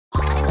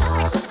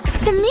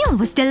The meal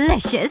was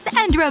delicious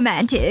and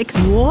romantic.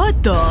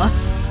 What the…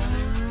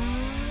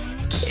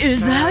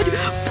 Is that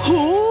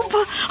poop?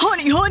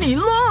 Honey,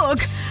 look!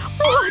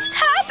 What's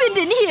happened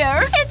in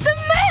here? It's a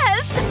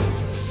mess!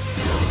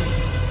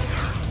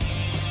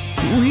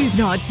 We've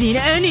not seen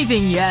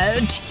anything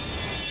yet.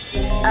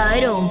 I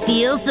don't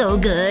feel so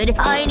good.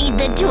 I need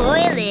the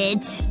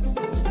toilet.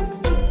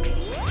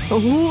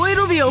 Oh,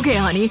 it'll be okay,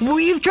 honey.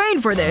 We've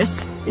trained for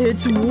this.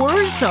 It's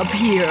worse up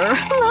here.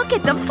 Look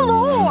at the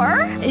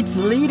floor! It's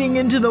leading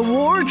into the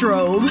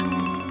wardrobe.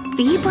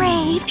 Be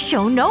brave.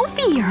 Show no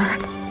fear.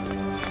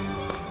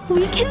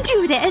 We can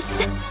do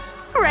this.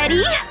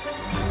 Ready?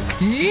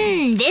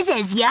 This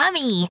is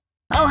yummy.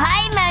 Oh,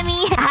 hi,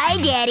 Mommy. Hi,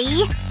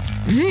 Daddy.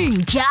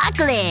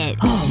 Chocolate.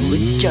 Oh,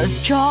 it's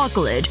just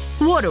chocolate.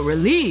 What a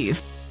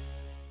relief.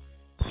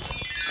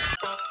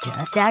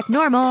 Just act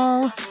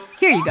normal.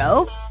 Here you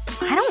go.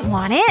 I don't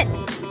want it.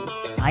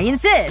 I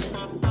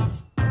insist.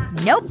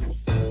 Nope.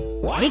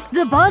 Take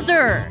the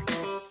buzzer.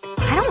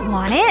 I don't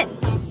want it.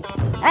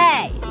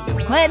 Hey,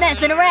 quit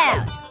messing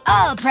around.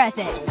 I'll press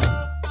it.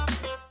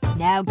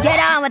 Now get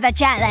on with the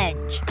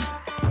challenge.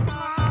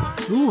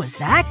 Who was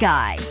that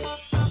guy?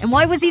 And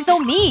why was he so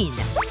mean?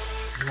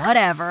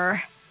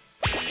 Whatever.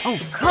 Oh,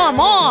 come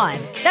on!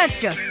 That's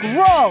just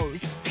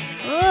gross!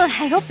 Ugh,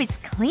 I hope it's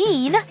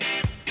clean.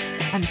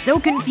 I'm so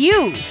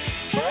confused.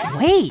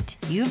 Wait,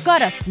 you've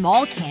got a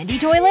small candy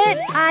toilet?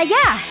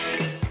 Yeah.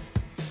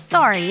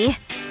 Sorry.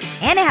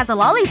 And it has a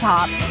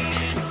lollipop.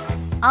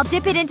 I'll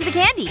dip it into the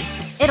candy.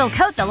 It'll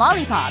coat the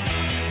lollipop.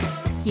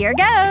 Here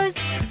goes.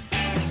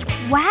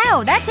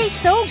 Wow, that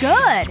tastes so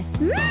good.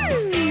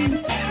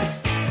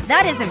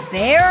 That isn't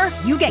fair.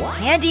 You get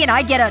candy and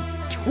I get a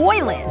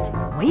toilet.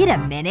 Wait a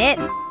minute.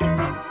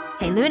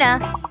 Hey, Luna.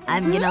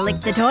 I'm gonna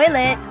lick the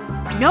toilet.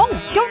 No,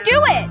 don't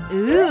do it!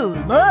 Ooh,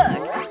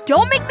 look.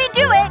 Don't make me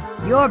do it!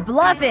 You're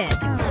bluffing.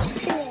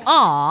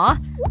 Aw.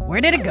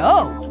 Where did it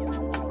go?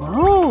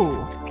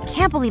 Oh. I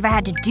can't believe I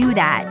had to do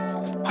that.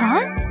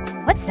 Huh?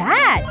 What's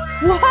that?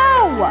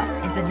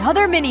 Whoa! It's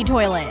another mini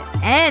toilet.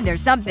 And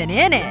there's something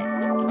in it.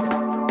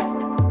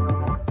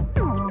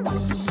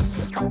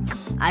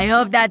 I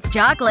hope that's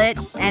chocolate.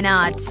 And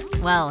not…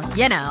 well,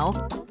 you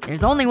know.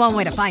 There's only one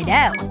way to find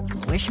out.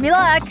 Wish me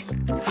luck.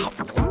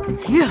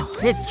 Phew,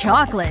 it's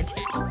chocolate.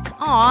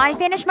 Aw, I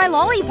finished my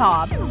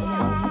lollipop.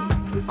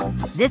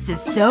 This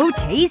is so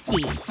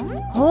tasty.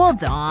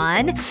 Hold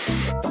on.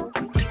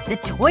 The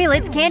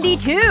toilet's candy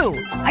too.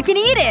 I can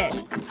eat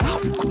it.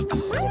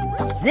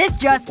 This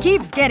just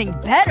keeps getting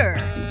better.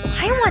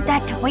 I want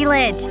that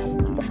toilet.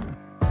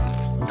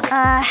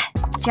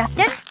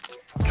 Justin?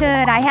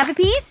 Could I have a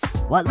piece?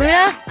 What,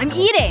 Luna? I'm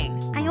eating.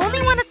 I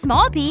only want a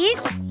small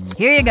piece.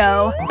 Here you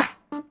go.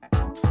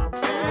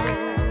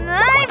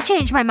 I've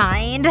changed my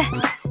mind.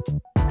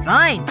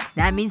 Fine.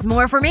 That means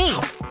more for me.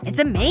 It's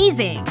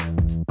amazing.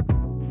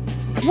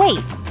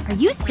 Wait. Are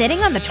you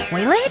sitting on the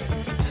toilet?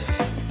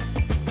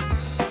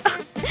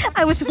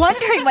 I was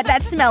wondering what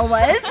that smell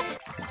was.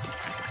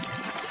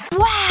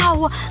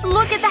 Wow!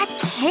 Look at that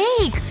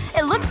cake!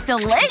 It looks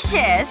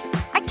delicious!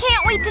 I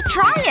can't wait to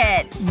try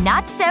it!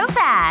 Not so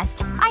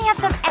fast. I have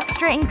some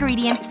extra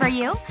ingredients for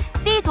you.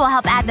 These will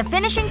help add the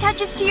finishing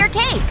touches to your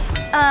cakes.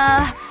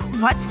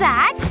 What's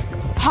that?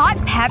 Hot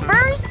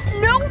peppers?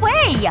 No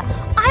way!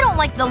 I don't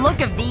like the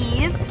look of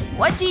these.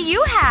 What do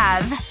you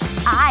have?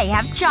 I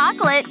have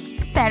chocolate.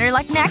 Better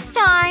luck next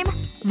time.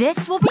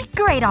 This will be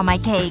great on my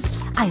cake.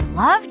 I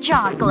love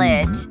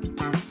chocolate.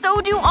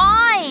 So do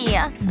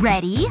I!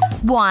 Ready?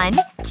 1,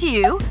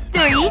 2,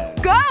 3,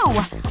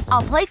 go!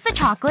 I'll place the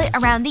chocolate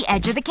around the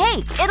edge of the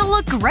cake. It'll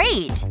look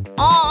great.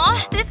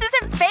 Aw, this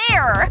isn't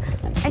fair.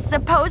 I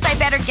suppose I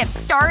better get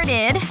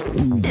started.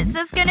 This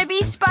is gonna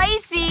be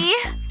spicy.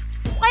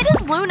 Why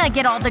does Luna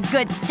get all the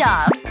good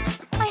stuff?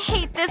 I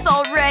hate this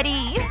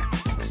already.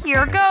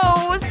 Here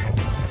goes.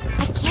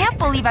 I can't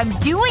believe I'm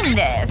doing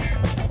this.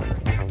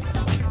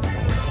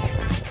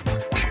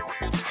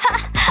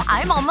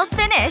 I'm almost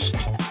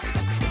finished.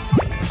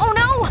 Oh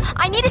no!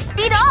 I need to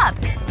speed up!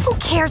 Who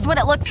cares what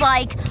it looks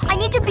like? I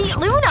need to beat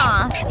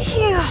Luna!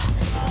 Phew.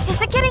 Is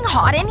it getting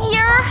hot in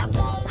here?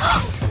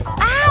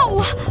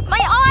 Ow! My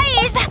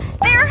eyes!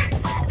 They're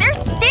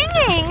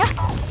stinging!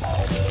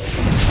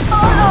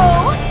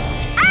 Uh-oh!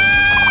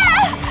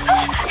 Ah!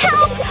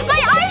 Help!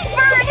 My eyes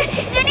burn!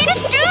 You need to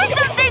do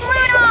something,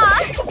 Luna!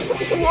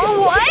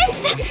 What?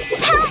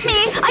 Help me!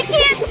 I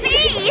can't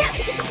see!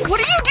 What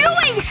are you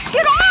doing?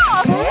 Get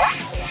off!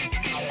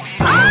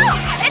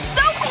 Ah! It's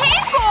so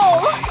painful!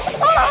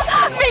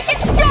 Ah! Make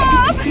it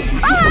stop!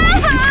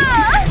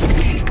 Ah!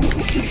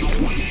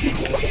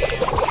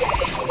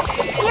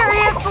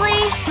 Seriously?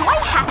 Do I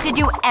have to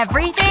do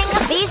everything?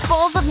 These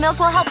bowls of milk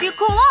will help you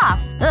cool off.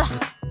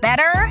 Ugh.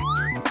 Better?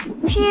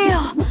 Phew.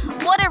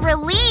 What a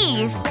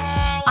relief.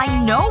 I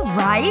know,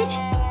 right?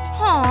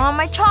 Aw,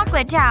 my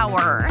chocolate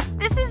tower.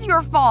 This is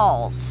your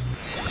fault.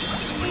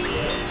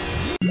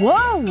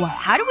 Whoa!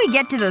 How do we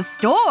get to the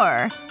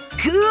store?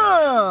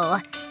 Cool!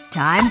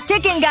 Time's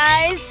ticking,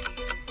 guys!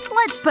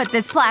 Let's put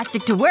this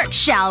plastic to work,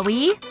 shall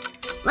we?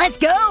 Let's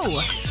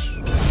go!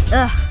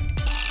 Ugh.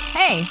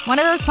 Hey, one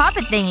of those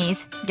poppet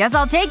thingies. Guess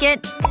I'll take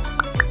it.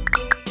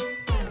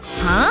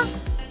 Huh?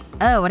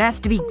 Oh, it has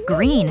to be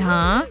green,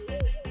 huh?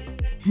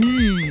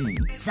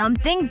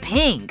 Something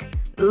pink.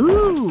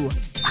 Ooh.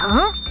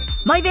 Huh?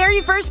 My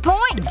very first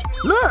point!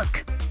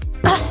 Look!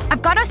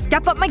 I've gotta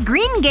step up my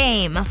green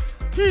game.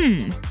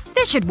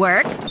 This should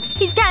work.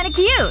 He's kinda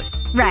cute.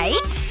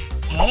 Right?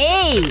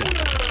 Hey!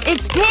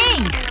 It's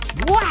pink!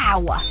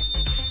 Wow!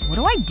 What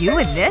do I do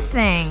with this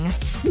thing?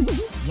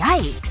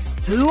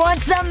 Yikes. Who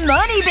wants some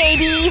money,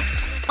 baby?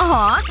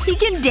 Aw, he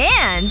can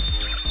dance.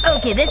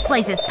 Okay, this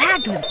place is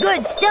packed with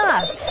good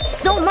stuff.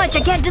 So much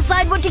I can't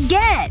decide what to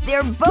get.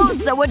 They're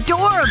both so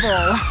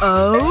adorable.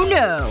 Oh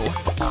no.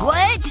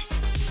 What?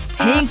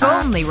 Pink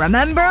only,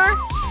 remember?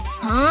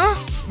 Huh?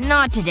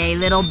 Not today,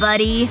 little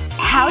buddy.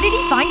 How did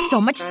he find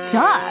so much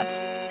stuff?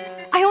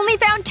 I only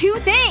found 2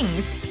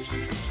 things.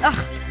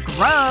 Ugh,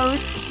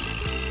 gross.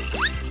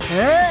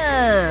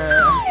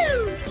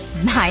 Ugh.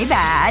 My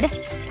bad.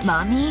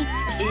 Mommy,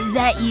 is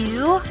that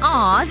you?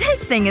 Aw,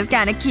 this thing is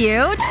kinda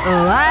cute.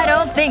 Oh, I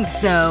don't think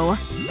so.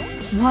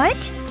 What?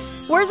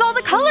 Where's all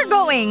the color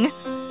going?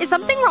 Is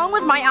something wrong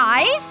with my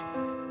eyes?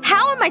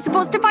 How am I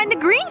supposed to find the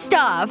green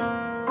stuff?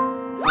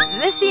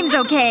 This seems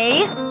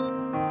okay.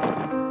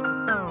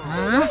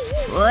 Huh?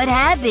 What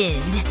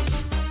happened?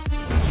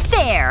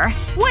 There.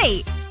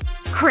 Wait.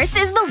 Chris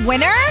is the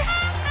winner?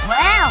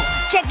 Wow!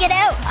 Check it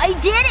out! I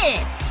did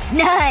it!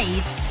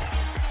 Nice!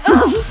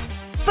 Ugh.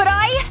 But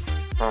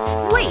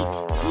wait.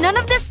 None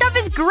of this stuff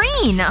is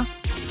green.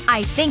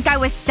 I think I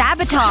was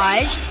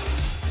sabotaged.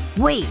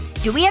 Wait.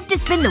 Do we have to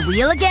spin the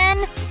wheel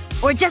again?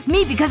 Or just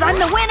me because I'm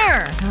the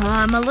winner?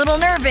 I'm a little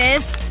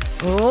nervous.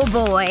 Oh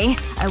boy.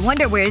 I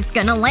wonder where it's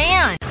gonna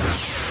land.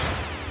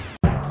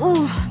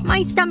 Ooh,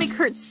 my stomach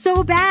hurts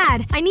so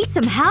bad. I need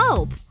some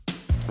help.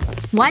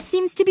 What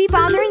seems to be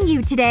bothering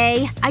you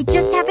today? I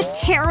just have a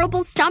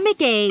terrible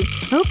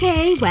stomachache.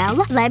 Okay,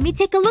 well, let me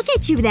take a look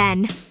at you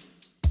then.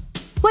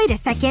 Wait a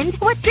second.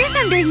 What's this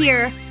under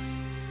here?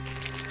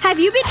 Have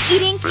you been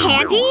eating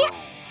candy?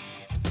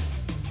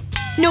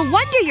 No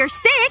wonder you're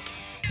sick.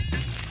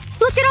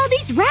 Look at all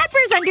these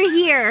wrappers under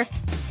here.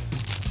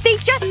 They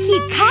just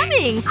keep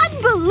coming.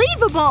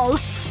 Unbelievable.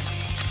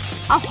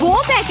 A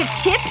whole bag of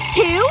chips,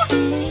 too?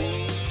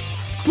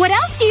 What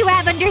else do you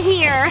have under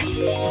here?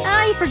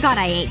 I forgot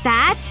I ate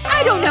that.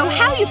 I don't know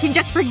how you can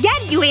just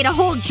forget you ate a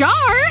whole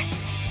jar.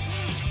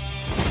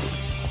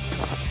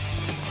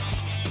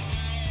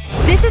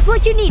 This is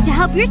what you need to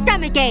help your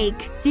stomach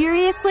ache.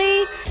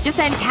 Seriously? Just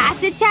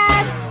antacid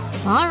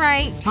tabs?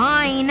 Alright,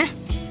 fine.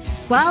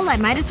 Well, I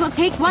might as well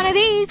take one of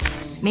these.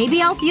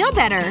 Maybe I'll feel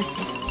better.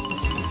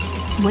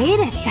 Wait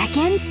a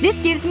second. This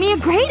gives me a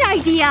great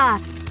idea.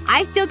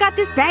 I've still got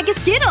this bag of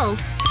Skittles.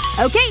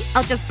 Okay,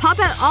 I'll just pop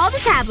out all the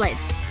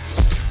tablets.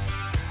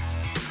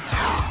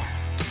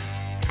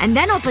 And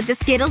then I'll put the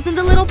Skittles in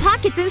the little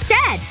pockets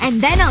instead.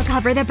 And then I'll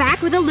cover the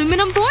back with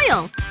aluminum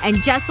foil.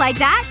 And just like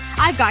that,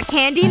 I've got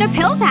candy in a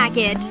pill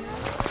packet.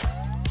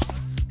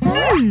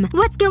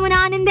 What's going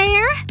on in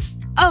there?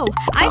 Oh,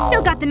 I've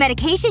still got the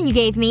medication you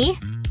gave me.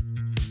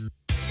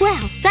 Well,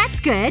 that's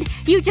good.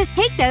 You just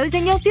take those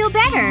and you'll feel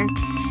better.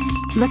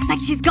 Looks like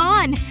she's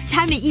gone.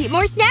 Time to eat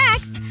more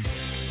snacks.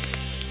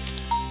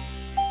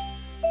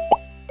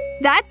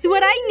 That's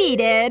what I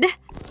needed.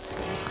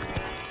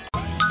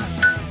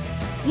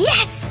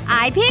 Yes!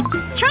 I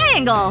picked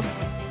triangle.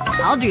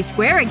 I'll do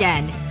square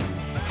again.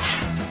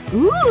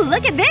 Ooh,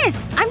 look at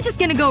this! I'm just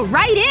gonna go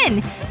right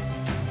in.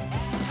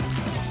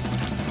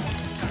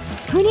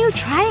 Who knew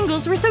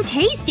triangles were so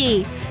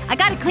tasty? I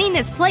gotta clean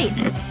this plate.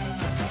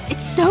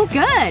 It's so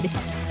good.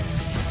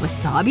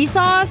 Wasabi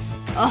sauce?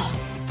 Oh,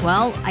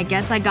 well, I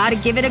guess I gotta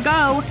give it a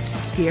go.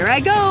 Here I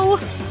go.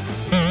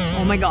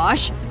 Oh my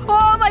gosh.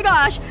 Oh my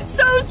gosh!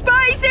 So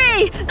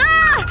spicy!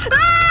 Ah!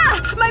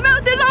 Ah! My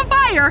mouth is on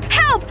fire!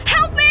 Help!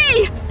 Help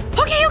me!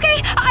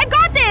 Okay, I've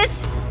got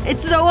this!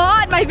 It's so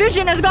hot, my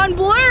vision has gone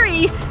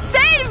blurry!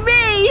 Save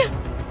me!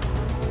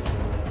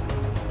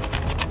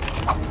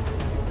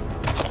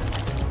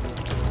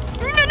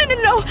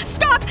 No!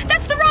 Stop!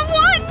 That's the wrong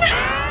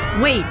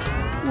one! Wait.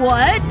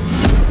 What?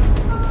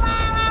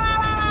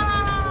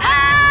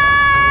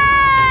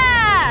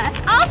 Ah!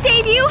 I'll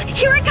save you!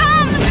 Here it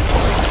comes!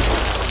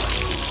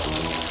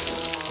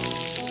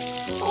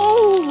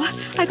 Oh,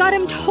 I got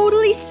him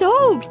totally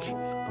soaked.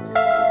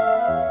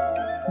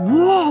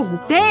 Whoa!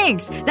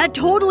 Thanks! That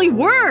totally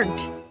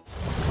worked!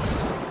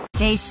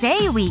 They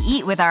say we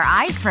eat with our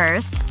eyes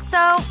first,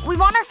 so we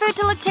want our food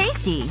to look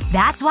tasty.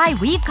 That's why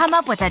we've come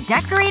up with a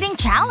decorating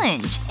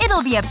challenge.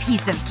 It'll be a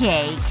piece of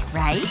cake,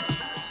 right?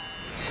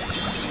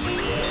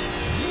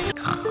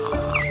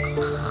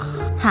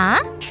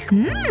 Huh?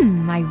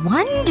 I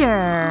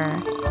wonder…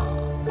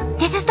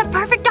 This is the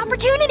perfect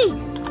opportunity!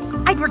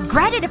 I'd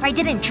regret it if I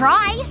didn't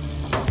try.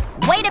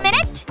 Wait a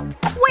minute!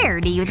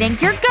 Where do you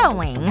think you're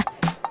going?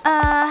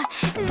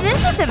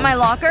 This isn't my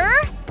locker.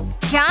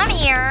 Come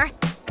here.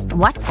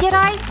 What did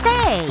I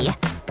say?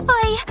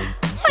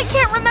 I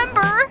can't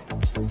remember.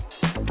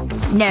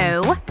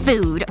 No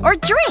food or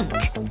drink.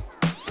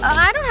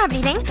 I don't have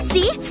anything.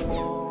 See?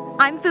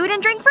 I'm food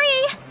and drink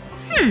free.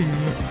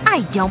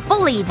 I don't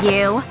believe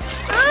you.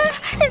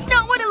 It's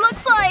not what it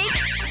looks like.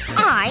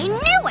 I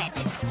knew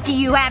it! Do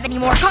you have any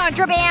more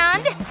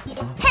contraband?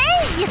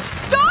 Hey!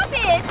 Stop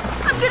it!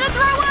 I'm gonna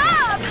throw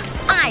up!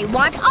 I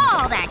want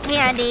all that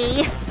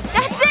candy.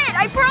 That's it!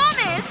 I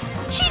promise!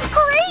 She's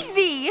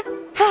crazy!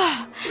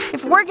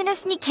 If we're gonna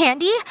sneak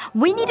candy,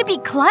 we need to be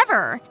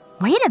clever.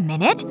 Wait a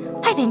minute.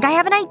 I think I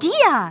have an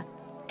idea.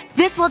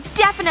 This will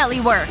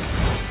definitely work.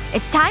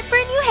 It's time for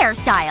a new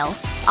hairstyle.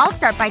 I'll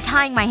start by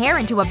tying my hair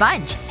into a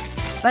bunch.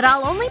 But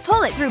I'll only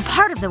pull it through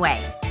part of the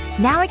way.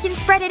 Now I can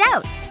spread it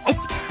out.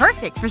 It's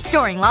perfect for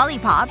storing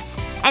lollipops.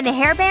 And the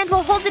hairband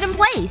will hold it in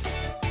place.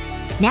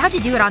 Now to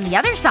do it on the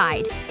other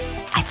side.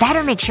 I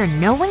better make sure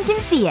no one can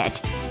see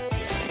it.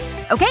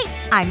 Okay,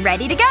 I'm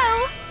ready to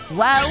go.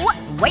 Whoa,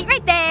 wait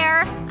right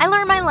there. I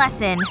learned my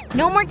lesson.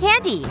 No more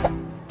candy.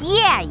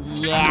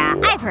 Yeah,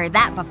 I've heard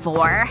that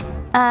before.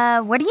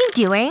 What are you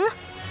doing?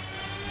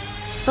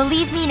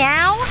 Believe me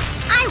now?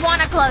 I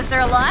want a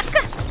closer look.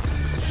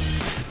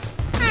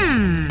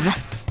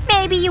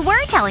 Maybe you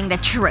were telling the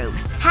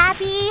truth.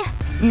 Happy?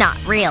 Not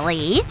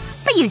really.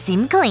 But you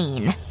seem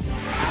clean.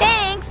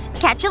 Thanks.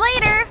 Catch you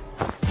later.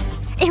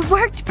 It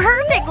worked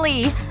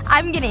perfectly.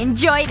 I'm gonna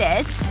enjoy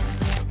this.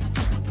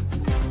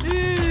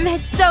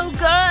 It's so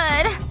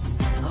good.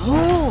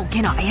 Oh,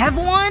 can I have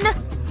one?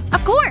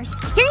 Of course.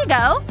 Here you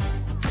go.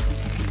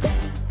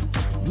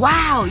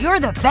 Wow, you're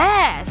the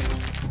best!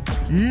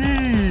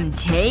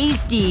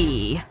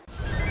 Tasty.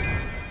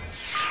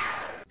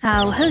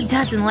 Oh, who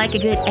doesn't like a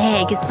good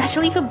egg,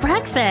 especially for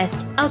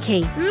breakfast?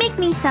 Okay, make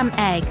me some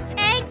eggs.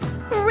 Eggs?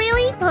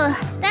 Really? Ugh,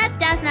 that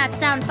does not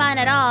sound fun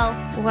at all.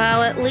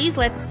 Well, at least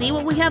let's see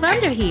what we have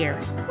under here.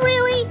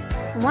 Really?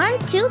 1,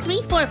 2,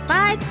 3, 4,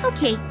 5.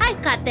 Okay, I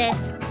got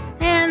this.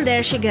 And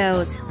there she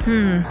goes.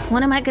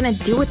 What am I gonna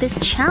do with this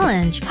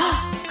challenge?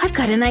 I've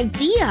got an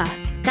idea.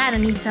 Gotta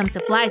need some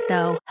supplies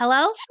though.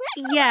 Hello?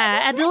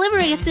 Yeah, a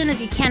delivery as soon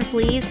as you can,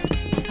 please.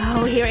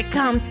 Oh, here it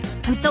comes.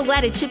 I'm so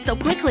glad it shipped so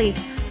quickly.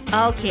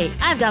 Okay,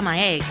 I've got my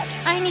eggs.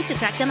 I need to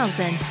crack them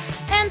open.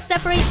 And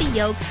separate the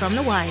yolks from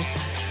the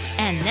whites.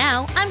 And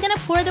now, I'm gonna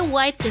pour the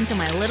whites into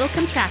my little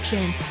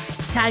contraption.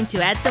 Time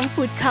to add some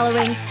food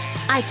coloring.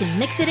 I can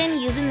mix it in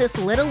using this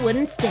little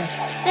wooden stick.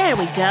 There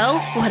we go.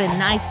 What a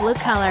nice blue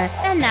color.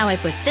 And now I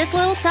put this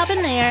little top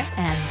in there,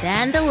 and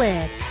then the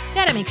lid.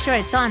 Gotta make sure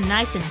it's on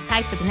nice and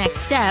tight for the next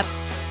step,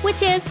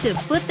 which is to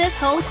put this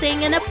whole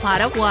thing in a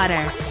pot of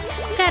water.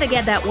 Gotta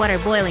get that water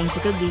boiling to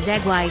cook these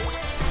egg whites.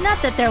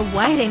 Not that they're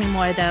white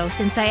anymore though,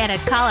 since I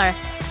added color.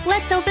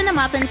 Let's open them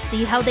up and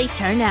see how they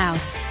turn out.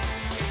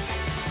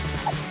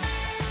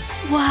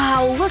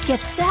 Wow, look at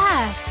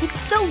that! It's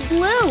so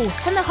blue!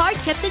 And the heart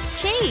kept its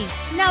shape!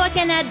 Now I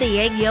can add the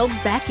egg yolks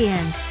back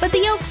in. But the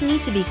yolks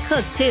need to be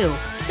cooked too.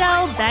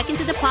 So, back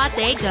into the pot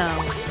they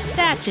go.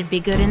 That should be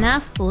good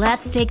enough.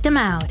 Let's take them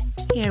out.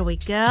 Here we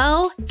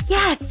go.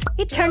 Yes!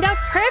 It turned out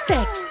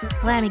perfect!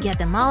 Let me get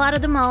them all out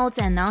of the molds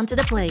and onto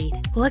the plate.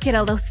 Look at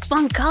all those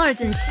fun colors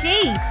and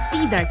shapes!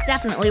 These are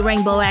definitely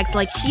rainbow eggs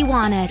like she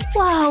wanted.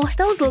 Wow,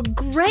 those look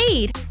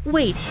great!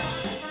 Wait.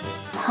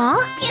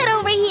 Huh? Get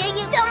over here,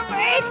 you dumb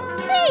bird!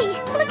 Hey,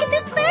 look at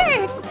this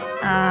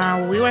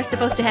bird! We were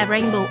supposed to have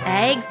rainbow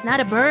eggs, not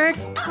a bird.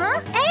 Huh?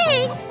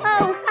 Eggs?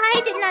 Oh,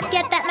 I did not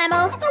get that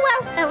memo.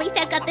 Oh well, at least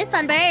I got this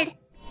fun bird.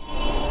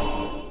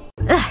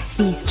 Ugh,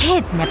 these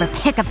kids never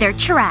pick up their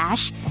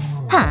trash.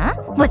 Huh?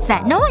 What's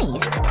that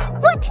noise?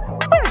 What?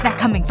 Where is that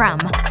coming from?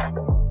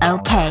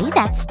 Okay,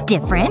 that's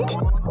different.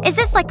 Is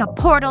this like a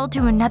portal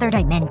to another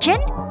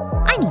dimension?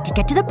 I need to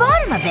get to the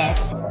bottom of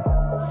this.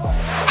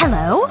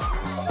 Hello?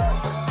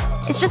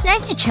 It's just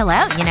nice to chill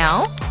out, you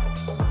know?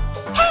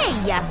 Hey!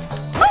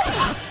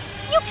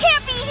 You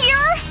can't be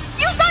here!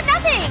 You saw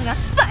nothing!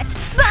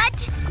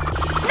 But…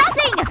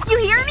 Nothing! You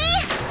hear me?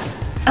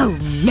 Oh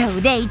no,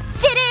 they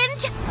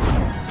didn't!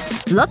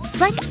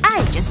 Looks like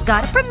I just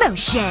got a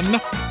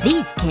promotion.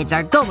 These kids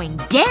are going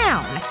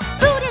down.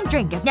 Food and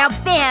drink is now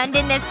banned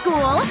in this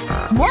school.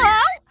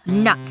 Whoa!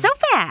 Not so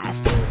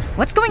fast.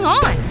 What's going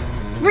on?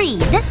 Read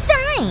the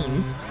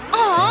sign.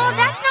 Aw,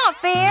 that's not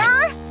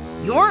fair.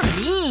 You're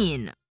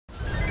mean.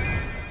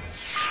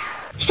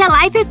 Shall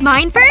I pick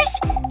mine first?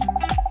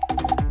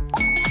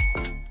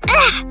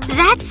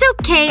 That's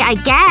okay, I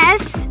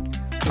guess.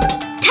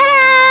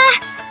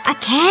 Ta-da! A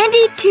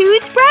candy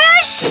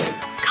toothbrush?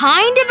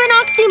 Kind of an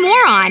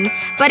oxymoron,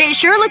 but it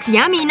sure looks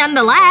yummy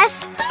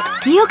nonetheless.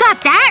 You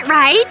got that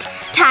right.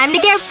 Time to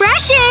get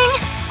brushing.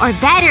 Or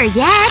better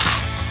yet,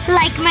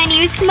 like my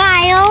new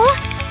smile.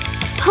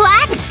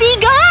 Plaque be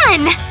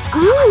gone!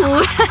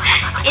 Ooh.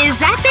 Is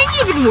that thing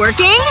even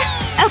working?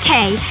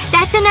 Okay,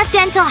 that's enough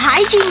dental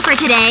hygiene for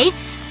today.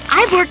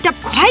 I've worked up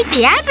quite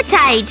the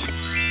appetite.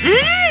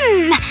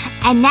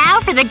 And now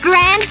for the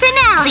grand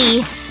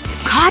finale.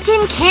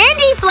 Cotton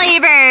candy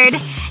flavored.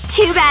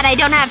 Too bad I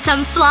don't have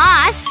some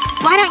floss.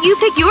 Why don't you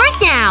pick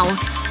yours now?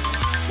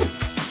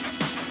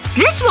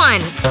 This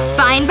one!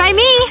 Fine by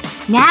me.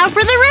 Now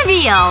for the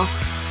reveal.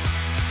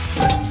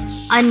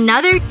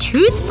 Another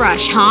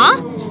toothbrush, huh?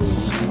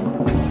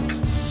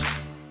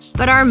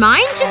 But are mine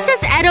just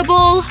as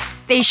edible?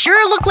 They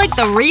sure look like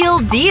the real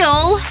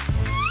deal.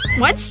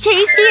 What's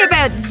tasty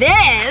about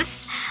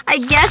this? I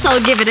guess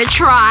I'll give it a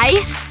try.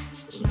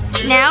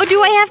 Now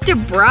do I have to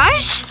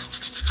brush?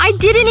 I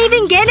didn't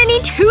even get any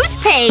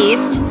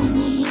toothpaste!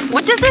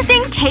 What does the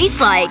thing taste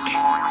like?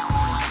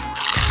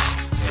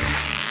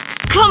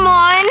 Come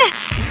on!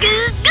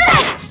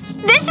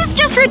 This is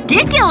just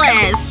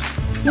ridiculous!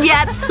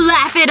 Yep,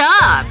 laugh it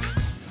up!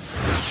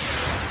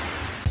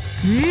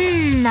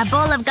 A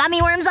bowl of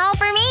gummy worms all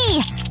for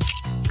me!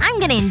 I'm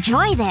gonna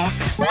enjoy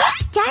this.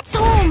 Dad's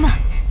home!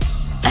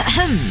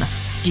 Ahem.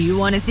 Do you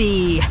want to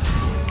see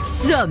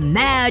some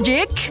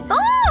magic?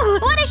 Oh!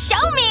 What a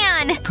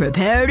showman!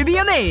 Prepare to be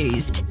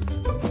amazed.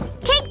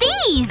 Take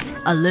these!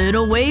 A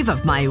little wave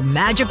of my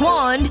magic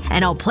wand,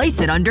 and I'll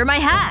place it under my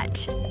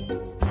hat.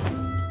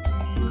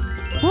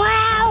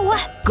 Wow!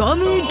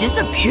 Gummy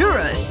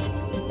disappearus.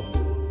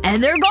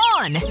 And they're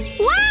gone!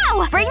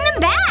 Wow! Bring them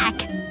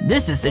back!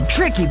 This is the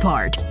tricky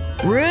part.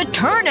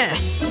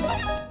 Returnus!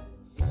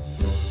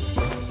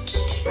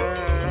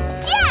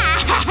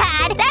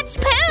 Dad! That's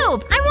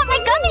poop! I want my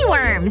gummy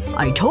worms!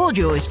 I told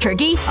you it was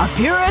tricky.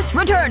 Apirus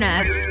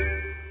returnus!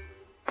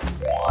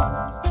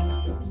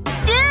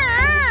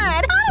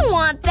 Dad! I don't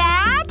want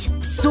that!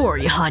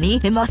 Sorry, honey.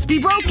 It must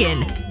be broken.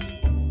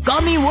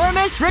 Gummy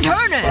wormus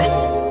returnus!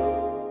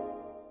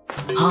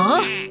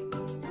 Huh?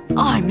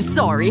 I'm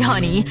sorry,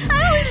 honey.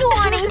 I was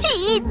wanting to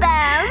eat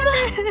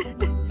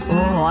them!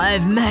 Oh,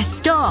 I've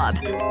messed up.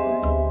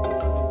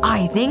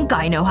 I think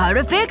I know how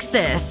to fix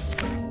this.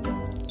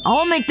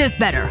 I'll make this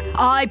better.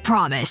 I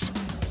promise.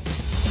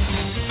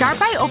 Start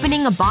by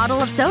opening a bottle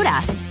of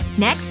soda.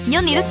 Next,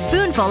 you'll need a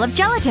spoonful of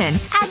gelatin.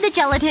 Add the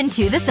gelatin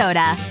to the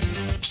soda.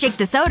 Shake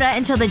the soda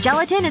until the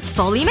gelatin is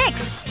fully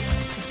mixed.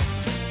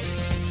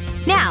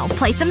 Now,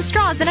 place some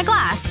straws in a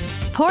glass.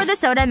 Pour the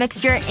soda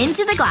mixture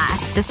into the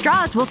glass. The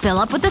straws will fill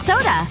up with the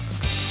soda.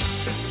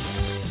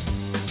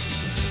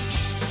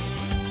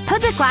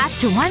 Put the glass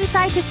to one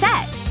side to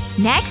set.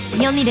 Next,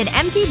 you'll need an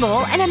empty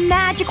bowl and a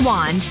magic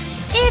wand.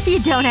 If you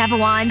don't have a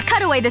wand,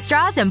 cut away the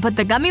straws and put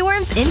the gummy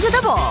worms into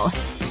the bowl.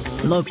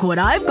 Look what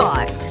I've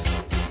got.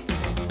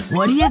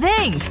 What do you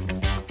think?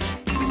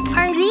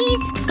 Are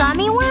these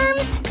gummy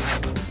worms?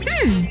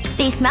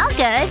 They smell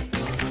good.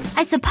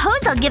 I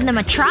suppose I'll give them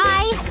a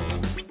try.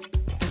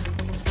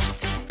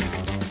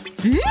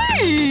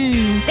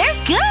 They're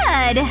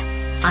good!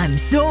 I'm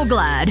so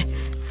glad.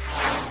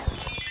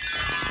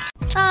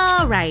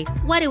 Alright,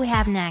 what do we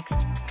have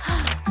next?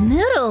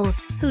 Noodles!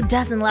 Who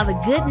doesn't love a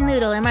good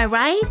noodle, am I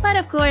right? But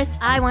of course,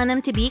 I want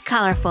them to be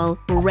colorful.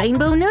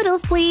 Rainbow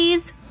noodles,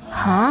 please!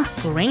 Huh?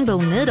 Rainbow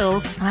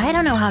noodles? I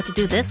don't know how to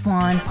do this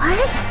one.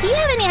 What? Do you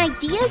have any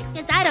ideas?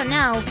 Because I don't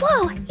know.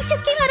 Whoa! It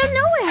just came out of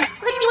nowhere!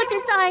 Let's see what's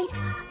inside.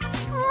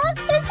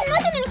 There's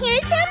nothing in here.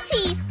 It's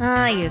empty!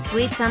 Ah, you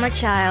sweet summer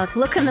child.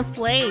 Look on the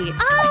plate.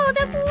 Oh,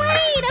 the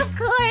plate! Of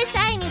course!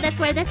 I knew that's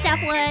where the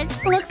stuff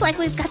was. Looks like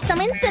we've got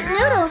some instant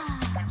noodles.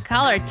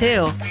 Color,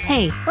 too.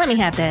 Hey, let me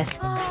have this.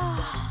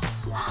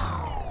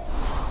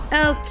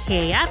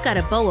 Okay, I've got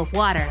a bowl of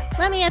water.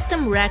 Let me add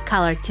some red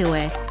color to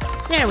it.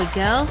 There we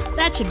go.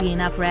 That should be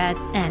enough red.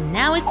 And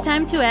now it's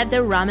time to add the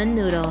ramen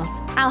noodles.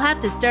 I'll have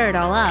to stir it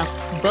all up,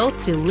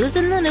 both to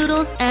loosen the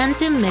noodles and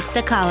to mix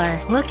the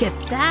color. Look at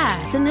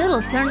that! The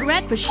noodles turned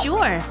red for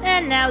sure.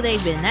 And now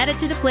they've been added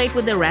to the plate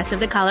with the rest of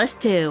the colors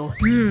too.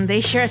 They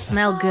sure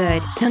smell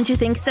good. Don't you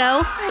think so?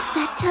 What's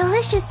that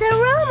delicious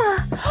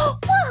aroma?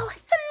 Whoa!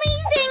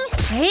 Amazing!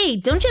 Hey,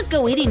 don't just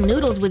go eating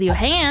noodles with your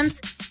hands.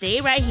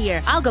 Stay right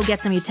here. I'll go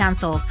get some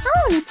utensils.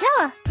 Oh,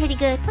 Nutella. Pretty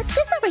good. What's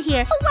this over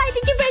here? Oh, why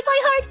did you break my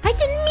heart? I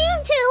didn't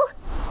mean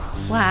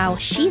to! Wow,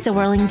 she's a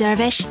whirling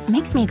dervish.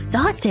 Makes me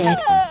exhausted.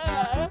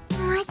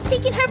 It's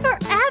taking her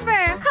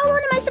forever. How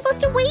long am I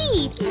supposed to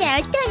wait?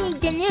 No, don't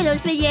eat the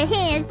noodles with your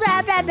hands,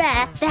 blah, blah,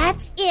 blah.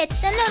 That's it.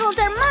 The noodles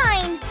are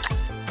mine.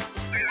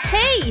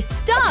 Hey,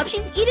 stop!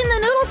 She's eating the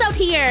noodles out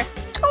here.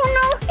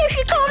 Oh no, here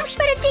she comes.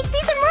 Better take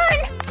these and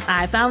run.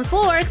 I found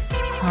forks.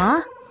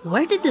 Huh?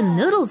 Where did the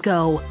noodles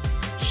go?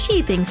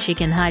 She thinks she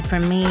can hide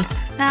from me.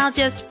 I'll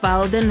just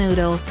follow the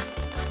noodles.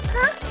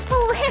 Huh?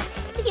 Oh,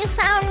 you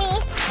found me.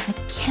 I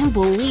can't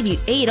believe you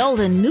ate all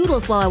the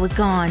noodles while I was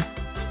gone.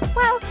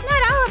 Well,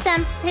 not all of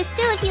them. There's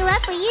still a few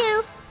left for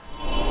you.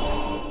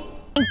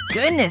 Thank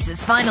goodness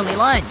it's finally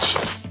lunch.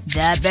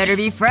 That better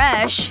be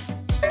fresh.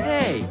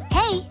 Hey!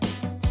 Hey.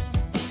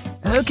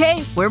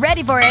 Okay, we're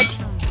ready for it.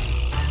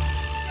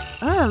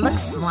 Oh, it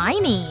looks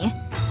slimy.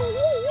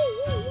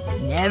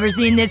 Never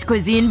seen this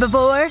cuisine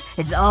before?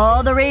 It's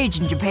all the rage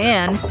in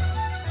Japan.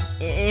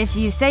 If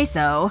you say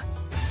so.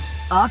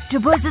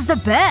 Octopus is the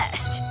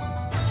best.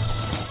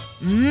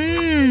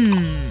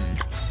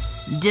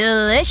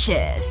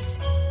 Delicious.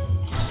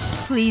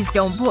 Please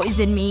don't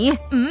poison me.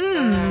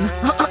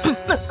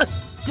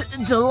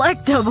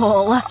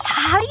 Delectable.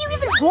 How do you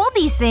even hold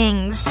these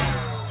things?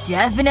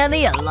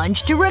 Definitely a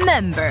lunch to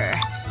remember.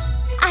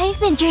 I've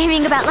been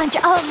dreaming about lunch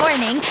all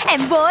morning,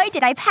 and boy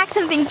did I pack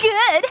something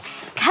good!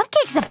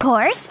 Cupcakes, of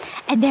course!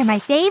 And they're my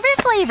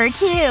favorite flavor,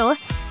 too.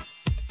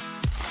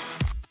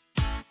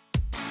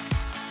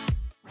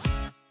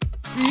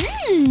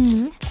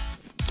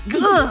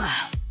 Ugh.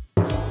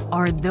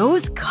 Are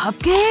those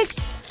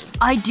cupcakes?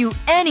 I'd do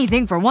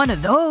anything for one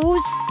of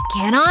those.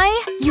 Can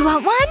I? You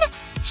want one?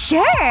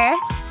 Sure.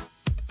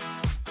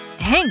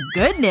 Thank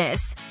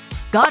goodness.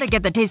 Gotta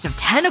get the taste of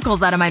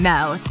tentacles out of my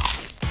mouth.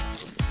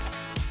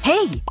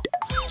 Hey!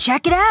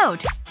 Check it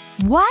out!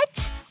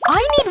 What?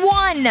 I need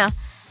one!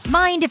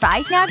 Mind if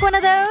I snag one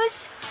of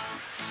those?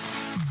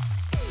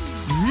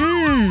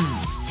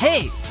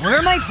 Hey, where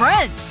are my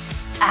friends?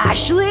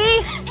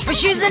 Ashley? But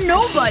she's a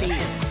nobody!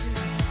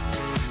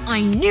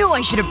 I knew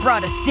I should have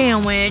brought a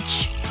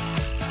sandwich.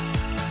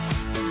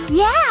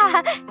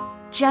 Yeah!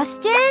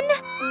 Justin?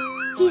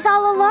 He's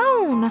all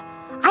alone.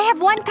 I have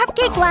one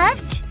cupcake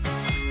left.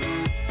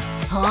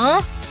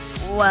 Huh?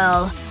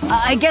 Well,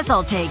 I guess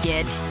I'll take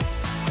it.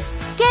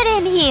 Get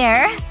in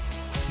here.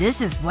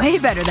 This is way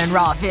better than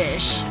raw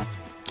fish.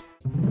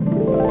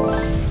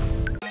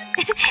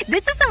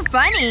 This is so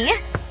funny.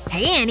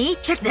 Hey, Annie,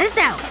 check this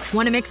out.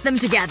 Wanna mix them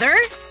together?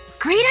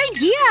 Great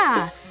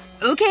idea!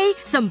 Okay,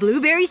 some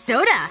blueberry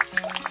soda.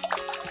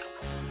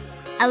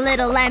 A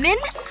little lemon?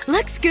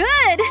 Looks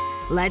good!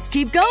 Let's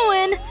keep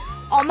going.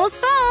 Almost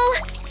full.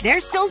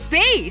 There's still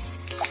space.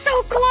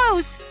 So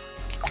close!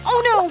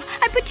 Oh no!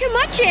 I put too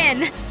much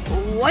in!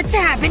 What's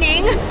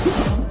happening?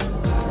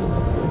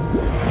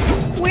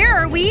 Where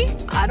are we?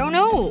 I don't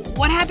know.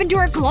 What happened to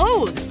our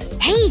clothes?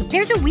 Hey,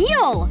 there's a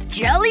wheel!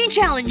 Jelly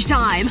challenge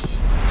time!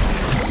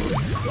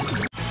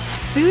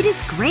 Food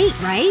is great,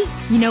 right?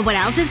 You know what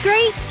else is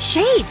great?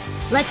 Shapes!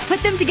 Let's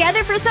put them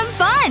together for some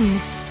fun!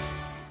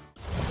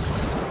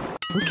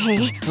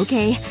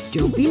 Okay.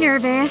 Don't be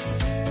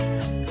nervous.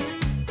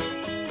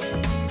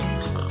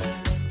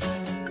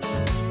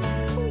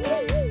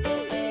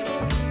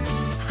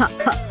 Ha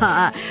ha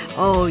ha.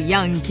 Oh,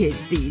 young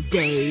kids these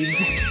days.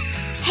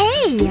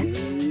 Hey!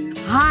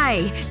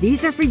 Hi.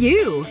 These are for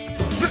you.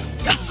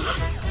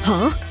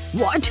 Huh?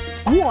 What?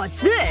 What's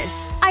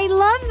this? I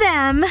love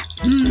them!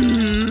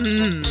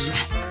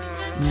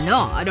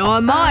 Not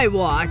on my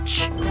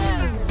watch.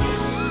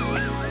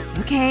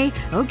 Okay.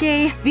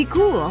 Be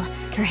cool.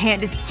 Her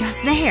hand is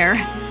just there.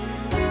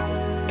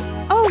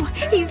 Oh,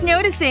 he's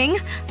noticing.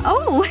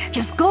 Oh,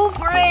 just go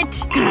for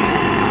it.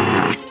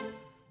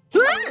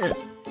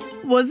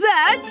 Was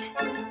that?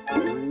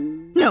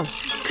 No,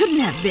 couldn't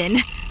have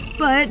been.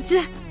 But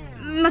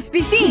must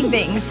be seeing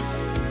things.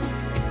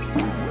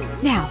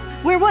 Now,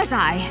 where was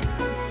I?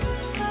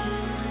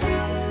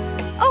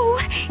 Oh,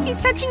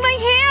 he's touching my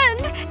hand!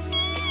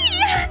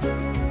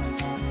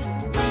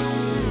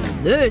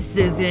 This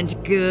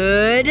isn't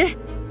good.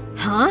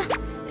 Huh?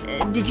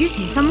 Did you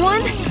see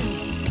someone?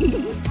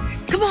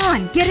 Come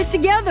on, get it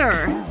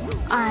together!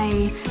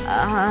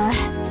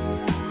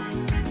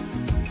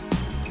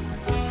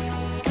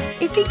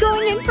 Is he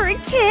going in for a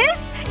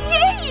kiss?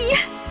 Yay!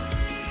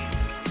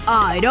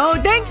 I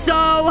don't think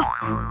so!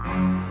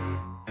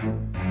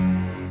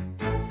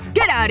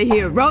 Get out of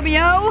here,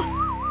 Romeo!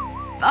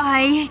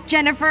 Bye,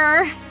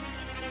 Jennifer.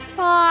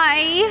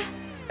 Bye.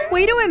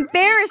 Way to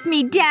embarrass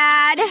me,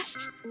 Dad!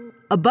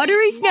 A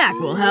buttery snack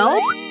will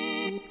help.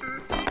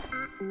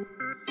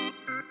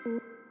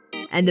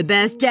 And the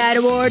best dad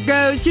award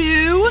goes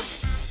to…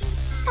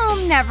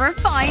 I'll never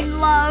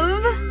find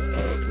love.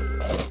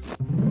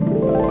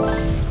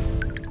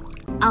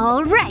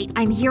 Alright,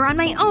 I'm here on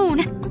my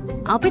own.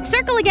 I'll pick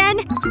circle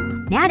again.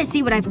 Now to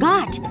see what I've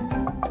got.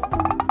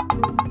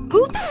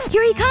 Oops!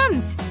 Here he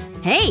comes!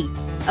 Hey!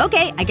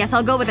 Okay, I guess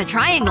I'll go with a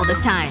triangle this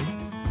time.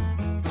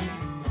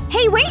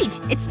 Hey,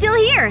 wait! It's still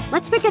here!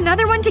 Let's pick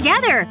another one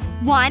together!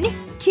 1,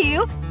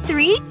 2,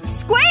 3,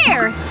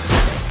 square!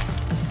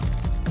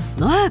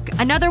 Look!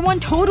 Another one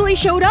totally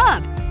showed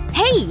up!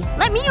 Hey!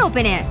 Let me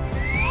open it!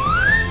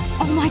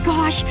 Oh my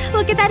gosh!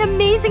 Look at that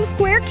amazing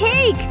square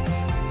cake!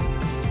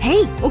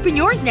 Hey! Open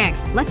yours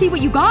next! Let's see what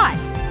you got!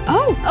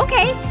 Oh,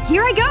 okay.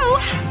 Here I go.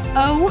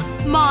 Oh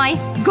my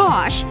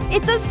gosh.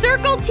 It's a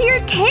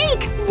circle-tiered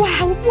cake!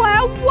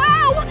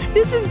 Wow.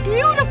 This is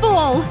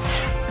beautiful!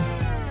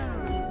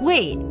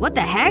 Wait, what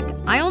the heck?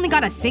 I only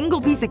got a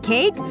single piece of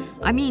cake?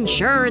 I mean,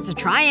 sure, it's a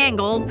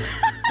triangle.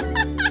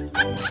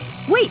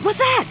 Wait, what's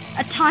that?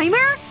 A timer?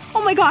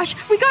 Oh my gosh,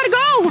 we gotta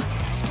go!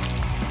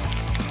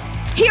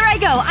 Here I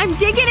go. I'm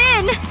digging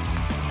in!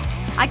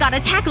 I gotta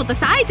tackle the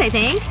sides, I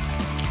think.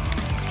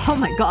 Oh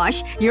my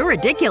gosh, you're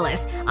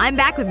ridiculous. I'm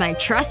back with my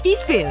trusty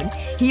spoon.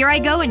 Here I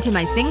go into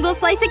my single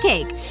slice of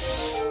cake.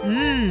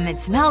 It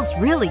smells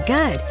really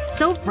good.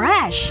 So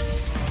fresh.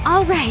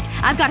 Alright,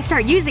 I've gotta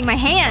start using my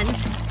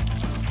hands.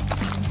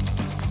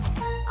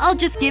 I'll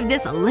just give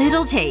this a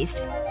little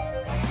taste.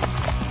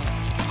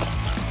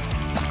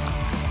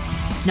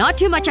 Not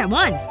too much at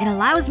once. It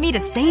allows me to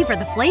savor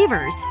the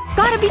flavors.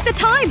 Gotta beat the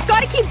time!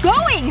 Gotta keep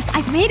going!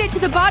 I've made it to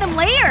the bottom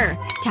layer!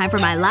 Time for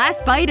my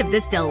last bite of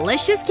this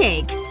delicious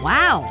cake.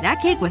 Wow,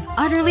 that cake was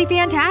utterly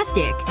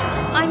fantastic.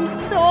 I'm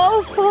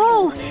so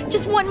full!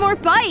 Just one more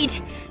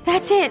bite!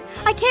 That's it.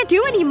 I can't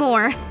do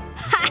anymore.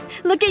 Ha!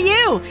 Look at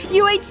you!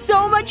 You ate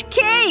so much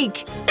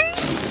cake!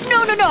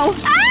 No!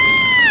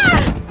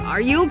 Ah!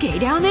 Are you okay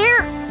down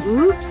there?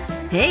 Oops.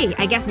 Hey,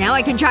 I guess now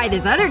I can try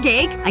this other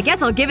cake. I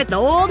guess I'll give it the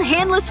old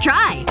handless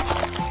try.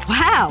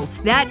 Wow,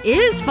 that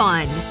is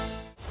fun.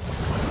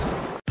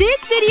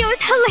 This video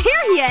is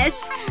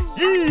hilarious!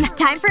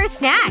 Time for a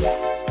snack.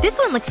 This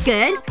one looks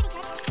good.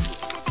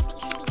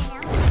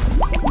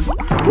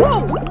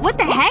 Whoa! What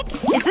the heck?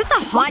 Is this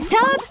a hot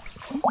tub?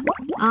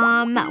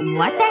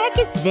 What the heck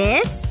is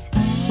this?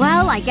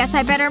 Well, I guess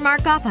I better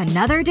mark off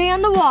another day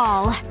on the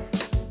wall.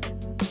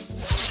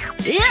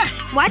 Ugh!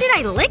 Why did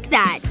I lick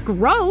that?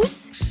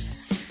 Gross.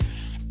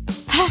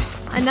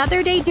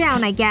 Another day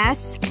down, I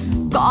guess.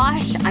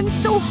 Gosh, I'm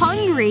so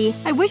hungry.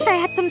 I wish I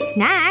had some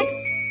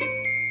snacks.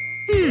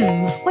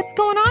 What's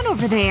going on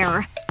over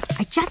there?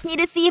 I just need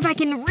to see if I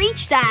can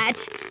reach that.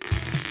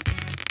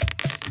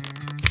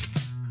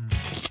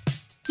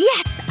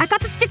 Yes! I got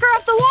the sticker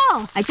off the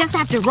wall! I just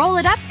have to roll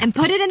it up and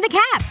put it in the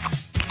cap.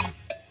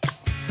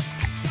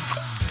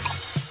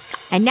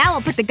 And now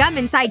I'll put the gum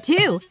inside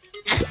too.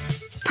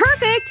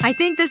 Perfect! I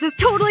think this is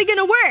totally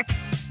gonna work.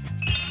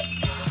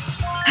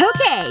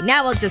 Okay,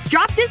 now we'll just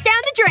drop this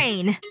down the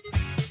drain.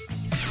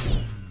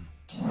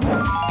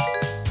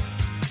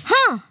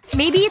 Huh.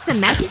 Maybe it's a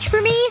message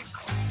for me?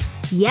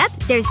 Yep,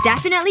 there's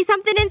definitely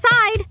something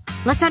inside.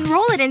 Let's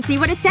unroll it and see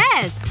what it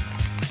says.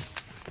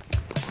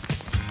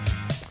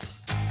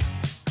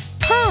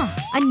 Huh.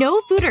 A no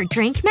food or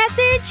drink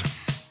message?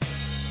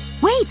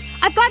 Wait!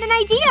 I've got an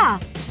idea!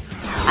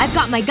 I've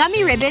got my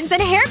gummy ribbons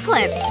and a hair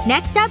clip.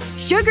 Next up,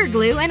 sugar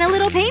glue and a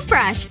little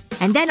paintbrush.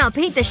 And then I'll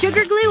paint the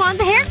sugar glue on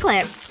the hair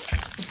clip.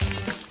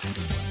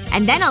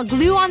 And then I'll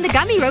glue on the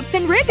gummy ropes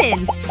and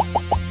ribbons.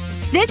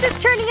 This is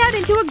turning out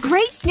into a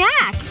great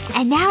snack!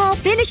 And now I'll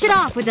finish it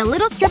off with a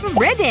little strip of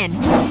ribbon.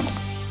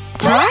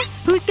 Huh?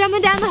 Who's coming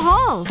down the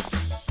hall?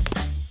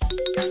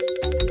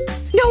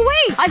 No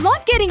way! I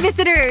love getting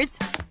visitors!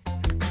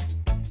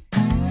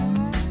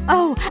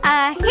 Oh,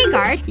 hey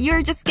guard.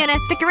 You're just gonna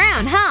stick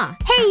around, huh?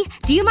 Hey,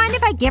 do you mind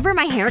if I give her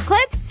my hair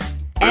clips?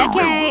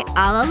 Okay,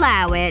 I'll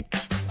allow it.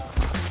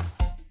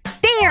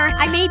 There!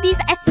 I made these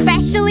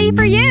especially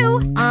for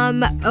you!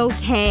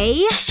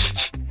 Okay.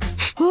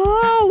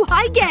 Oh,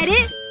 I get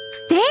it!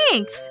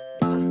 Thanks!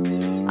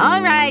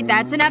 Alright,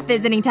 that's enough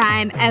visiting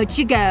time. Out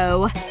you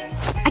go.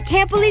 I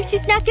can't believe she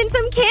snuck in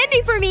some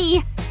candy for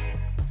me!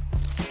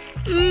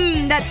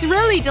 That's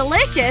really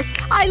delicious.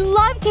 I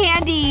love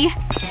candy.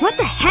 What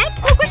the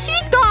heck? Look what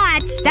she's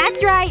got!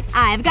 That's right,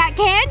 I've got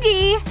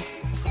candy!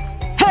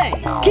 Hey!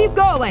 Keep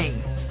going!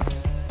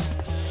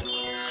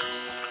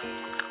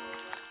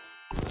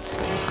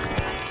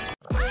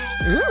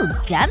 Ooh,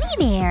 gummy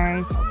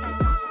bears.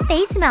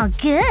 They smell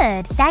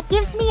good. That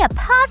gives me a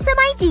possum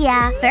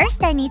idea.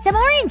 First, I need some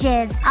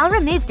oranges. I'll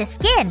remove the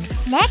skin.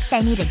 Next,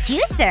 I need a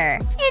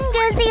juicer. In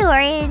goes the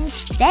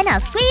orange. Then I'll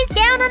squeeze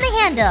down on the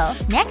handle.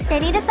 Next, I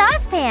need a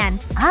saucepan.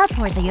 I'll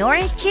pour the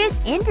orange juice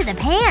into the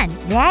pan.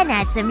 Then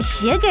add some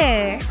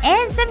sugar.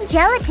 And some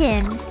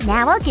gelatin.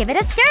 Now I'll give it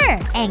a stir.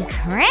 And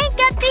crank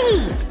up the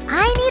heat.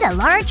 I need a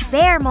large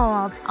bear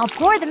mold. I'll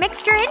pour the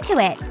mixture into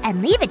it.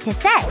 And leave it to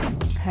set.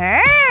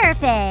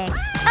 Perfect!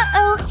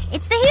 Uh-oh.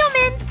 It's the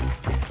humans!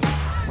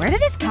 Where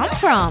did this come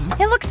from?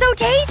 It looks so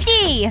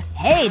tasty!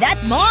 Hey,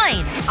 that's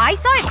mine! I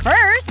saw it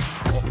first!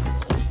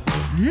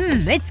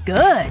 It's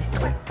good.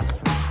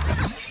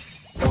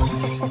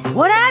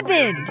 What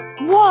happened?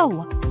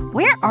 Whoa!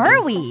 Where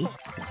are we?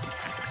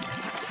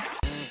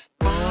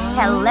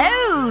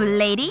 Hello,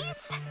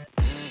 ladies!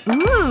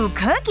 Ooh,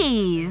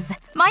 cookies!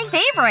 My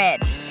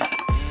favorite!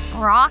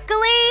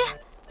 Broccoli?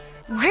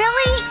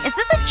 Really? Is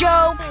this a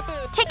joke?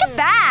 Take it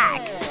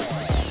back!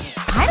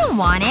 I don't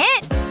want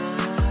it.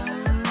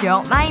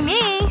 Don't mind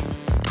me.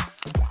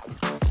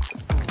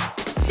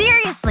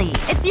 Seriously,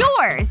 it's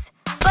yours.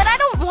 But I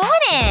don't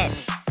want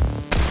it.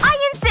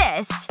 I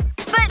insist.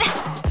 But,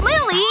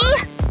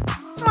 Lily!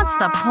 What's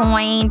the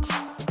point?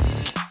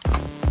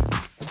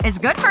 It's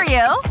good for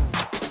you.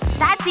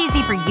 That's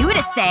easy for you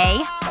to say.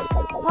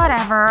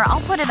 Whatever,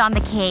 I'll put it on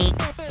the cake.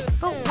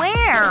 But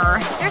where?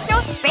 There's no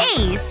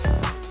space.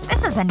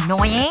 This is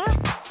annoying.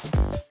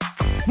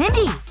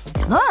 Mindy,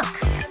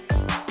 look.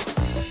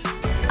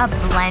 A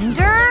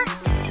blender?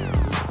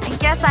 I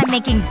guess I'm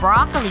making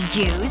broccoli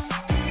juice.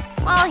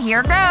 Well,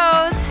 here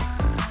goes.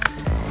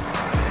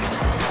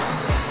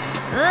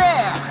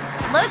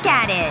 Ugh. Look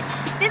at it.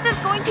 This is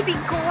going to be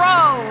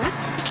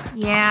gross.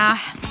 Yeah,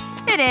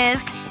 it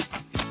is.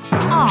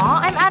 Aw,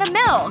 I'm out of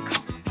milk.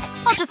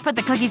 I'll just put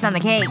the cookies on the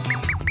cake.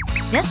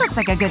 This looks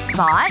like a good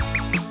spot.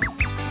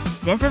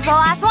 This is the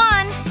last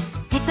one.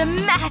 It's a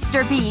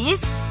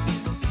masterpiece.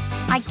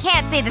 I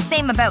can't say the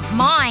same about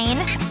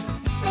mine.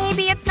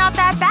 Maybe it's not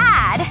that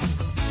bad.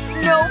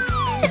 Nope.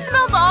 It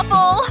smells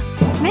awful.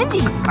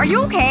 Mindy, are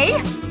you okay?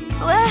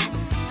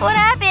 What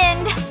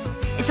happened?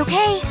 It's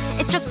okay.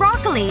 It's just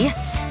broccoli.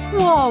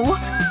 Whoa.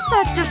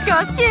 That's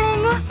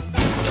disgusting.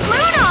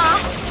 Luna!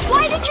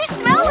 Why did you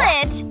smell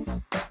it?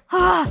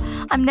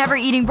 I'm never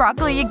eating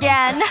broccoli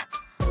again.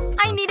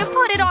 I need to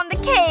put it on the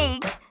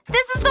cake.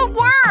 This is the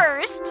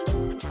worst.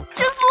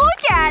 Just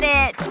look at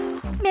it.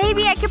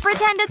 Maybe I could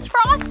pretend it's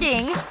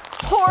frosting.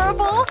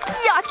 Horrible,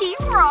 yucky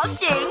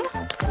frosting.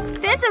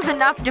 This is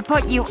enough to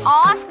put you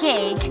off,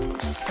 Cake.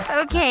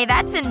 Okay,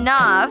 that's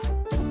enough.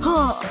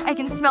 I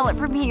can smell it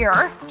from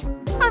here.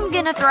 I'm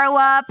gonna throw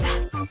up.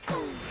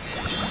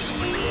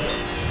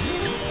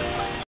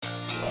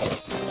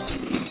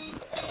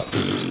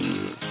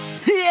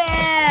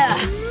 Yeah!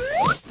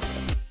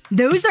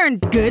 Those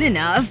aren't good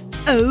enough.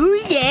 Oh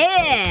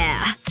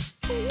yeah!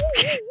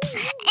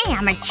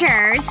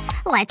 Amateurs.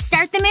 Let's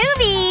start the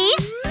movie.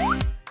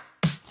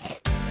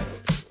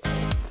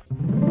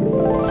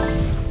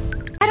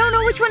 I don't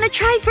know which one to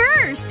try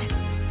first.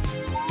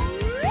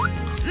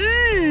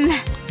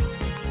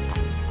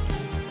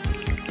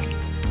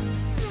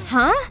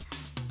 Huh?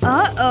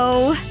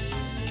 Uh-oh.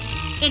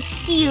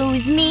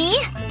 Excuse me?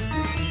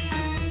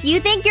 You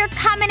think you're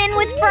coming in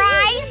with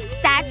fries?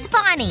 That's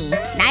funny.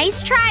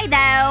 Nice try,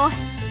 though.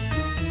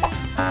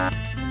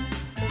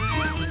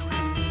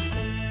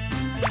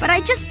 But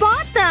I just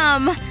bought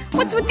them!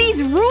 What's with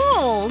these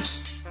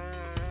rules?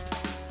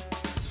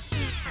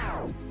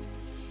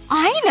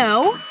 I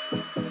know!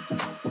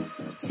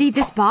 See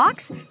this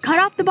box? Cut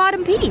off the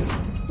bottom piece.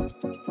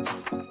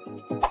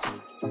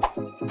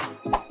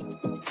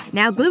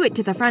 Now glue it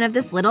to the front of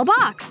this little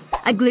box.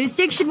 A glue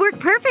stick should work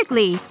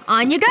perfectly.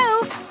 On you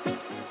go!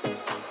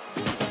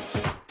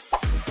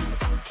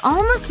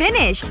 Almost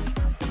finished.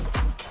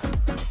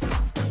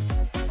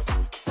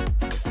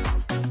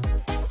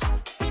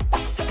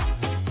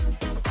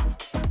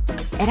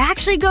 It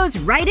actually goes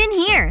right in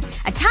here.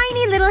 A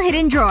tiny little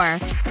hidden drawer.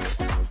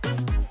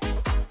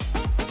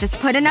 Just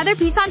put another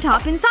piece on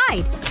top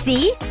inside.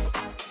 See?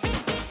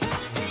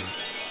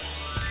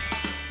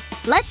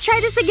 Let's try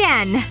this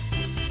again.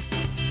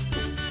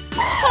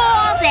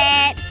 Hold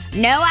it.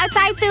 No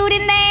outside food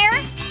in there?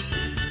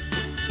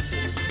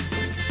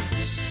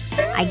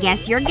 I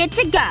guess you're good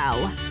to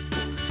go.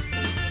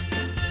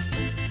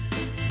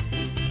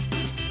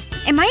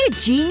 Am I a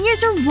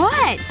genius or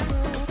what?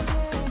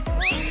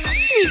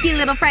 Sneaky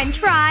little french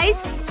fries.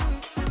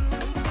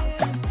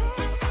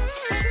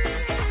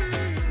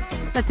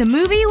 Let the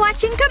movie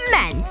watching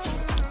commence.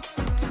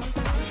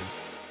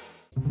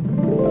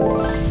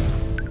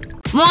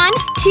 1,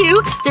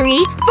 2,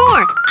 3,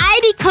 4.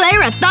 I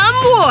declare a thumb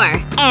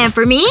war. And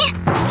for me,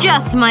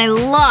 just my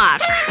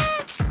luck.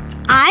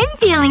 I'm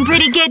feeling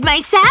pretty good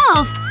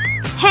myself.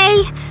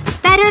 Hey,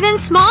 better than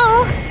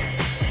small.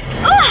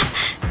 Ugh!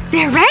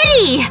 They're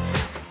ready!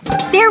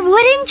 They're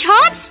wooden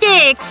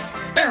chopsticks!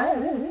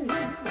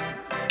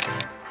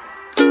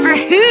 For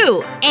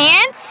who?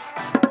 Ants?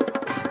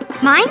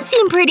 Mine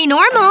seem pretty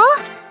normal.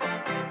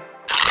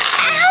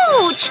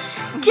 Ouch!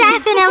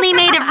 Definitely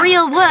made of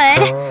real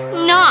wood.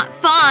 Not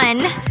fun.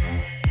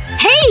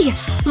 Hey!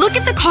 Look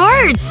at the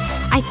cards!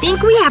 I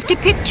think we have to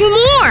pick 2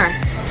 more.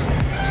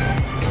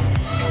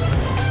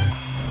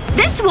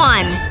 This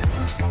one!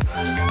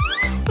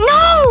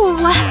 No!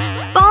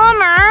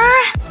 Bummer.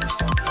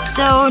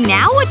 So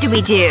now what do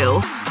we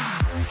do?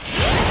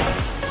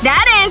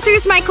 That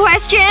answers my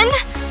question!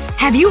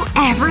 Have you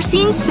ever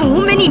seen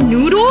so many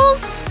noodles?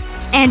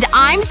 And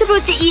I'm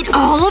supposed to eat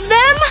all of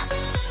them?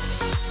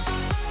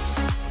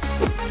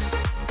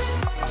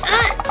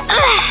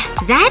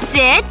 That's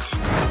it.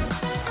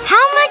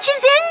 How much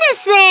is in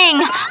this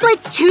thing?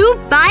 Like 2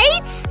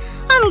 bites?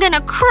 I'm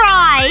gonna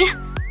cry.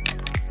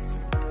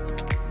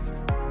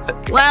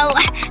 Well,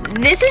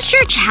 this is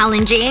sure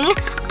challenging.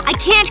 I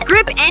can't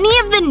grip any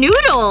of the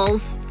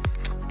noodles.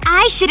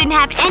 I shouldn't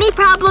have any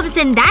problems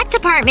in that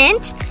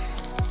department.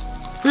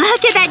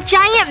 Look at that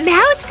giant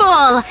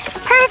mouthful!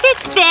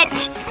 Perfect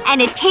fit.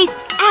 And it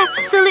tastes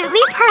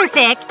absolutely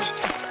perfect.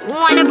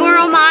 Wanna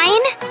borrow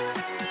mine?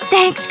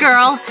 Thanks,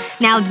 girl.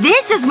 Now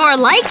this is more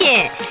like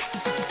it.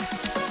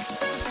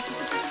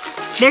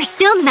 They're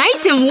still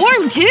nice and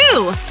warm,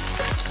 too.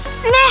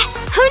 Meh.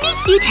 Who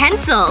needs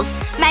utensils?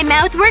 My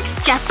mouth works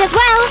just as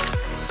well.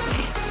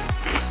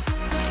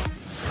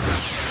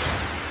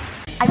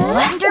 I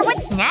wonder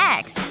what's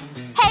next.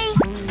 Hey,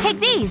 take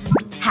these.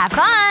 Have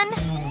fun.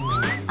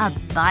 A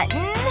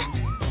button?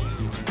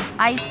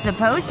 I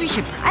suppose we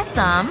should press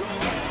them.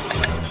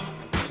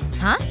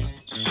 Huh?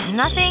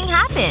 Nothing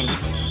happened.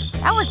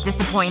 That was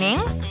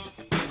disappointing.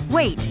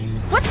 Wait,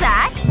 what's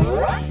that?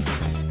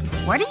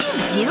 What are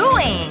you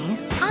doing?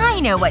 I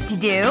know what to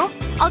do.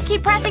 I'll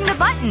keep pressing the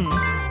button.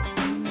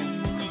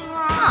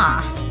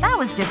 Huh. That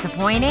was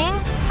disappointing.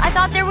 I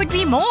thought there would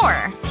be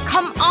more.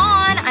 Come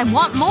on, I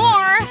want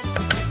more.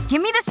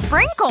 Give me the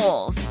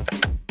sprinkles.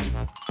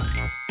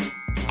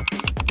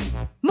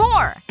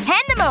 More!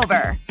 Hand them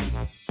over.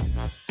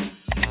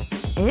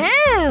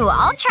 Ooh,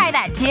 I'll try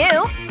that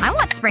too. I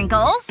want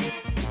sprinkles.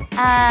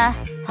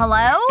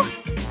 Hello?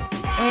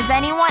 Is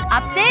anyone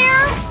up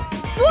there?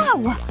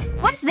 Whoa!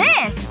 What's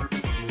this?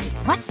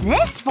 What's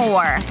this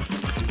for?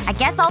 I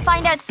guess I'll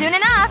find out soon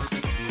enough.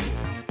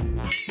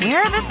 Here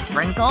are the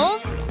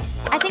sprinkles.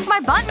 I think my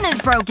button is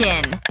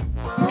broken.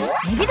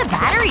 Maybe the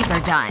batteries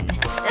are done.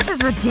 This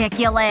is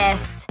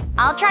ridiculous.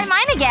 I'll try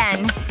mine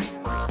again.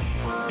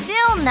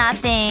 Still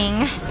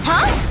nothing.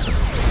 Huh?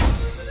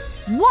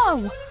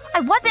 Whoa! I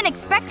wasn't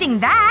expecting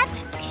that.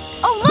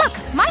 Oh look!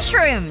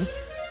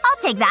 Mushrooms! I'll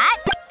take that.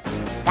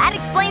 That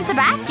explains the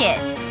basket.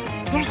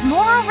 There's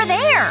more over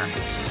there.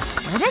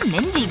 Where did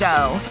Mindy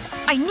go?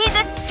 I need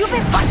this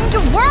stupid button to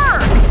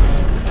work!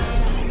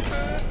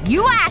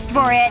 You asked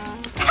for it!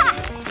 Ha!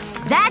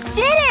 That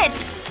did it!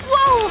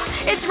 Whoa!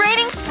 It's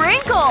raining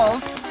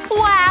sprinkles!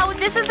 Wow,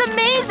 this is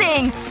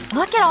amazing!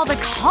 Look at all the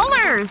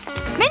colors!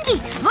 Mindy,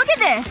 look at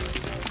this!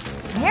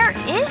 Where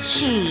is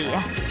she?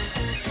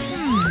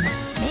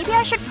 Maybe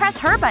I should press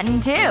her button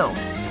too.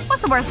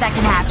 What's the worst that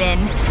can happen?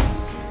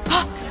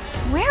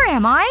 Where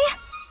am I?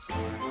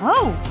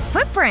 Oh,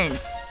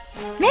 footprints.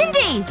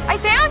 Mindy! I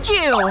found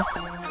you!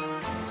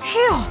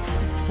 Phew.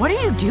 What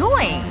are you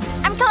doing?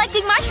 I'm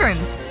collecting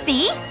mushrooms.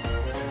 See?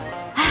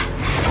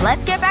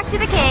 Let's get back to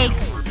the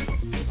cakes.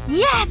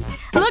 Yes!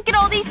 Look at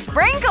all these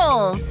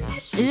sprinkles!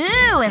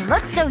 Ooh, it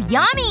looks so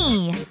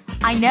yummy!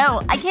 I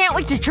know. I can't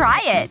wait to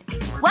try it.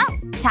 Well,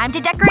 time to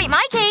decorate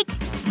my cake.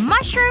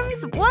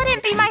 Mushrooms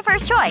wouldn't be my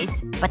first choice,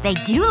 but they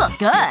do look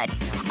good.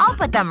 I'll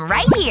put them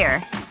right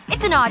here.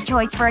 It's an odd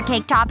choice for a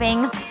cake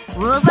topping.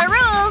 Rules are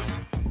rules.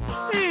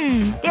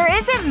 There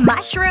isn't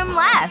mushroom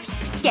left.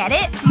 Get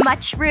it?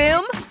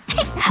 Mushroom?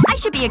 I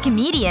should be a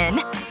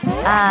comedian.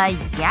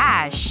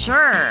 Yeah,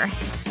 sure.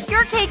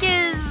 Your cake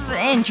is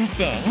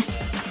interesting.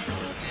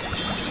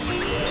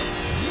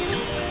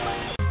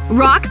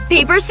 Rock,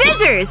 paper,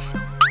 scissors!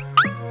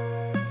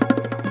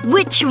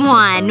 Which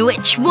one?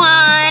 Which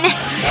one?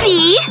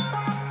 See?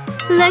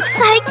 Looks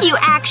like you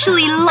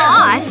actually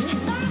lost.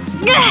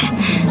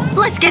 Ugh.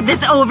 Let's get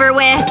this over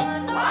with.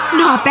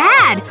 Not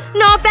bad.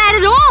 Not bad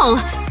at all.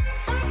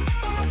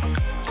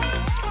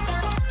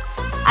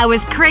 I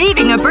was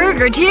craving a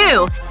burger,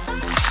 too.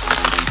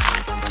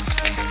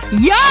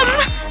 Yum!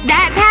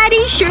 That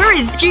patty sure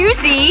is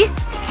juicy.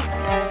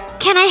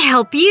 Can I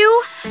help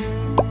you?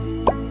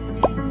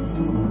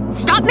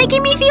 Stop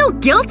making me feel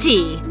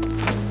guilty.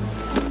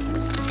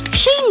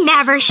 She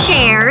never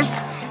shares.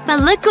 But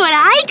look what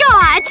I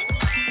got!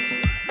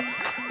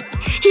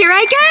 Here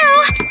I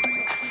go!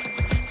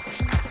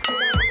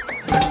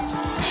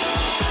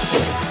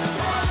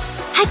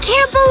 I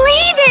can't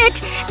believe it!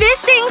 This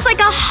thing's like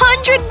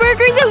 100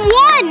 burgers in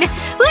one!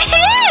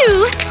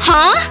 Woohoo!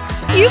 Huh?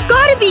 You've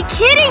gotta be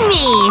kidding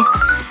me!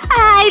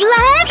 I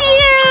love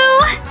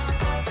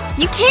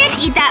you! You can't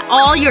eat that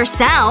all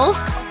yourself.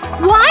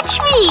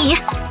 Watch me!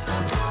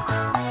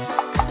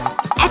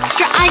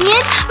 Extra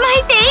onion?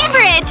 My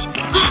favorite!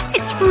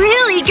 It's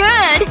really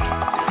good!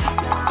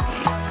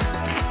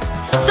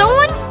 So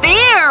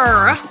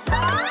unfair!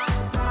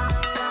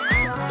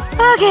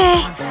 Okay.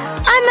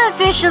 I'm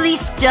officially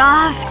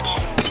stuffed.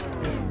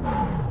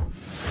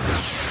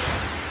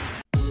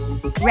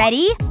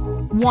 Ready?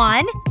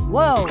 1,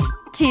 whoa,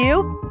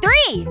 2,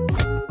 3!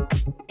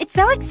 It's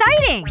so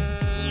exciting!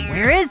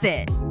 Where is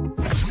it?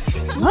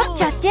 Look,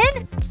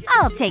 Justin!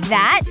 I'll take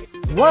that.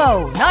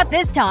 Whoa, not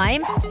this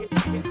time.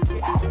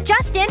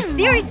 Justin,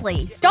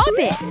 seriously, stop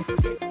it!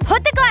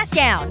 Put the glass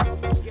down.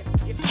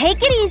 Take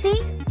it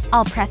easy.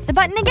 I'll press the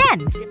button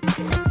again.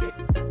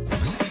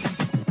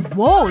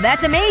 Whoa,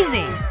 that's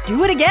amazing!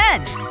 Do it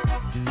again!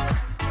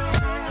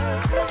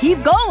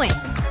 Keep going!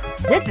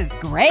 This is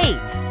great!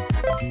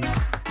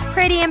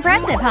 Pretty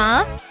impressive,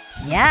 huh?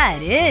 Yeah,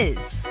 it is.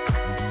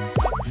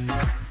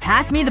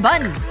 Pass me the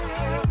button.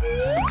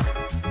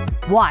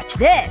 Watch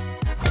this.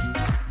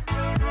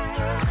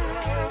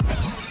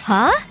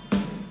 Huh?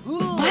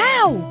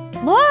 Wow!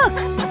 Look!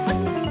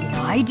 Did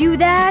I do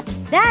that?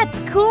 That's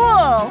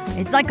cool!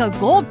 It's like a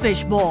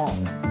goldfish bowl.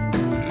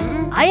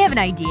 I have an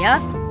idea.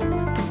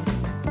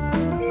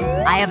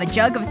 I have a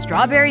jug of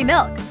strawberry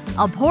milk.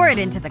 I'll pour it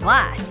into the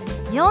glass.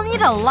 You'll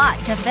need a lot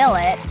to fill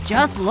it.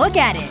 Just look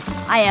at it.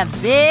 I have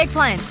big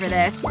plans for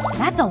this.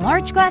 That's a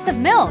large glass of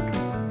milk.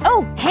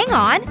 Oh, hang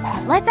on.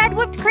 Let's add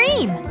whipped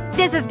cream.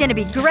 This is gonna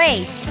be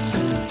great.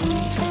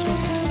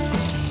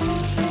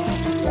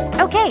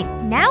 Okay,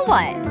 now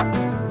what?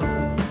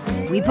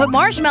 We put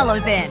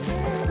marshmallows in.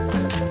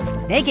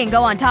 They can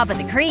go on top of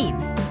the cream.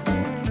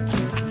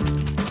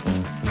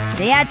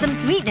 They add some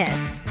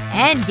sweetness.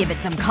 And give it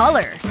some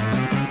color.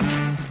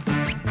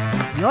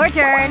 Your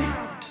turn.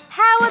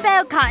 How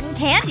about cotton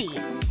candy?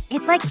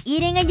 It's like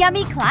eating a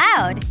yummy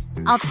cloud.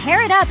 I'll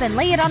tear it up and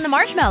lay it on the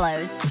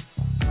marshmallows.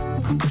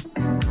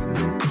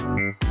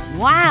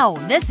 Wow,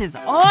 this is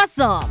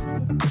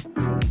awesome!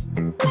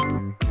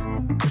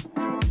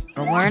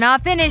 But we're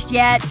not finished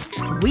yet.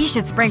 We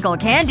should sprinkle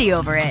candy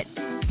over it.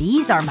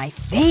 These are my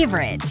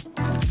favorite.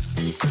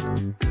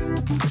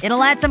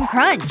 It'll add some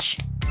crunch.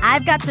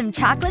 I've got some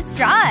chocolate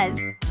straws.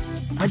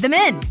 Put them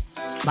in.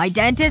 My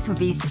dentist would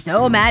be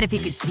so mad if he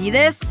could see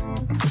this.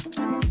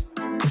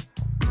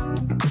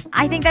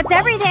 I think that's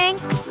everything.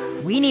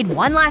 We need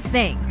one last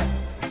thing.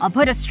 I'll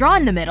put a straw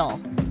in the middle.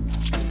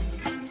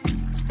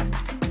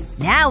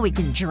 Now we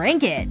can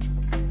drink it.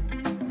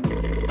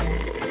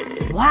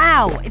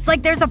 Wow, it's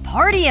like there's a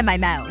party in my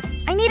mouth.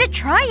 I need to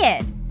try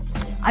it.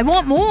 I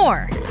want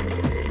more.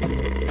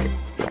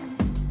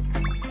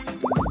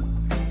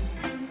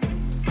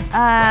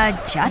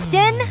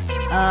 Justin?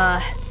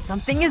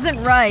 Something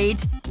isn't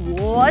right.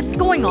 What's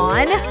going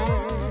on?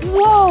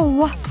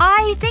 Whoa!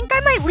 I think I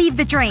might leave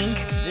the drink.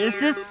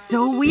 This is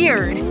so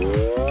weird.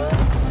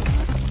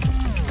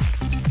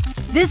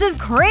 This is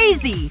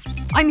crazy!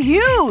 I'm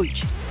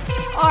huge!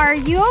 Are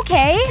you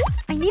okay?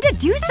 I need to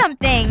do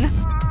something.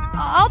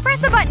 I'll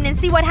press a button and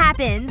see what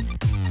happens.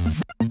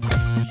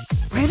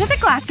 Where did the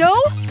glass go?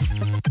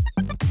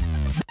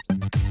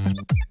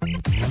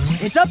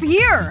 It's up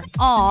here!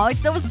 Aw,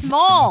 it's so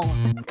small.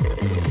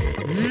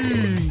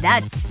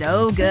 That's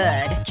so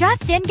good.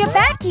 Justin, get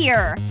back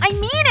here! I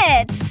mean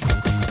it!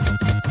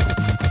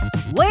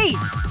 Wait!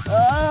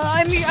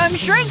 I'm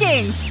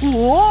shrinking!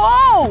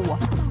 Whoa!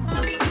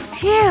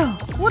 Phew.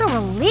 What a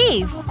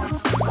relief.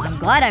 I'm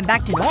glad I'm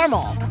back to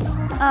normal.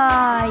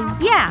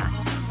 Yeah.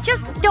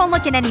 Just don't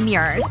look in any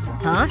mirrors.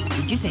 Huh?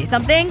 Did you say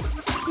something?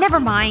 Never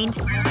mind.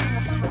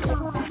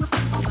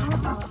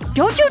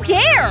 Don't you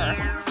dare!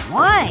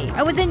 Why?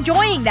 I was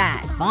enjoying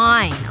that.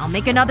 Fine. I'll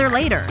make another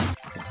later.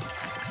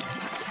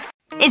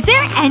 Is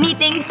there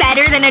anything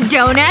better than a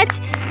donut?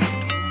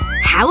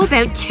 How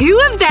about 2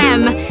 of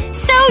them?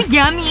 So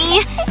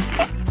yummy!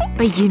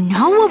 But you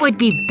know what would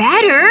be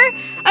better?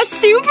 A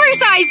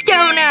supersized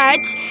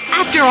donut!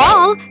 After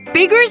all,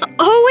 bigger's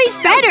always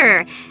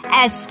better.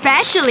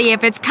 Especially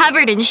if it's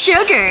covered in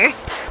sugar.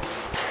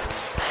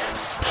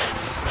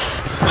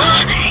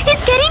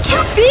 It's getting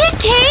too big,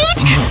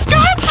 Kate!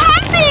 Stop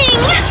pumping!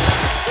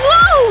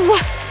 Whoa!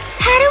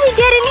 How do we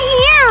get in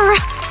here?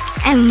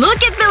 And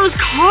look at those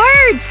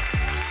cards!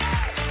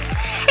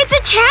 It's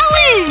a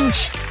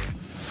challenge!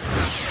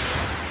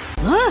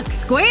 Look,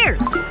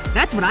 squares.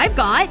 That's what I've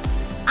got.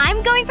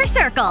 I'm going for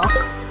circle.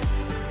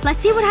 Let's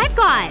see what I've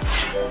got.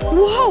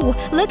 Whoa!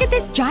 Look at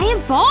this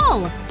giant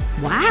ball!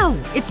 Wow,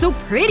 it's so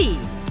pretty.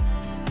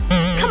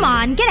 Come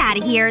on, get out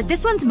of here.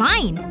 This one's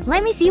mine.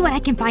 Let me see what I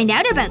can find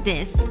out about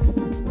this.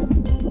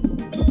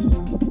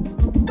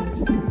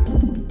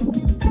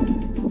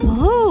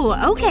 Oh,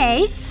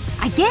 okay.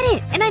 I get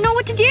it, and I know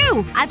what to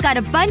do. I've got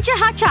a bunch of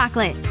hot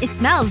chocolate. It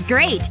smells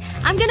great.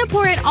 I'm gonna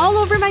pour it all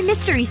over my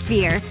mystery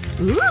sphere.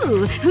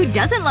 Ooh, who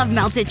doesn't love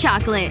melted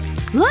chocolate?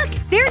 Look,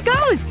 there it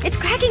goes! It's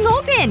cracking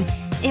open!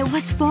 It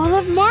was full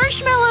of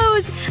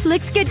marshmallows!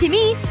 Looks good to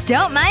me.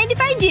 Don't mind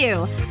if I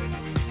do.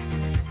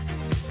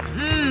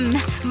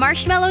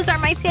 Marshmallows are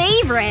my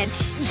favorite.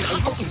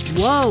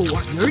 Whoa,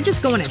 you're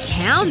just going to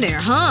town there,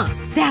 huh?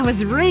 That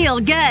was real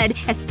good.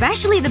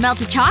 Especially the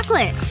melted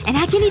chocolate. And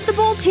I can eat the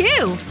bowl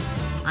too.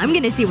 I'm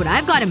gonna see what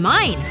I've got in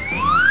mine.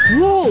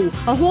 Whoa!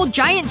 A whole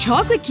giant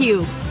chocolate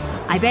cube!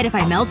 I bet if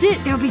I melt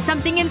it, there'll be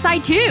something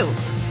inside too.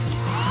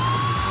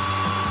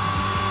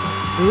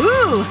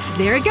 Ooh!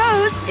 There it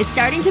goes! It's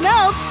starting to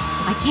melt!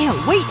 I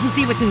can't wait to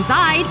see what's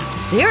inside.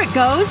 There it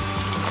goes!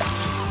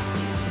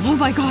 Oh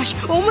my gosh!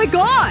 Oh my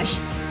gosh!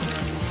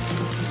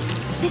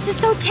 This is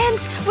so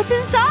tense! What's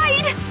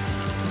inside?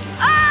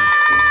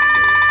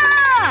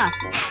 Ah!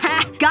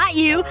 Ha! Got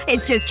you!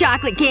 It's just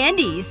chocolate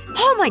candies.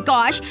 Oh my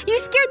gosh! You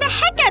scared the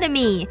heck out of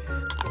me!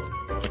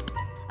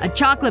 A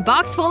chocolate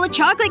box full of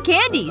chocolate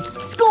candies!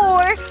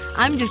 Score!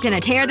 I'm just gonna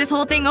tear this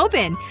whole thing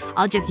open.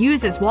 I'll just use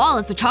this wall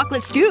as a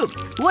chocolate scoop.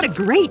 What a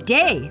great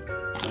day!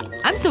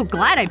 I'm so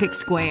glad I picked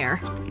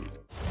square.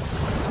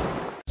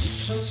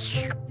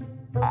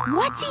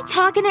 What's he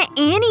talking to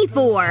Annie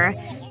for?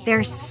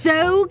 They're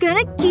so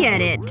gonna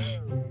get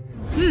it.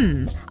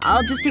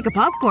 I'll just take a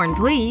popcorn,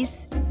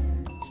 please.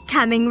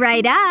 Coming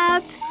right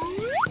up.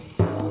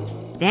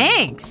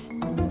 Thanks.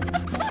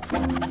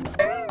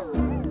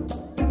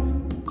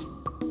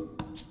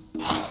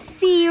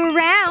 See you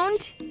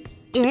around.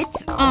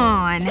 It's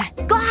on.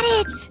 Got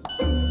it!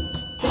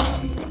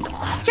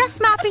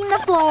 Just mopping the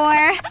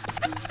floor.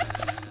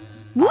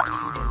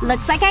 Whoops!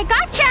 Looks like I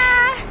gotcha!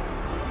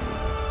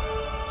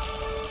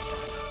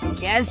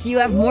 Guess you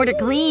have more to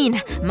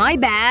clean. My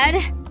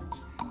bad.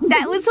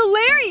 That was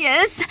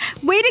hilarious!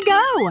 Way to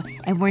go!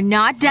 And we're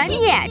not done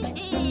yet.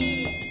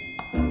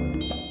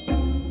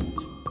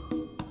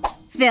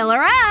 Fill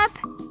her up!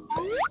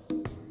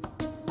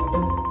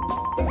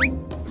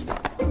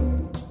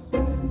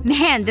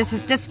 Man, this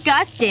is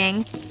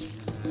disgusting.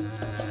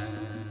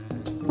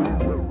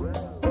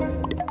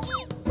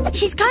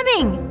 She's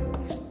coming!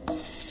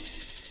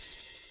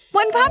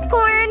 1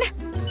 popcorn!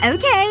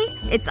 Okay,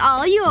 it's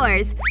all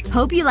yours.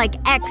 Hope you like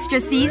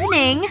extra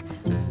seasoning.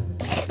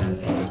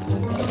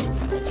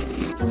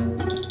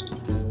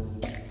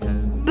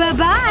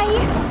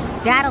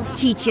 Bye-bye! That'll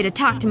teach you to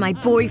talk to my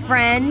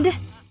boyfriend.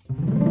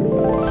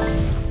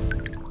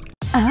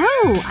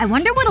 Oh, I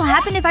wonder what'll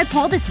happen if I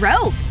pull this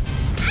rope.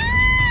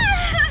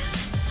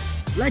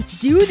 Let's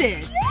do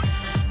this!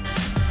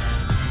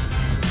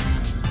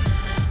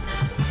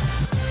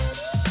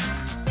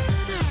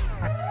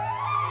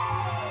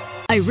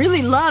 I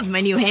really love my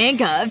new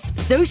handcuffs.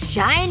 So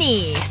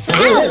shiny.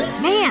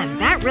 Ow! Man,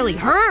 that really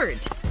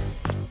hurt.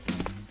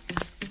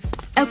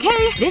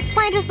 Okay, this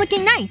plant is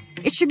looking nice.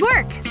 It should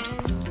work.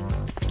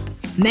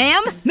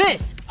 Ma'am?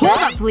 Miss! Hold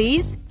up,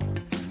 please.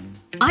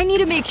 I need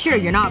to make sure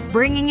you're not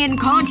bringing in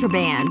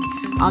contraband.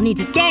 I'll need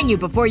to scan you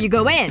before you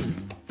go in.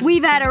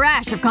 We've had a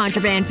rash of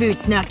contraband food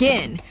snuck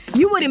in.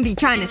 You wouldn't be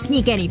trying to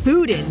sneak any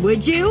food in,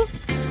 would you?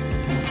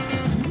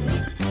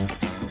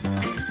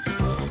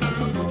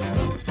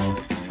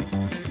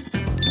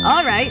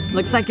 Alright,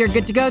 looks like you're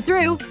good to go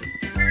through.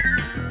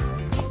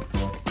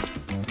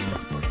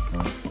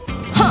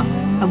 Huh.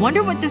 I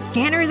wonder what the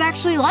scanner is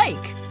actually like.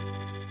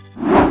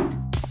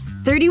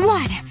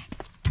 31.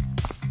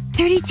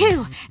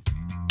 32.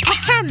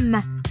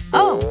 Ahem.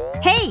 Oh,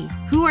 hey.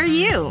 Who are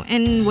you?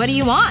 And what do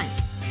you want?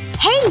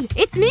 Hey!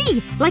 It's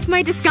me! Like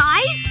my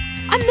disguise?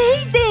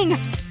 Amazing!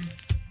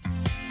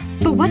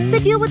 But what's the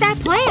deal with that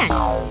plant?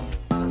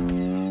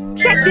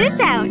 Check this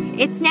out!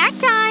 It's snack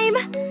time!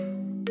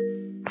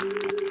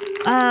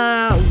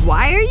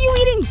 Why are you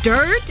eating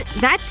dirt?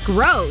 That's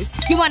gross.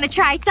 You wanna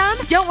try some?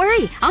 Don't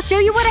worry. I'll show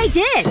you what I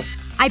did.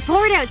 I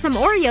poured out some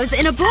Oreos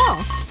in a bowl.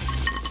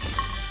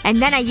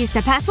 And then I used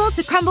a pestle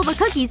to crumble the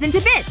cookies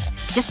into bits.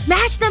 Just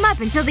smash them up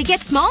until they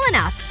get small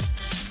enough.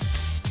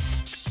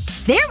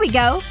 There we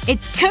go.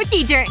 It's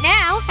cookie dirt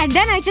now. And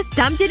then I just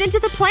dumped it into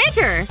the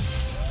planter.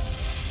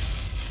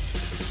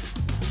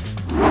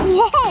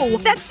 Whoa!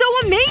 That's so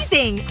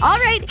amazing!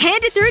 Alright,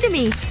 hand it through to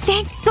me.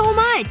 Thanks so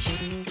much.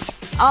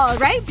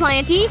 Alright,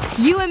 Planty.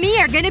 You and me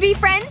are gonna be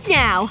friends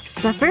now.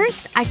 But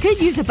first, I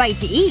could use a bite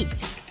to eat.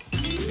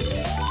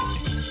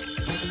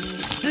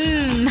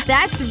 Mmm,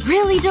 that's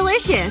really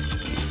delicious.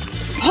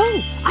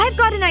 Oh, I've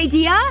got an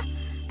idea!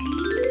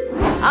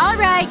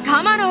 Alright,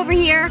 come on over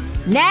here.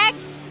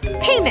 Next!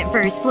 Payment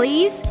first,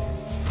 please.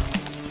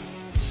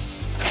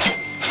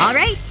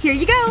 Alright, here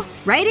you go.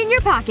 Right in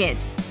your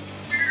pocket.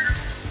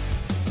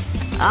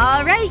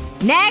 Alright,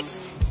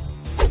 next.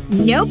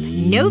 Nope,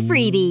 no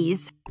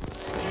freebies.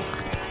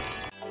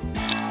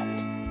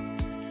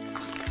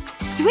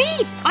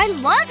 Sweet! I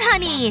love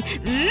honey!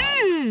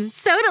 Mmm,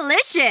 so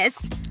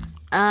delicious.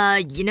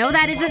 You know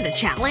that isn't the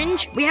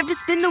challenge? We have to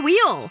spin the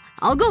wheel.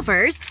 I'll go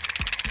first.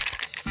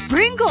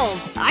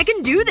 Sprinkles! I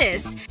can do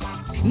this!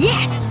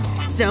 Yes!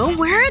 So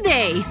where are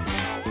they?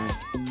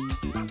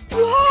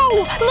 Whoa!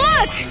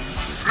 Look!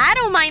 I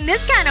don't mind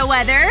this kind of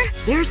weather.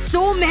 There's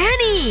so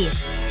many!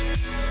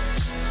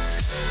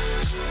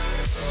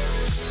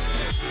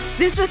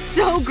 This is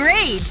so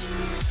great!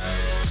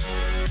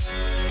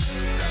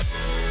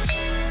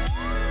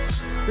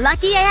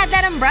 Lucky I had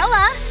that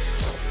umbrella.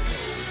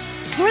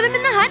 Pour them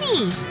in the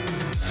honey.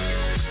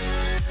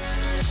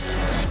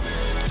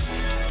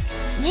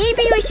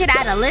 Maybe we should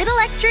add a little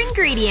extra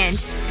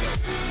ingredient.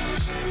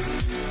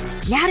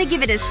 Now to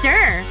give it a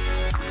stir.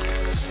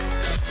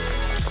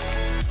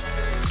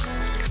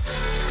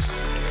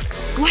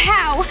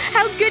 Wow!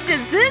 How good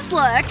does this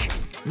look?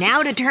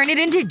 Now to turn it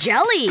into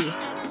jelly.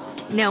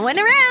 No one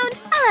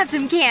around. I'll have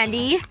some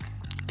candy.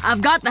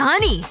 I've got the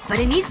honey, but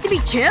it needs to be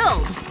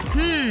chilled.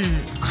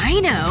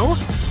 I know.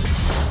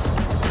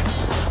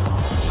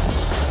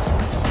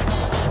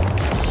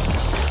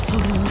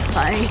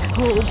 I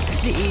hope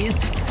these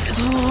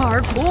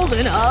are cold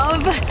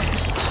enough.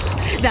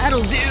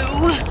 That'll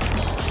do.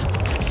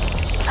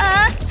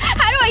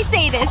 How do I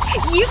say this?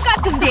 You've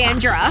got some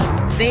dandruff.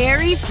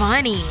 Very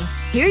funny.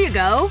 Here you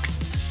go.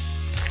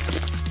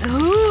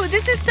 Ooh,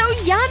 this is so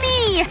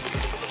yummy!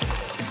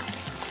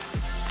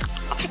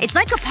 It's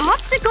like a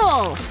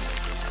popsicle!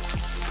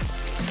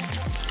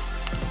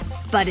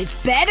 But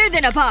it's better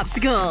than a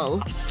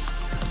popsicle!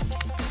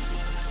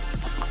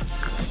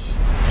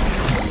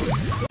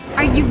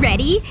 Are you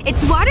ready?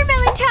 It's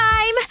watermelon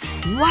time!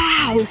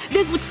 Wow!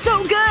 This looks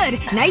so good!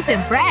 Nice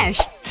and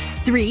fresh.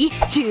 3,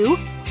 2,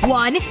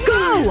 1,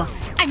 go!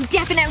 I'm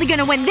definitely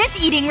gonna win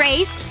this eating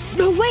race!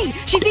 No way!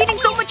 She's eating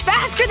so much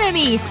faster than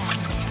me!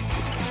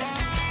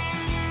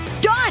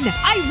 Done!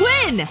 I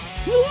win!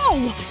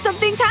 Whoa!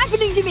 Something's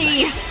happening to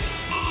me!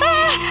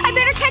 I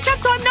better catch up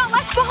so I'm not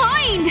left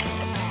behind!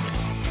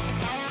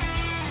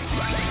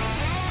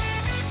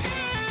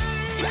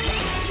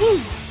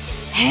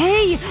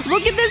 Hey!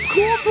 Look at this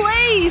cool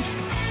place!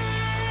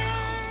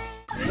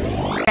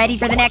 Ready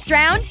for the next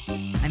round?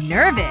 I'm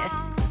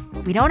nervous.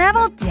 We don't have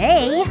all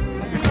day.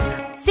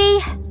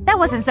 See? That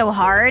wasn't so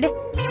hard.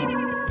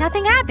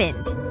 Nothing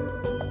happened.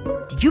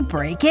 Did you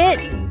break it?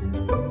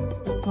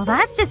 Well,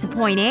 that's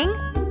disappointing.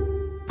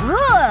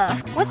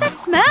 Ugh! What's that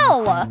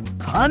smell?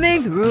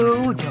 Coming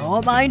through.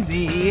 Don't mind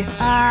me.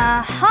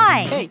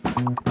 Hi. Hey.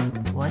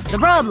 What's the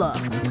problem?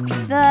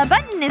 The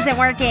button isn't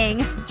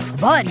working.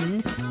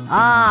 Button?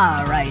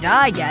 Ah, right.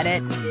 I get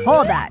it.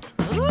 Hold that.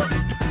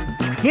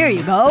 Here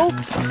you go.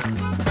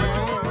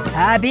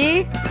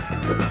 Happy?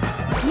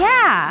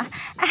 Yeah.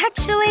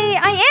 Actually,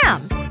 I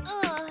am.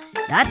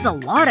 That's a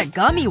lot of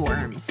gummy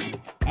worms.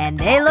 And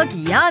they look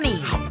yummy.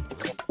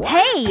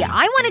 Hey,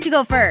 I wanted to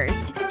go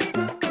first.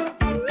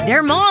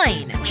 They're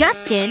mine.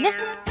 Justin,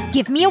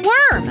 give me a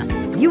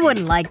worm. You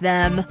wouldn't like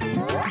them.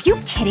 Are you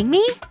kidding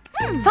me?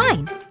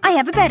 Fine. I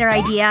have a better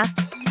idea.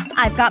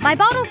 I've got my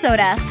bottle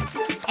soda.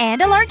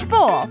 And a large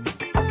bowl.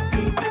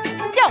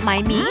 Don't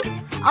mind me.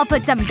 I'll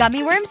put some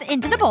gummy worms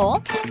into the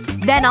bowl.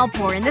 Then I'll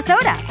pour in the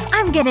soda.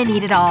 I'm gonna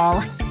need it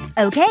all.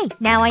 Okay,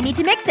 now I need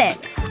to mix it.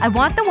 I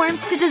want the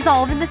worms to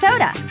dissolve in the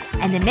soda.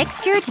 And the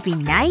mixture to be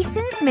nice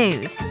and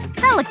smooth.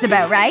 That looks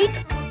about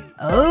right.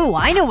 Oh,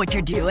 I know what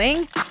you're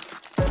doing.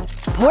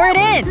 Pour it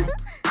in.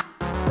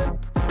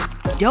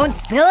 Don't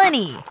spill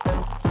any.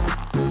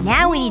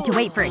 Now we need to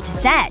wait for it to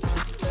set.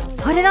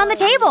 Put it on the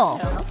table.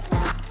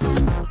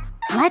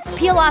 Let's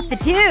peel off the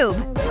tube.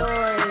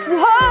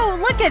 Whoa!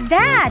 Look at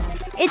that!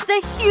 It's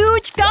a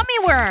huge gummy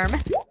worm!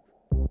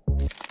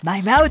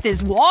 My mouth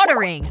is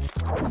watering.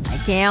 I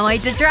can't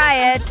wait to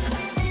try it.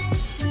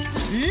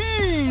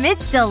 Mmm,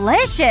 it's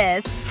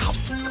delicious.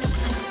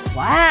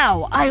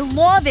 Wow, I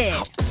love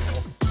it.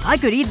 I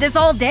could eat this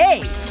all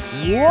day.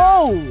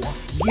 Whoa!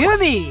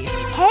 Gimme!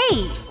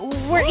 Hey,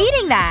 we're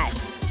eating that.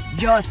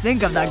 Just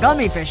think of the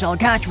gummy fish I'll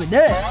catch with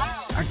this.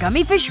 Are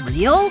gummy fish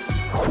real?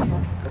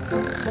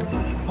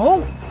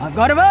 Oh, I've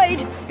got a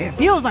bite. It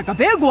feels like a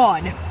big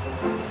one.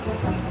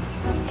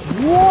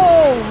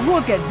 Whoa,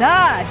 look at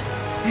that.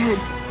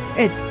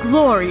 It's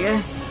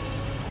glorious.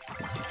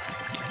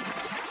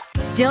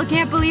 Still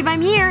can't believe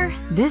I'm here.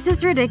 This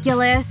is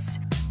ridiculous.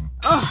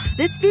 Ugh,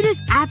 this food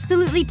is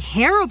absolutely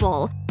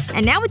terrible.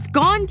 And now it's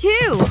gone too.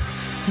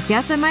 I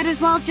guess I might as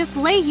well just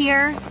lay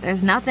here.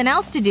 There's nothing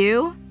else to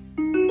do.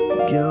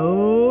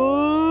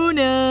 Donut.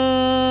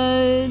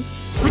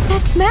 What's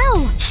that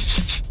smell?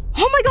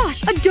 Oh my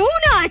gosh, a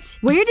donut!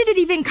 Where did it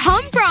even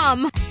come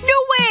from? No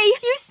way!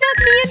 You snuck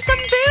me in some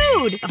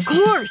food! Of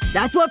course!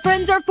 That's what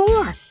friends are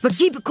for! But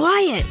keep it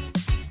quiet.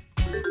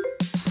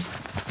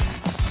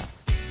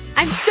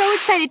 I'm so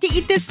excited to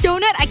eat this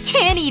donut, I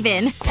can't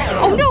even!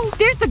 Oh no!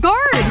 There's the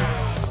guard!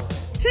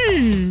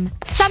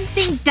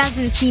 Something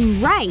doesn't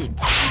seem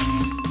right.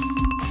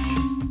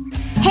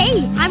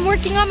 Hey! I'm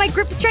working on my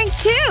grip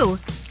strength too!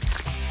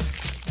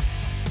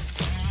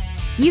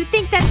 You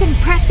think that's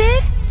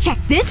impressive? Check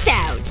this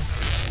out!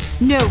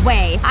 No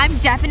way. I'm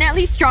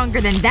definitely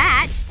stronger than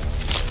that.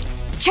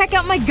 Check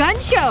out my gun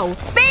show!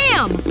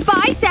 Bam!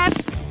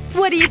 Biceps!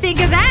 What do you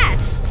think of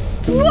that?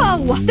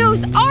 Whoa!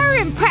 Those are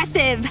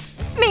impressive!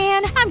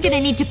 Man, I'm gonna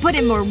need to put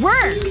in more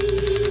work.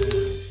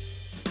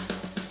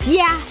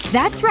 Yeah,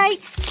 that's right.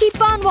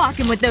 Keep on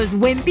walking with those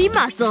wimpy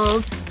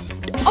muscles.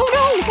 Oh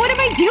no! What am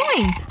I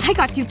doing? I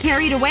got too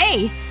carried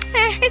away.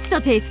 It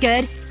still tastes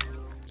good.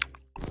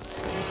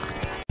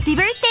 Happy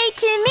birthday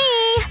to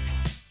me!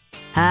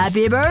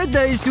 Happy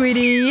birthday,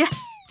 sweetie!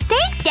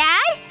 Thanks,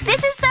 Dad!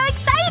 This is so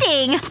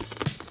exciting!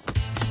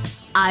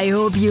 I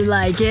hope you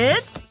like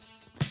it.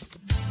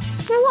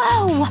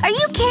 Whoa! Are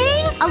you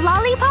kidding? A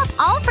lollipop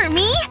all for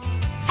me?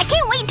 I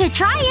can't wait to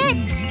try it!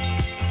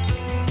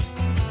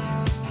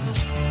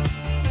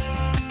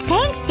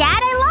 Thanks,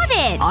 Dad. I love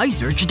it! I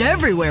searched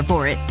everywhere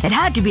for it. It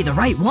had to be the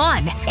right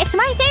one. It's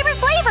my favorite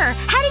flavor!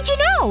 How did you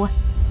know?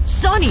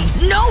 Sonny!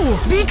 No!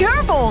 Be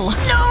careful!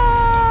 No!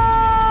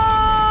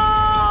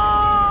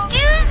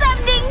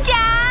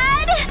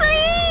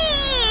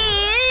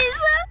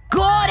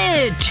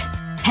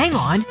 Hang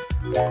on.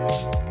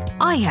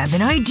 I have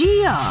an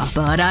idea.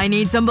 But I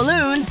need some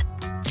balloons.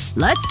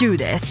 Let's do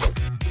this.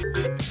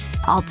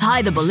 I'll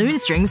tie the balloon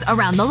strings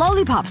around the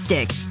lollipop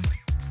stick.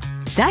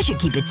 That should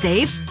keep it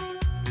safe.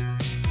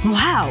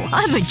 Wow,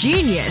 I'm a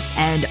genius.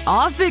 And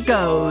off it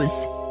goes.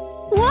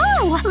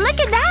 Whoa! Look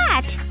at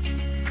that!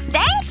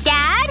 Thanks,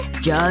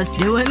 Dad! Just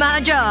doing my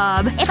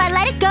job. If I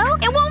let it go,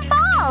 it won't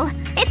fall!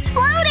 It's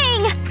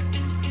floating!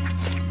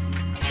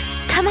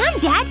 Come on,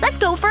 Dad. Let's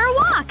go for a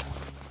walk.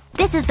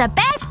 This is the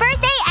best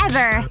birthday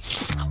ever!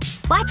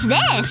 Watch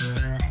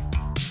this!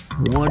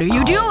 What are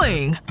you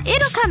doing?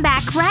 It'll come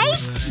back, right?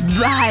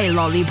 Bye,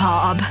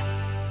 lollipop.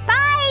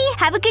 Bye!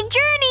 Have a good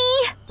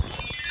journey!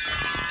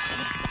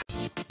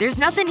 There's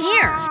nothing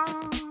here.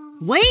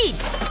 Wait!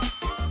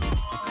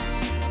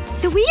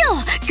 The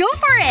wheel! Go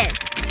for it!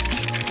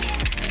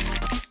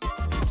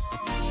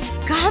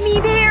 Gummy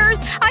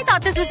bears! I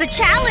thought this was a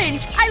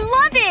challenge! I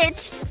love it!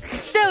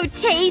 So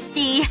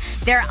tasty!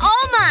 They're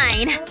all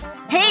mine!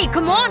 Hey,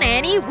 come on,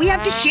 Annie. We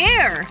have to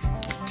share.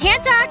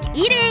 Can't talk.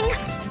 Eating.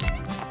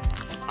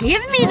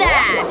 Give me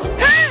that!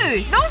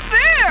 Hey! Not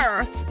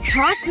fair!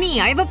 Trust me,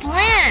 I have a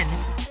plan.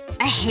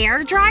 A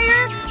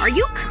hairdryer? Are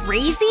you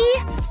crazy?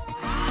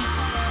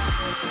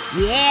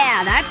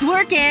 Yeah, that's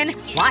working.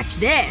 Watch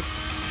this.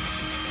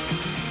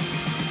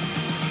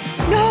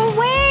 No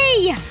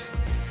way!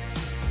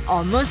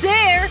 Almost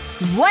there.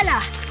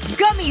 Voila!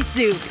 Gummy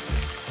soup.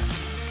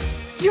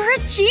 You're a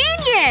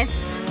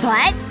genius!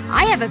 But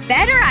I have a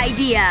better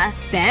idea.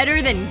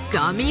 Better than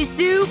gummy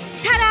soup?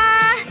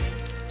 Ta-da!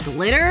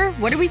 Glitter?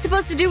 What are we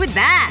supposed to do with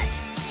that?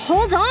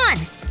 Hold on.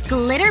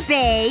 Glitter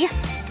Bay.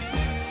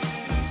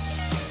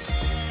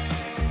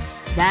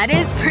 That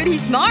is pretty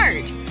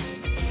smart.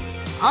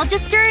 I'll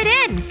just stir it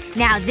in.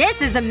 Now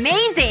this is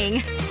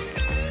amazing.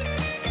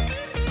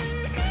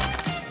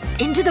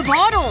 Into the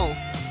bottle.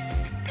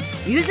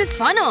 Use this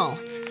funnel.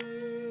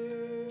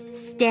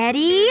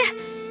 Steady.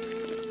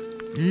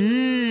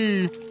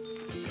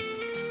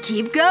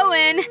 Keep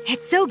going.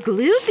 It's so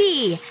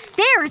gloopy.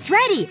 There, it's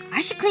ready.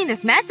 I should clean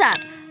this mess up.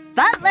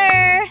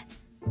 Butler!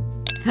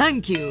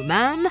 Thank you,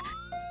 ma'am.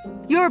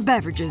 Your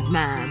beverages,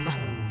 ma'am.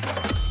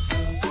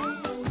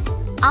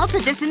 I'll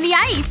put this in the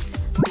ice.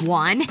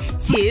 1,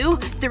 2,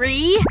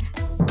 3.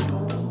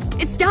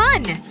 It's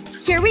done!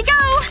 Here we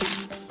go!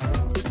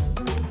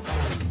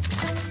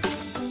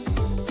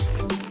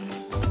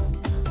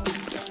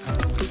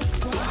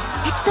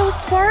 It's so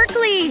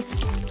sparkly!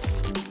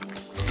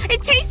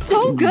 It tastes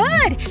so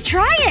good!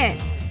 Try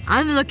it!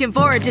 I'm looking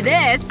forward to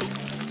this.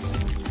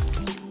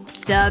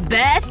 The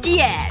best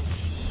yet!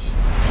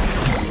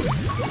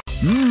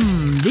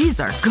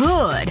 These are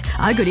good.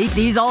 I could eat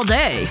these all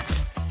day.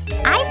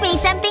 I've made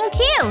something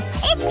too!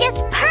 It's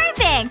just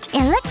perfect!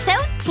 It looks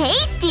so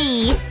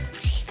tasty!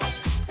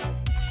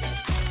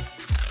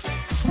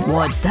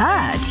 What's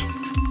that?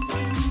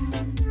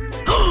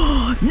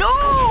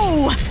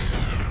 No!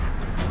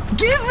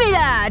 Give me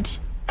that!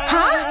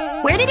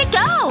 Huh? Where did it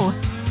go?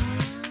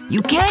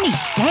 You can't eat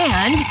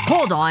sand!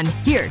 Hold on.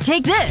 Here,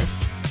 take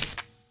this.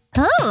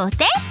 Ooh,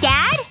 thanks,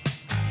 Dad!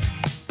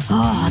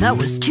 Oh, that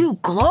was too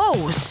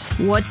close.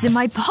 What's in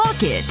my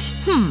pocket?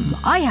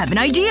 I have an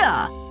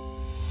idea.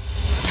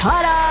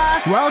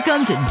 Ta-da!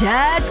 Welcome to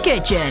Dad's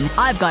kitchen.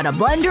 I've got a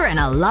blender and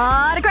a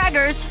lot of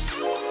crackers.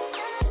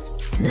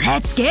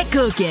 Let's get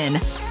cooking.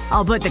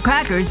 I'll put the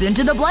crackers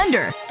into the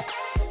blender.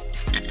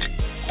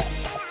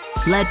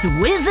 Let's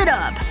whiz it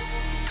up.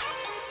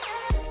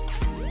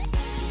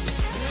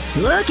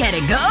 Look at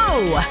it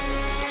go!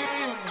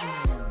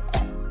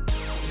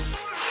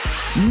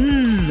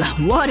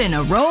 What an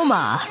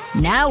aroma.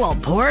 Now I'll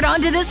pour it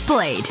onto this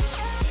plate.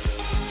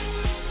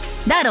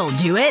 That'll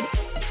do it.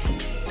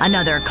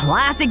 Another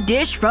classic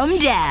dish from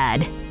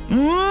Dad.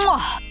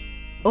 Mwah!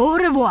 Au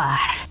revoir.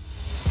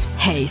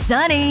 Hey,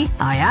 Sonny.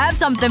 I have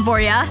something for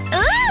ya.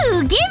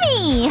 Ooh,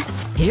 gimme!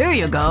 Here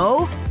you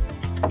go.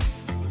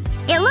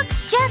 It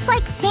looks just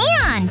like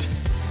sand.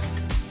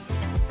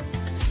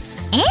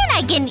 And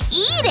I can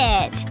eat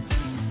it!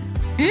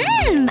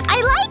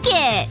 I like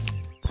it!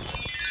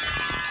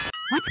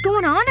 What's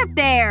going on up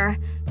there?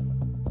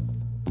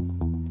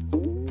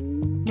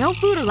 No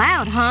food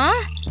allowed, huh?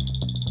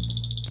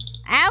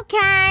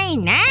 Okay,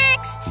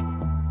 next!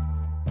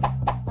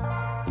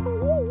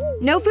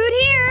 No food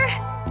here!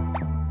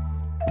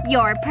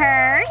 Your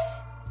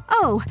purse?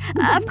 Oh,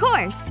 of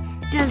course.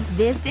 Does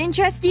this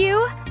interest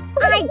you?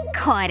 I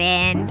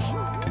couldn't.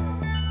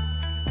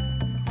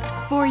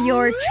 For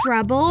your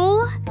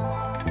trouble?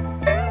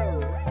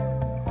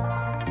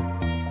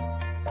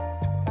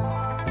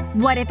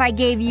 What if I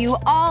gave you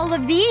all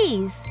of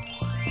these?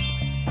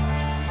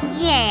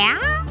 Yeah?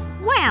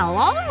 Well,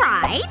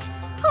 alright.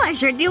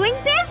 Pleasure doing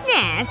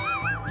business.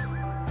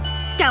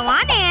 Go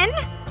on in.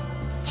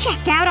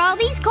 Check out all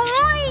these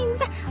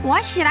coins.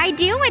 What should I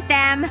do with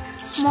them?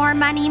 More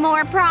money,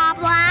 more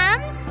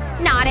problems?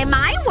 Not in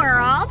my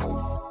world.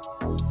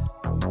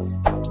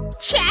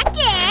 Check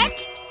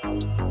it!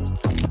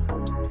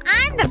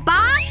 I'm the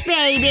boss,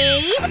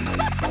 baby!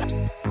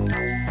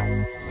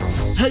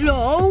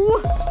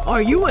 Hello?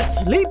 Are you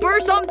asleep or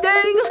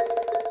something?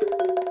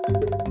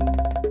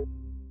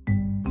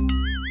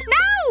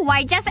 No!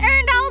 I just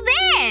earned all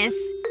this!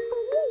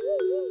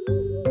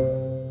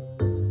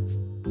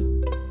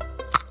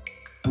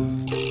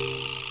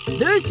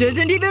 This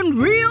isn't even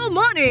real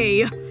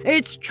money!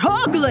 It's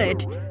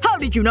chocolate! How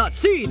did you not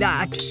see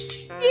that?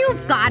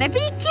 You've gotta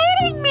be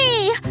kidding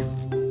me!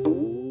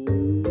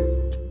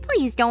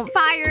 Please don't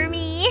fire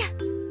me.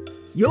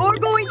 You're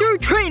going through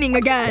training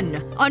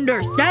again!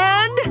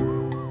 Understand?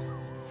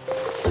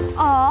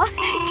 Aw,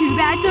 too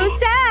bad so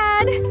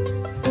sad.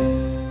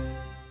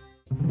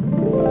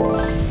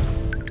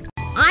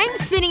 I'm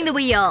spinning the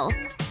wheel.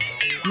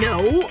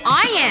 No,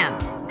 I am.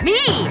 Me!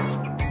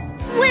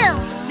 We'll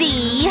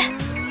see.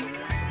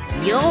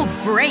 You'll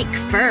break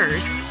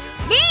first.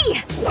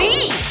 Me!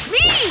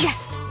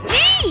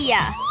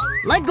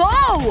 Let go!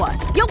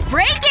 You'll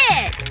break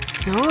it!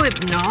 So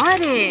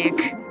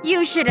hypnotic.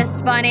 You should have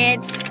spun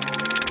it.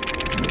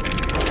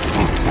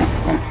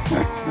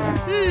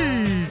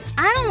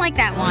 I don't like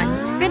that one.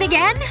 Spin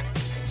again?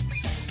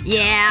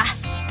 Yeah.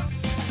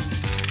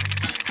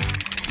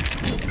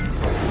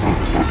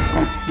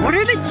 What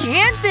are the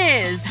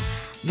chances?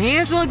 May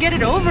as well get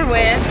it over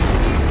with.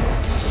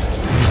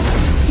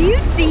 Do you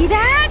see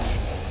that?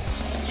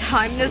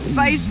 Time to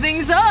spice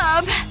things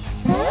up.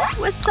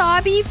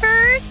 Wasabi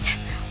first?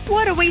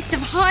 What a waste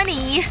of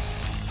honey.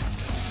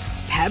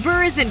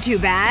 Pepper isn't too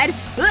bad.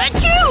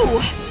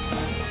 Achoo!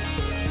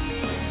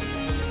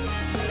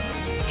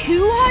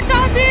 2 hot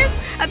sauces?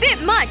 A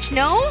bit much,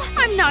 no?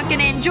 I'm not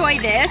gonna enjoy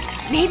this.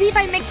 Maybe if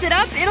I mix it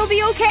up, it'll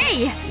be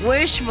okay.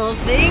 Wishful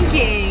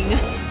thinking.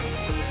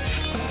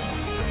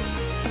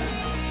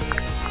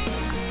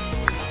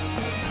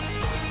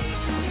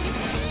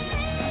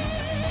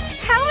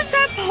 How is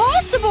that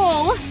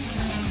possible?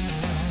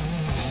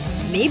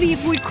 Maybe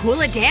if we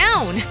cool it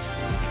down.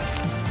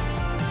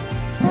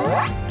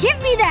 Give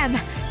me them!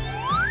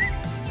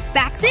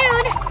 Back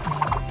soon!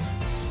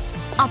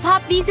 I'll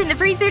pop these in the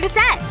freezer to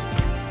set.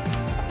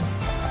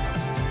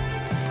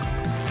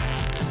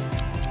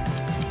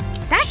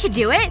 That should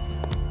do it.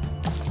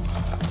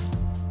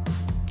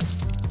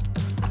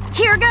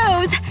 Here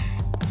goes!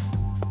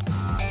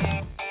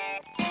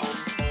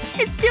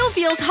 It still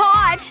feels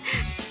hot.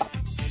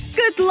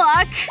 Good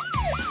luck.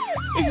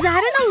 Is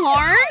that an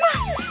alarm?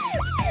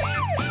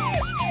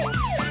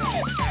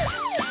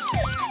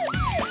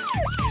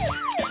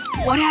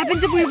 What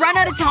happens if we run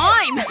out of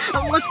time?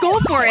 Let's go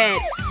for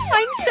it.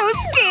 I'm so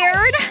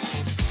scared.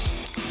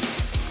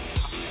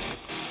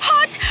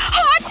 Hot!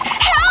 Hot!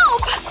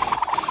 Help!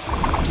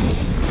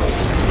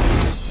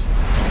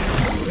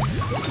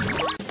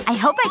 I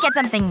hope I get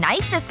something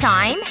nice this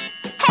time.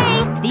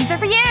 Hey, these are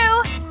for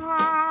you.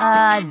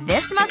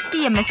 This must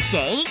be a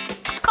mistake.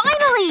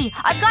 Finally!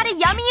 I've got a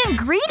yummy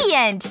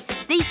ingredient!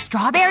 These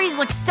strawberries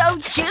look so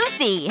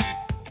juicy.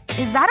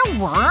 Is that a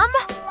worm?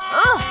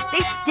 Ugh,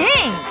 they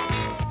stink.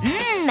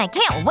 I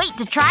can't wait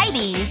to try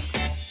these.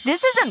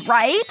 This isn't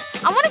right.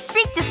 I want to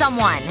speak to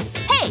someone.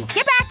 Hey,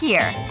 get back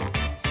here.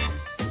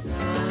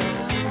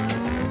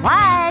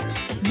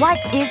 What? What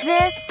is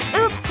this?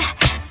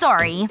 Oops.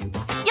 Sorry.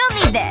 You'll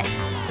need this.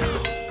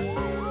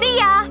 See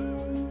ya!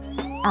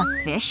 A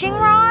fishing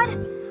rod?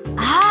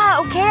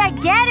 Ah, okay, I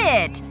get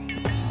it.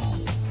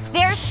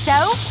 They're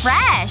so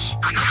fresh.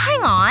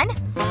 Hang on.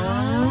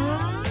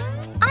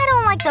 I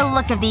don't like the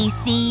look of these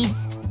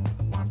seeds.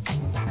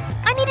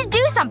 I need to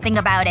do something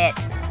about it.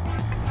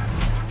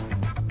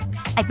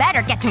 I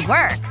better get to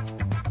work.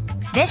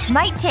 This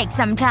might take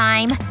some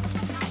time.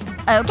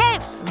 Okay,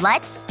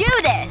 let's do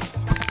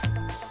this.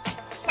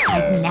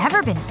 I've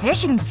never been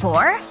fishing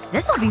before.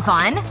 This'll be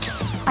fun.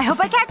 I hope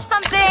I catch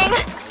something.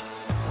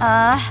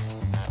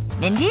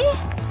 Mindy?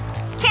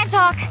 Can't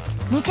talk.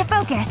 Need to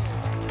focus.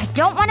 I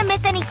don't want to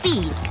miss any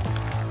seeds.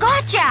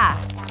 Gotcha!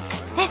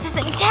 This is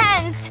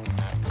intense.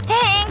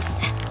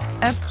 Thanks.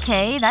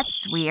 Okay,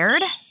 that's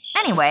weird.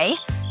 Anyway.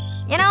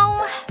 You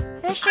know,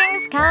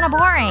 fishing's kinda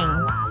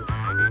boring.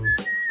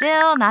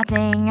 Still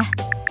nothing.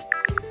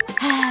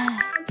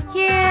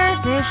 Here,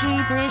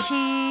 fishy,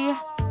 fishy.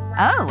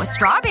 Oh, a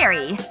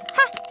strawberry.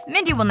 Huh.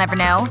 Mindy will never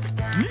know.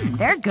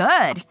 They're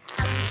good.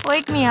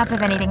 Wake me up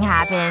if anything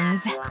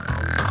happens.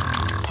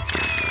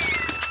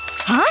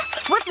 Huh?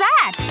 What's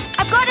that?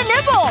 I've got a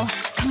nibble!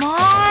 Come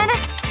on.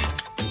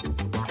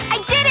 I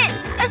did it!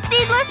 A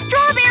seedless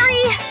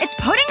strawberry! It's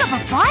putting up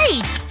a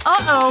fight!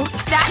 Uh-oh.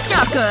 That's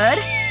not good.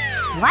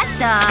 What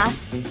the?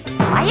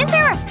 Why is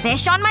there a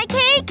fish on my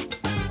cake?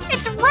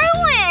 It's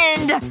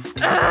ruined!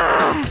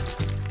 Ugh.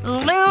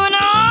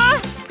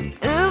 Luna!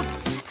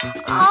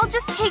 Oops. I'll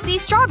just take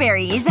these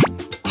strawberries.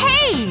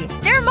 Hey!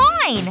 They're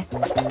mine!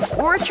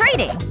 Or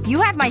trading.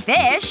 You have my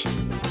fish.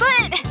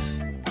 But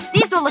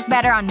these will look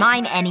better on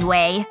mine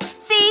anyway.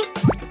 See?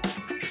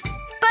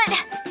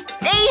 But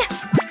they…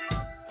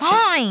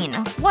 Fine.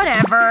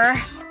 Whatever.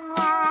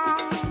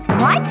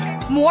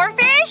 What? More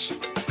fish?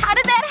 How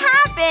did that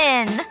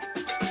happen?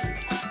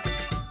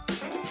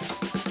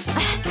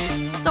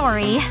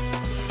 Sorry.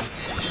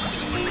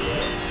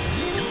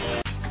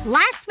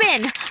 Last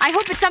spin! I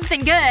hope it's something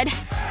good.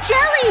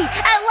 Jelly!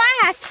 At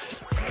last!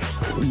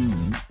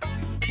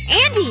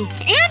 Andy!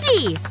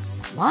 Andy!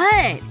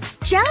 What?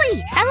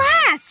 Jelly! At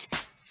last!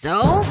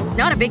 So? It's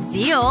not a big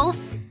deal.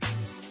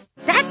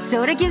 That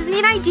soda gives me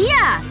an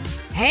idea!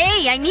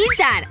 Hey, I need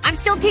that! I'm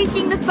still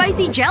tasting the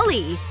spicy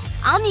jelly!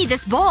 I'll need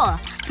this bowl.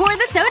 Pour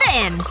the soda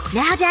in.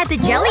 Now to add the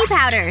jelly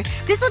powder.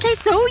 This'll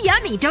taste so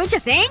yummy, don't you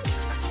think?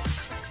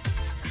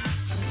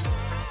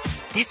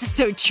 This is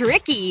so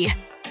tricky.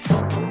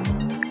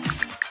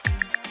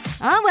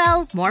 Oh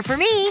well, more for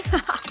me.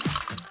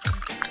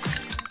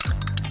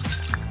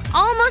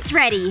 Almost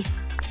ready.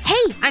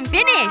 Hey, I'm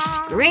finished!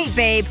 Great,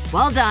 babe.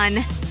 Well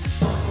done.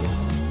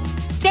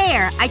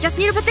 There. I just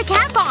need to put the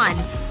cap on.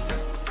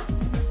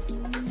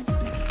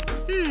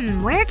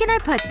 Where can I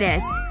put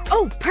this?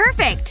 Oh,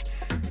 perfect!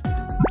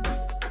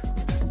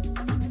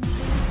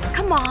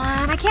 Come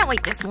on, I can't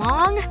wait this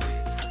long.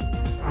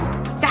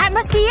 That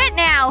must be it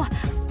now!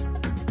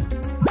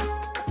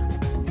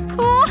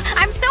 Oh,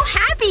 I'm so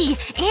happy!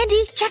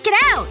 Andy, check it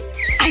out!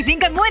 I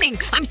think I'm winning!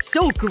 I'm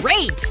so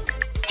great!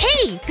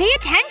 Hey, pay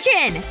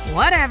attention!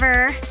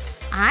 Whatever.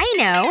 I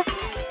know.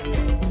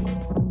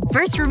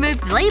 First remove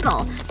the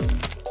label.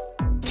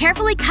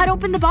 Carefully cut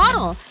open the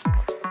bottle.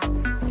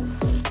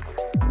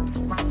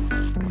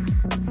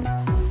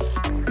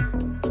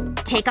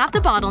 Take off the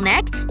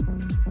bottleneck.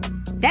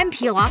 Then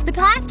peel off the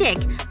plastic.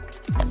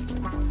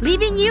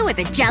 Leaving you with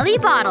a jelly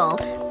bottle.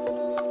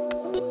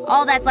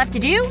 All that's left to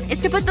do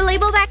is to put the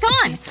label back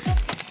on.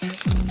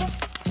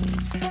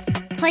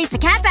 Place the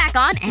cap back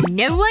on and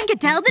no one can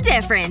tell the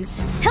difference.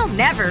 He'll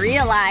never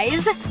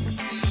realize.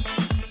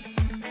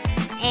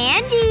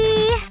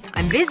 Andy!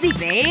 I'm busy,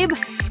 babe.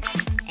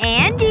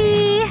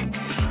 Andy!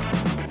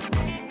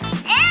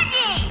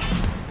 Andy!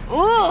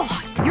 Ugh,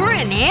 you're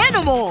an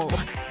animal!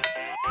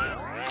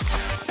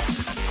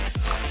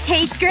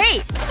 Tastes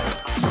great.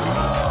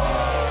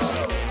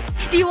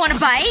 Do you want a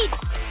bite?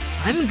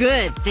 I'm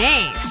good,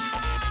 thanks.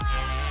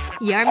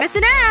 You're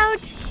missing out.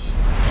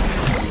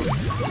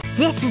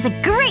 This is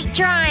a great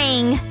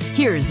drawing!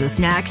 Here's a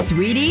snack,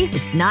 sweetie.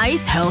 It's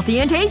nice, healthy,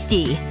 and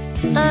tasty.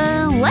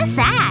 What's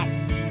that?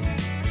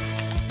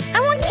 I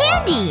want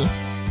candy!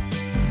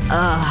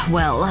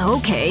 Well,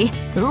 okay.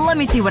 Let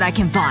me see what I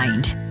can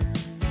find.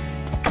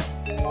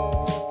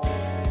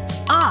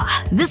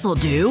 Ah, this'll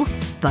do.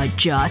 But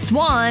just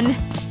one.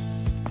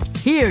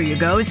 Here you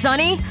go,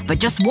 Sonny. But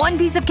just one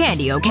piece of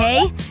candy,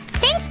 okay?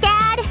 Thanks, Dad!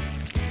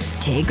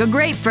 Take a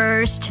grape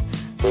first.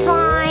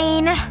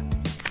 Fine.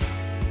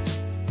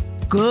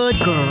 Good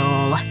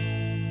girl.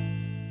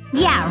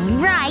 Yeah,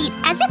 right.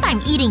 As if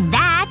I'm eating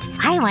that.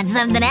 I want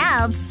something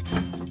else.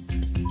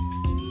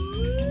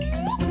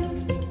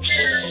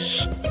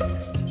 Shh.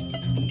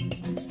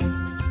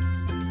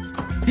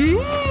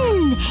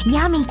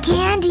 Yummy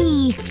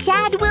candy.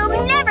 Dad will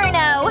never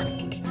know.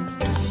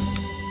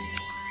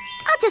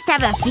 I'll just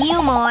have a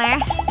few more.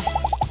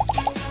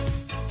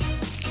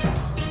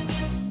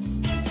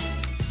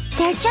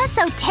 They're just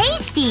so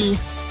tasty.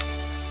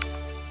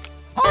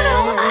 Oh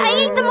no,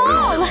 I ate them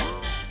all!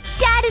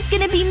 Dad is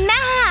gonna be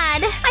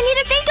mad! I need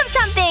to think of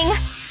something!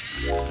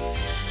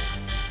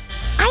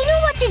 I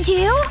know what to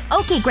do!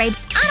 Okay,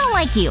 Grapes, I don't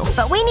like you,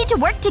 but we need to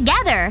work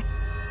together.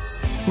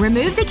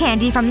 Remove the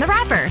candy from the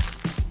wrapper.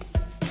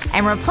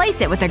 And replace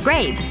it with a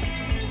grape.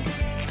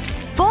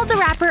 Fold the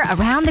wrapper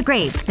around the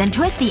grape, then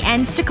twist the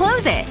ends to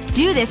close it.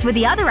 Do this with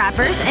the other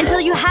wrappers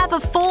until you have a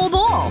full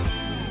bowl.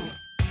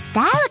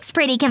 That looks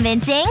pretty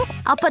convincing.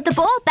 I'll put the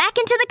bowl back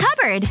into the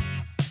cupboard.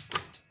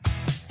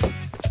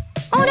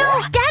 Oh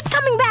no! Dad's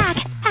coming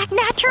back! Act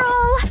natural!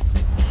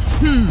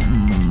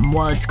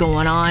 What's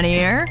going on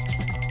here?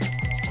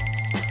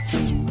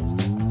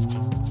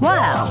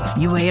 Wow,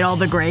 you ate all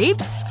the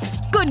grapes?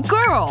 Good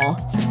girl!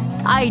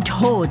 I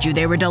told you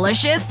they were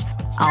delicious.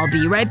 I'll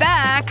be right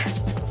back.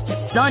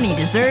 Sunny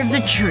deserves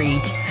a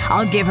treat.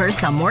 I'll give her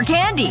some more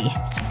candy.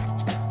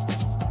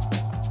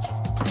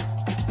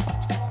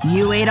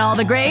 You ate all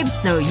the grapes,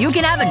 so you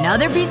can have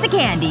another piece of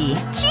candy.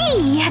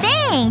 Gee,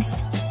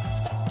 thanks!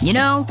 You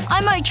know,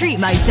 I might treat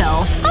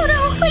myself. Oh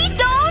no, please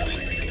don't!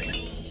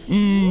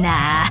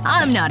 Nah,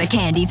 I'm not a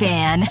candy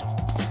fan.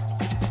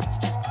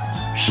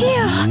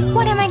 Phew.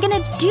 What am I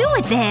gonna do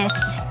with this?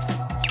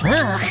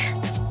 Ugh.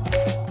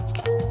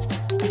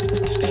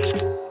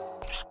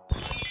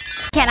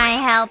 Can I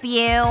help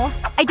you?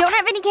 I don't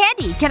have any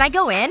candy. Can I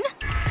go in?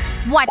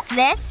 What's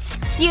this?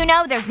 You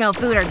know there's no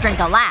food or drink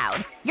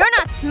allowed. You're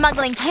not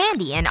smuggling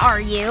candy in, are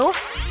you?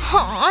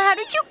 How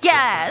did you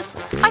guess?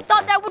 I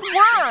thought that would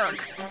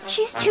work.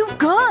 She's too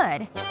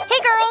good. Hey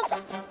girls!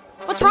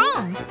 What's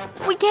wrong?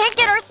 We can't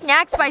get our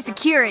snacks by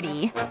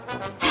security.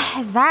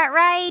 Is that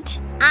right?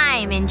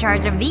 I'm in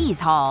charge of these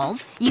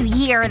halls. You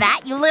hear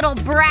that, you little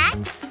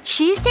brats?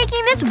 She's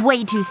taking this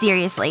way too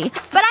seriously.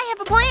 But I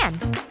have a plan.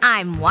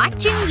 I'm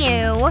watching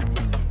you.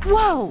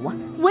 Whoa.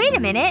 Wait a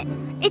minute.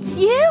 It's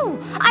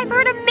you! I've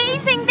heard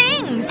amazing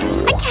things!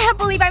 I can't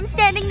believe I'm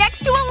standing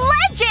next to a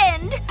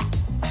legend!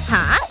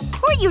 Huh?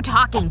 Who are you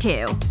talking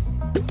to?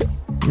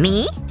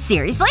 Me?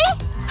 Seriously?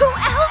 Who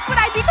else would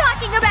I be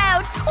talking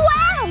about?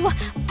 Wow!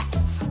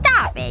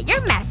 Stop it.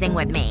 You're messing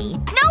with me.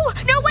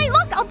 No way,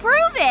 look! I'll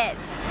prove it!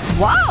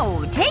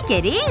 Whoa, take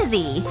it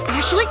easy.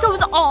 Ashley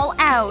goes all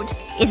out.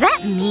 Is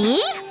that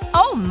me?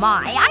 Oh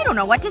my, I don't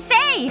know what to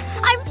say.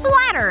 I'm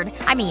flattered.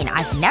 I mean,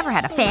 I've never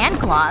had a fan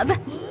club.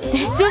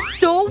 This is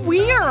so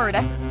weird.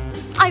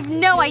 I've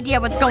no idea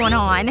what's going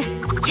on.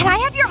 Can I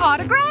have your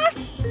autograph?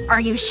 Are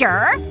you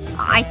sure?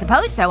 I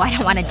suppose so. I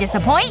don't want to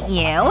disappoint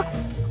you.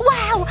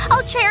 Wow,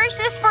 I'll cherish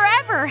this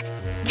forever.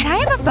 Can I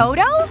have a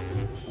photo?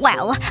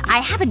 Well, I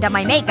haven't done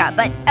my makeup,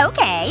 but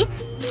okay.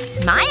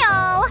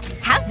 Smile!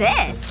 How's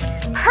this?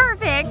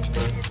 Perfect.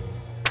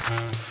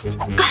 Psst,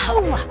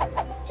 go!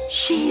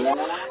 She's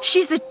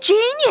a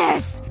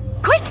genius!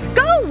 Quick,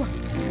 go!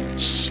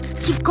 Shh,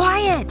 keep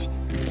quiet.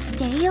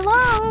 Stay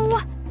low.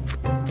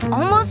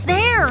 Almost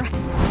there.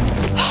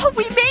 Oh,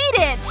 we made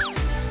it!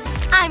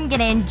 I'm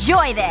gonna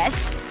enjoy this.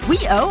 We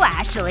owe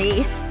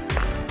Ashley.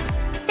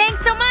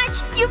 Thanks so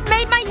much! You've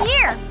made my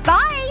year!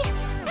 Bye!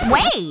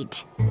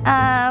 Wait!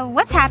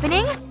 What's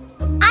happening?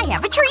 I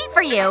have a treat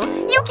for you!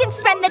 You can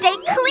spend the day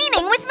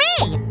cleaning with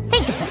me!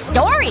 Think of the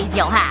stories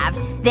you'll have!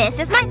 This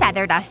is my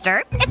feather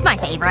duster. It's my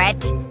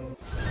favorite.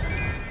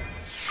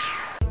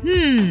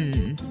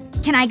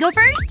 Can I go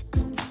first?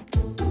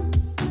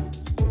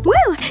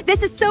 Woo!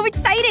 This is so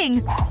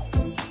exciting!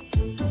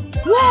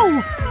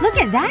 Whoa! Look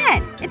at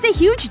that! It's a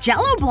huge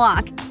Jell-O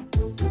block!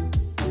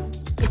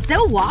 It's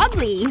so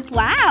wobbly.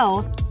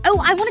 Wow. Oh,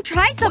 I want to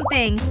try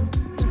something.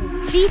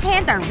 These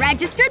hands are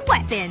registered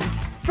weapons.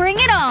 Bring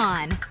it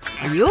on.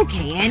 Are you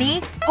okay,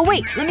 Annie? Oh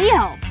wait, let me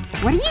help.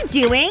 What are you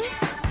doing?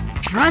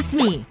 Trust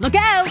me. Look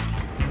out!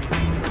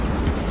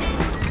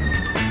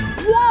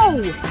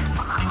 Whoa!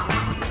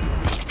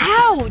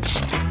 Ouch!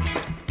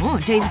 Oh,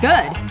 it tastes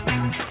good.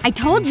 I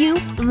told you.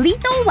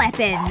 Lethal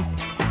weapons.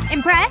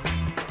 Impressed?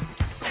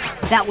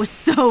 That was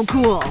so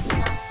cool.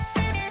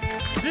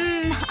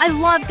 I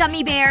love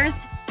gummy bears.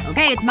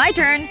 Okay, it's my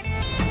turn.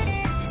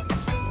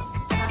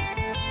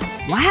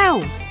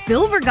 Wow.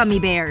 Silver gummy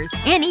bears.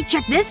 Annie,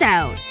 check this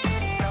out.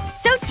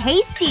 So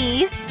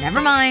tasty.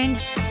 Never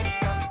mind.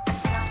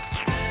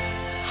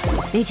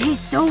 They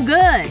taste so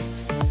good.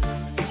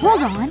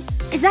 Hold on.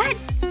 Is that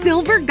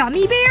silver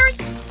gummy bears?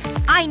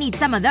 I need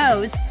some of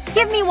those.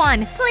 Give me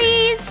one,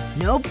 please.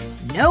 Nope.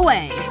 No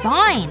way.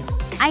 Fine.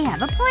 I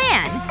have a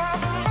plan.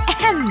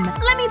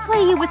 Let me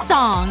play you a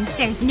song.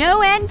 There's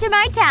no end to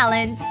my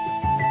talents.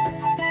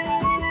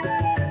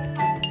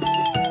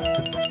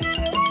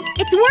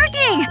 It's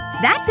working!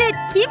 That's it!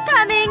 Keep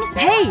coming!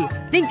 Hey!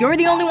 Think you're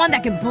the only one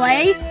that can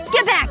play?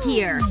 Get back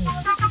here!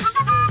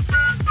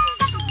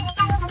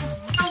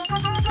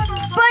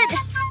 But…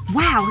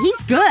 wow, he's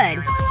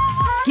good.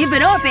 Keep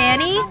it up,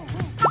 Annie!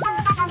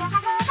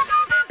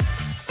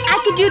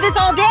 I could do this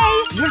all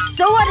day! You're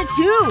so out of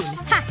tune!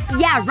 Ha!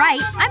 Yeah,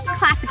 right. I'm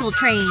classical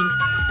trained.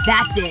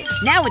 That's it.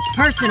 Now it's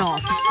personal.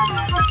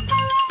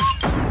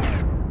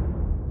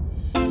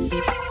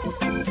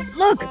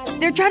 Look!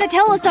 They're trying to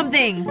tell us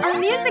something! Our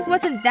music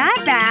wasn't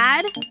that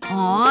bad.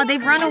 Aw,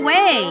 they've run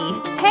away.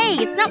 Hey,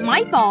 it's not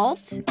my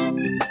fault.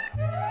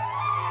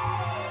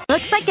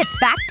 Looks like it's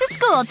back to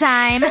school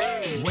time.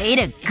 Way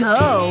to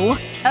go.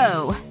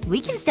 Oh,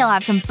 we can still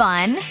have some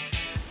fun.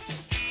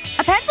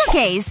 A pencil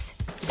case.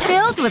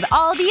 Filled with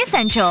all the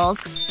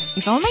essentials.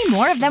 If only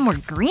more of them were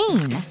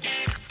green.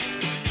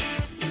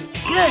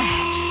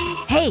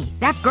 Ugh. Hey,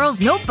 that girl's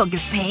notebook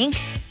is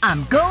pink.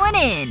 I'm going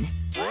in.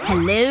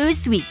 Hello,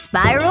 sweet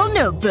spiral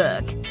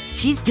notebook.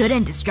 She's good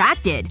and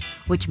distracted.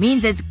 Which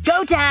means it's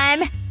go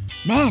time!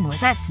 Man, was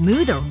that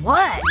smooth or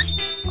what?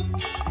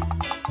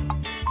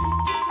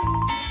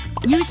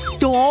 You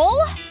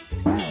stole?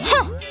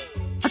 Huh.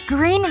 A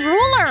green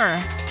ruler.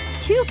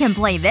 Two can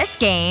play this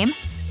game.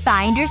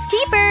 Finders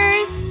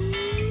keepers.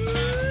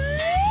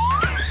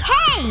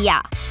 Hey!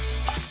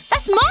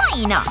 That's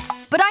mine!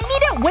 But I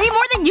need it way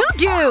more than you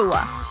do!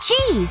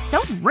 Jeez,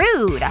 so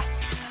rude.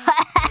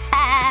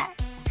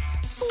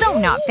 So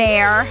not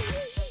fair.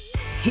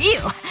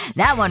 Phew.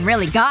 That one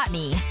really got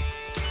me.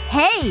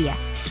 Hey!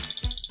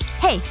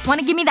 Hey,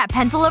 wanna give me that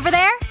pencil over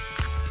there?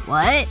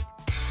 What?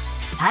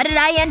 How did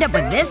I end up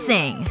with this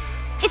thing?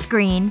 It's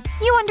green.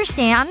 You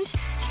understand.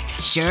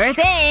 Sure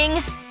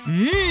thing.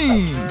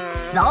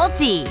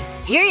 Salty.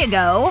 Here you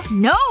go.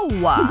 No!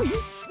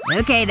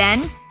 Okay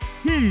then.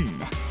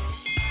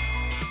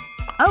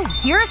 Oh,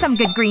 here are some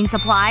good green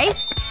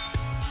supplies.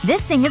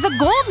 This thing is a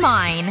gold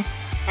mine.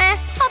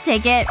 I'll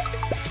take it.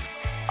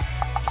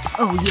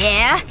 Oh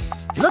yeah?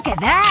 Look at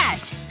that!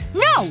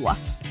 No!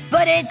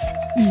 But it's…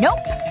 nope.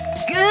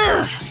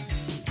 Ugh.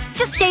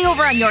 Just stay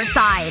over on your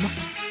side.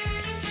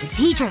 The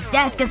teacher's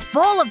desk is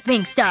full of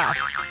pink stuff.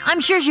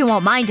 I'm sure she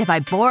won't mind if I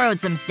borrowed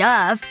some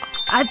stuff.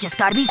 I've just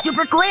gotta be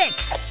super quick.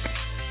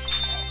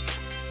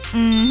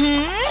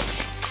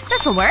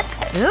 This'll work.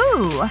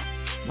 Ooh.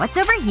 What's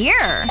over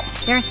here?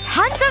 There's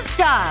tons of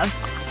stuff.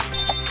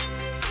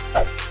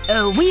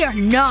 Oh, we are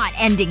not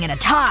ending in a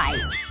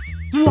tie.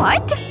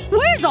 What?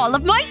 Where's all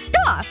of my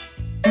stuff?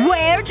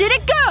 Where did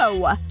it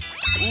go?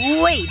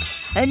 Wait.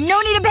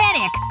 No need to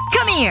panic.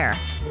 Come here.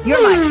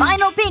 You're my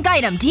final pink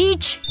item,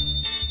 Teach.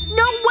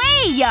 No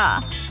way!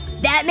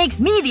 That makes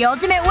me the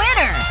ultimate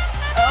winner!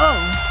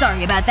 Oh,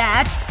 sorry about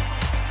that.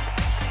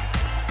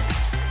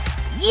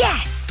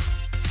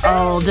 Yes!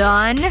 All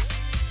done.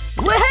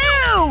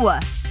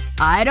 Woohoo!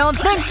 I don't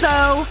think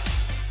so.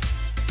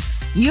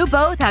 You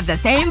both have the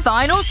same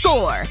final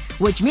score,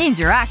 which means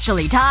you're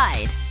actually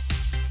tied.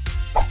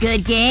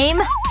 Good game?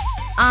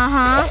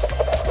 Uh-huh.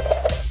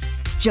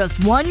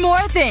 Just one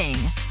more thing.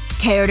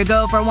 Care to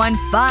go for one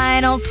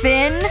final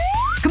spin?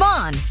 Come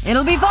on,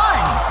 it'll be fun.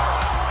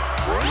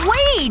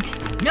 Wait!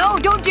 No,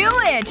 don't do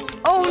it!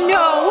 Oh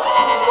no!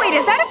 Wait,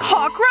 is that a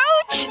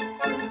cockroach?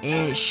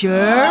 It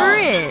sure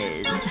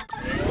is.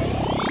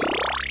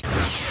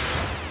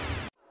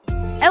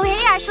 Oh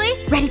hey, Ashley.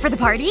 Ready for the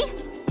party?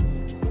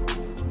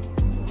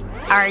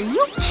 Are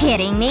you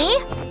kidding me?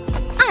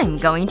 I'm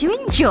going to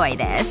enjoy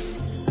this.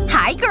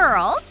 Hi,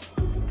 girls.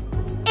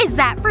 Is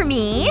that for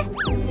me?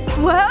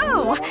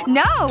 Whoa!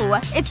 No!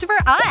 It's for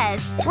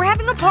us. We're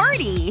having a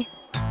party.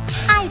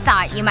 I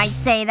thought you might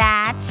say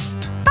that.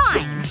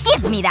 Fine.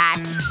 Give me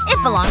that.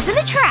 It belongs in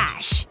the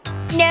trash.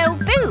 No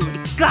food.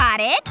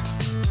 Got it?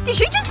 Did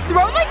you just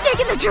throw my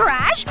cake in the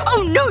trash?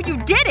 Oh no, you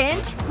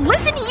didn't!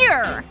 Listen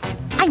here!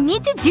 I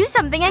need to do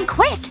something and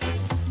quick.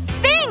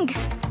 Think!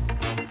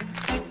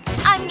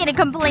 I'm gonna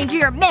complain to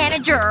your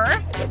manager.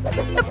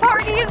 The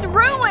party is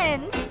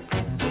ruined.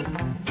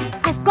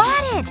 I've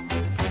got it!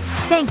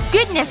 Thank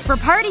goodness for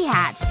party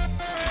hats.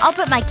 I'll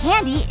put my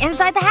candy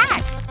inside the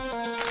hat.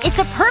 It's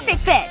a perfect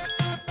fit.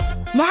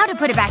 Now to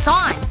put it back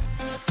on.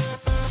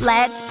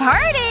 Let's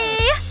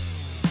party!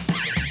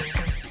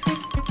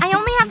 I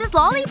only have this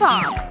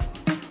lollipop.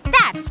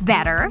 That's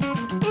better.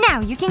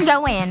 Now you can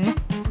go in.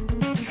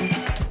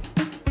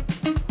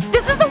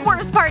 This is the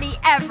worst party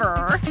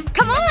ever!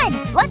 Come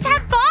on! Let's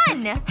have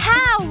fun!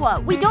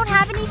 How? We don't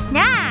have any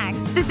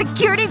snacks. The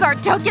security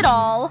guard took it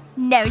all.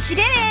 No, she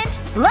didn't.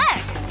 Look!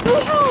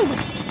 Woohoo!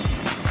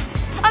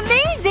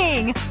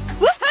 Amazing!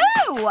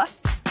 Woohoo!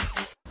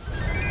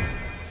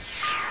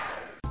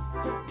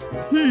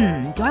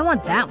 Do I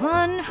want that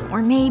one?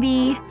 Or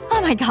maybe…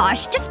 oh my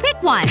gosh, just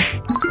pick one!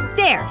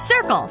 There,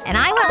 circle. And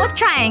I went with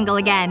triangle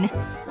again.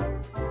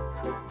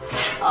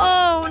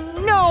 Oh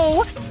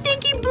no!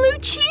 Stinky blue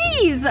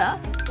cheese!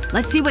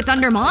 Let's see what's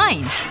under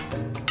mine.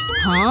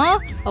 Huh?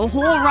 A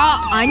whole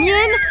raw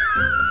onion?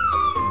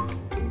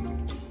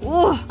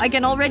 Oh, I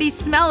can already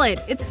smell it.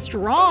 It's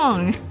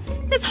strong.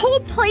 This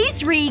whole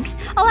place reeks.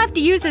 I'll have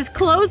to use this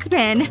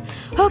clothespin.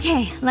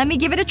 Okay, let me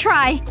give it a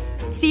try.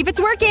 See if it's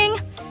working.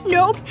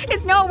 Nope,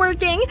 it's not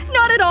working.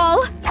 Not at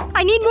all.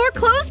 I need more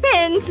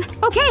clothespins.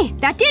 Okay,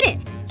 that did it.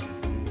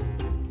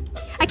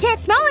 I can't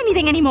smell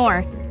anything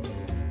anymore.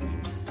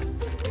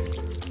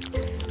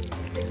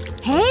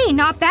 Hey,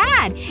 not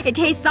bad. It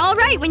tastes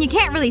alright when you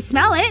can't really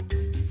smell it.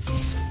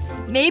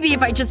 Maybe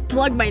if I just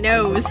plug my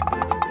nose.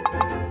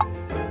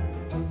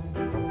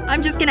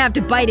 I'm just gonna have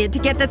to bite it to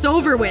get this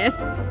over with.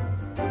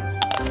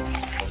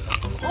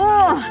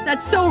 Oh,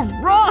 that's so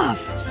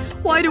rough!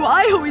 Why do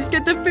I always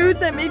get the foods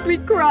that make me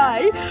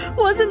cry?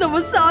 Wasn't the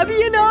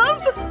wasabi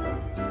enough?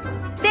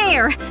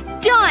 There!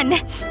 Done!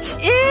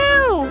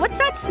 Ew! What's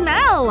that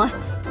smell?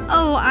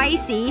 Oh, I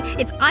see.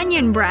 It's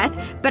onion breath.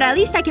 But at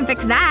least I can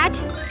fix that.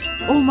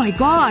 Oh my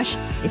gosh.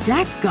 Is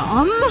that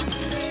gum?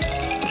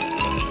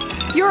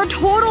 You're a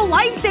total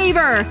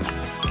lifesaver!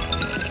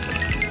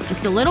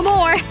 Just a little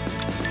more.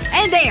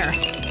 And there.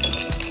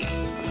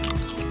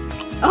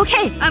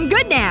 Okay, I'm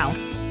good now.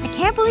 I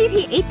can't believe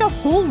he ate the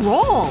whole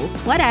roll.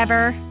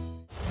 Whatever.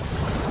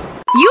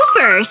 You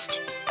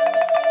first.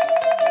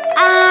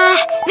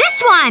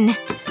 This one.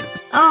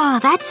 Oh,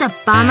 that's a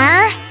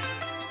bummer.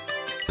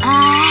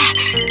 How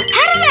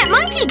did that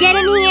monkey get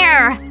in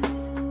here?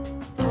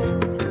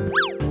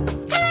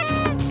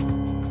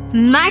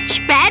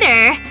 Much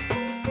better.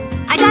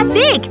 I got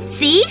big,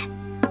 see?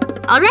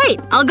 Alright,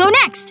 I'll go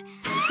next.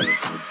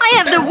 I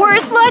have the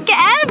worst luck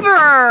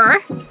ever!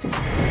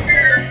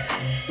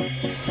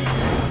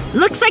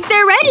 Looks like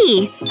they're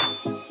ready.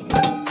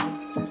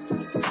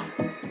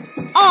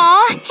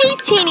 Aw, hey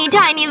teeny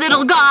tiny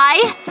little guy.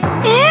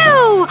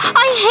 Ew,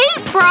 I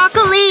hate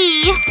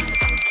broccoli.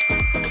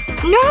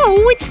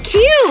 No, it's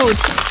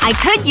cute. I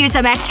could use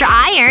some extra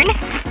iron.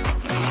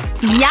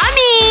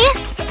 Yummy!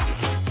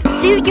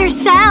 Suit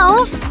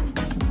yourself.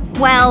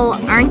 Well,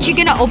 aren't you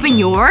gonna open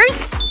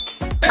yours?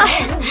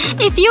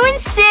 If you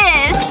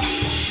insist.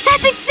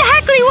 That's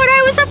exactly what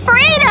I was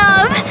afraid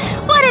of!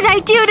 What did I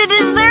do to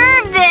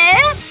deserve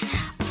this?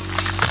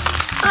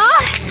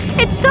 Ugh,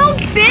 it's so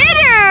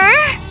bitter!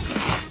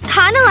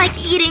 Kinda like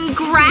eating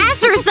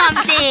grass or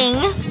something.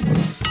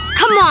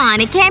 Come on,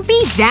 it can't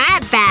be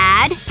that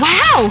bad.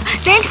 Wow!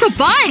 Thanks a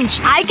bunch!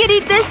 I could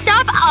eat this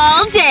stuff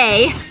all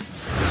day!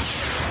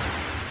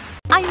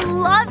 I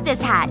love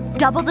this hat.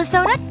 Double the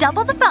soda,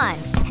 double the fun.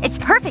 It's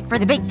perfect for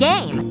the big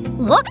game.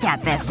 Look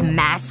at this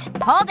mess.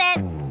 Hold it.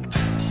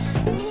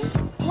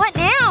 What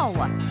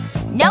now?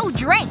 No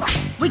drinks.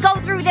 We go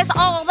through this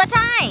all the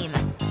time.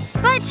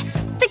 But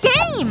the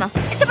game!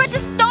 It's about to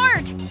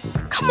start!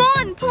 Come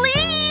on,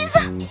 please!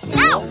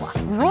 No!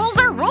 Rules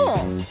are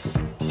rules.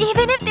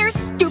 Even if they're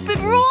stupid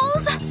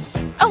rules?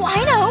 Oh,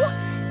 I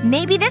know!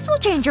 Maybe this will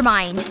change your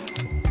mind.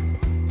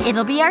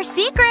 It'll be our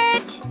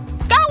secret.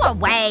 Go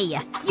away!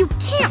 You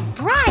can't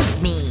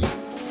bribe me.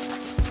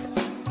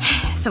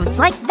 So it's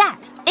like that,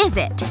 is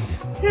it?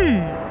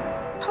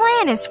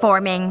 Plan is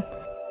forming.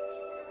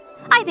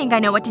 I think I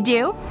know what to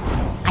do.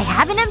 I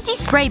have an empty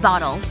spray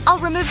bottle. I'll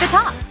remove the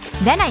top.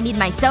 Then I need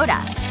my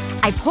soda.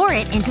 I pour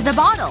it into the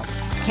bottle.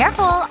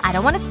 Careful, I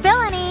don't want to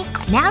spill any.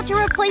 Now to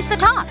replace the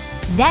top.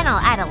 Then I'll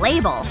add a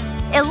label.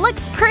 It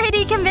looks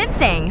pretty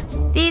convincing.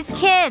 These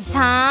kids,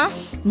 huh?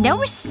 No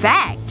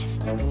respect.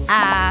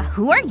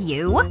 Who are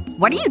you?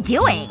 What are you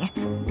doing?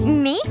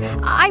 Me?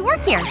 I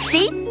work here,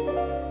 see?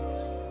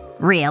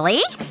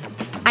 Really?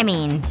 I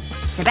mean,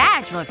 the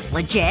badge looks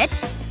legit.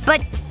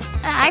 But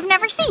I've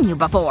never seen you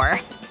before.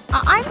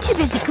 I'm too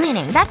busy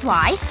cleaning, that's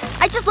why.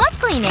 I just love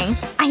cleaning.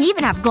 I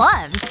even have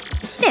gloves.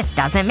 This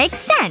doesn't make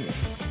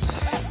sense.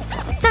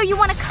 So you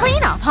want to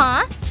clean up,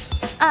 huh?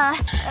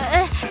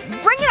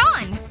 Bring it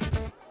on!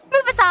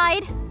 Move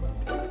aside.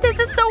 This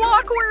is so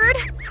awkward.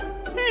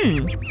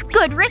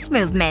 Good wrist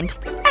movement.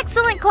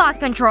 Excellent cloth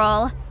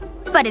control.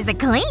 But is it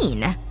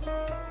clean?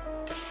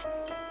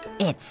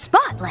 It's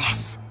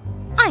spotless.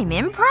 I'm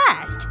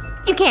impressed.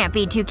 You can't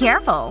be too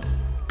careful.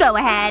 Go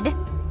ahead.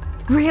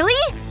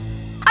 Really?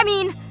 I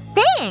mean,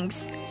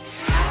 thanks!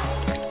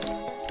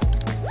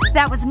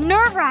 That was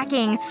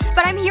nerve-wracking.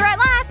 But I'm here at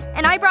last,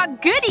 and I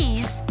brought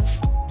goodies.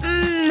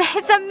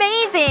 It's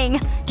amazing.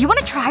 Do you want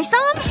to try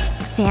some?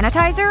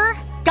 Sanitizer?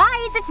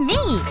 Guys, it's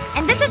me!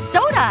 And this is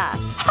soda!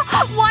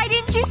 Why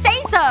didn't you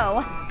say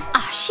so?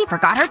 She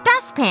forgot her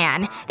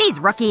dustpan. These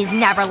rookies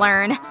never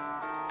learn.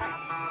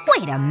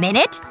 Wait a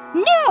minute.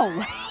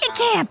 No! It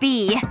can't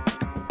be.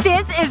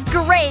 This is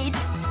great.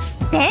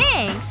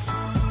 Thanks.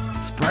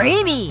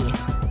 Spray me.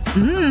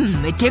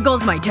 It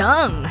tickles my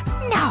tongue.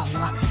 No.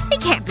 They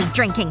can't be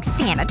drinking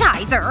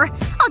sanitizer.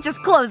 I'll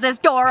just close this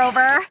door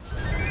over.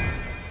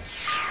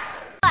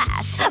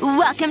 Class,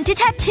 welcome to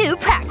tattoo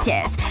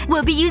practice.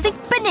 We'll be using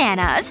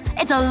bananas.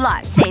 It's a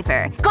lot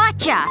safer.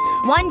 Gotcha!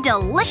 One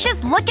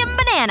delicious-looking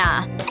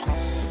banana.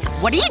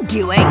 What are you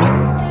doing?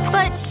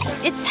 But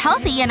it's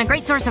healthy and a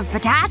great source of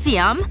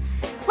potassium.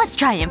 Let's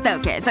try and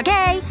focus,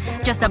 okay?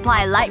 Just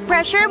apply light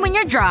pressure when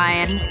you're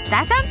drawing.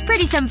 That sounds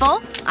pretty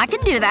simple. I can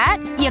do that.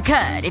 You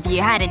could if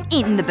you hadn't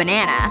eaten the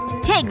banana.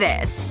 Take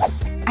this.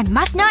 I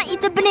must not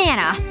eat the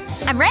banana.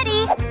 I'm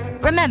ready!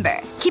 Remember,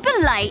 keep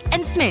it light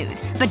and smooth,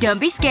 but don't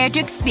be scared to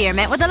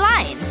experiment with the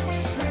lines.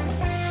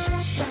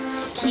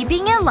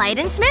 Keeping it light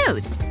and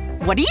smooth.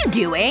 What are you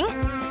doing?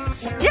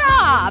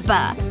 Stop!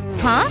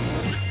 Huh?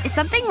 Is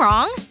something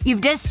wrong?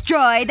 You've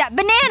destroyed that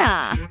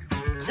banana!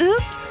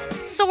 Oops.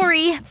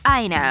 Sorry.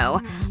 I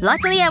know.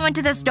 Luckily I went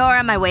to the store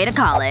on my way to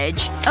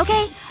college.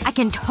 Okay, I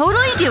can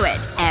totally do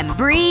it. And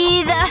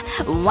breathe.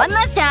 One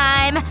last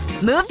time.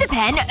 Move the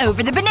pen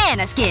over the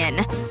banana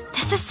skin.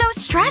 This is so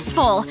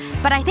stressful.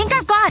 But I think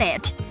I've got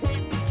it.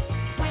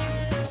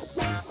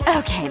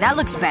 Okay, that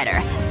looks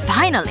better.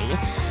 Finally.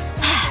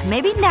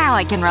 Maybe now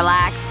I can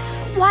relax.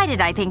 Why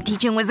did I think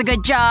teaching was a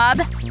good job?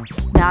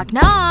 Knock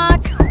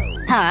knock.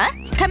 Huh?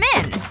 Come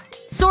in.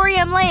 Sorry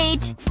I'm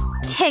late.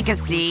 Take a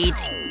seat.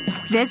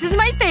 This is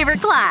my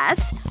favorite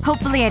class.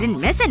 Hopefully I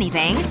didn't miss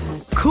anything.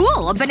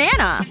 Cool, a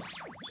banana.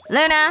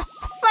 Luna,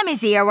 let me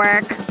see your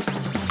work.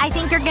 I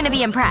think you're gonna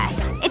be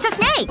impressed. It's a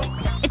snake!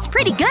 It's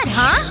pretty good,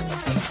 huh?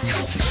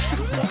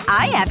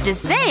 I have to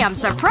say I'm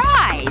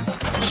surprised.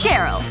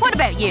 Cheryl, what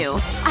about you?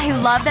 I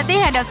love that they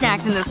hand out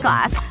snacks in this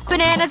class.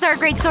 Bananas are a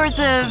great source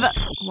of…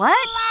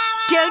 what?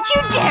 Don't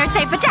you dare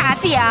say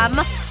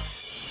potassium!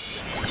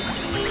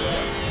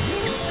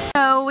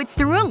 Oh, it's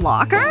through a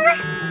locker?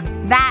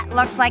 That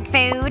looks like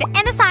food,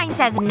 and the sign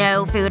says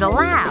no food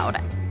allowed.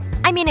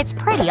 I mean, it's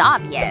pretty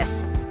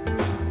obvious.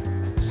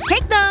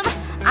 Take them!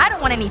 I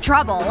don't want any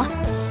trouble.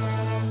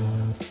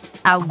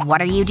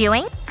 What are you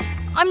doing?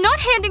 I'm not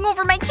handing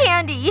over my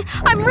candy.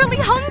 I'm really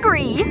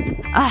hungry.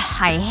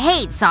 Ugh, I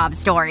hate sob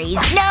stories.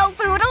 No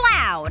food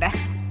allowed!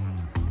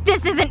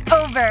 This isn't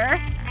over.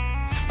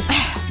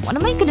 What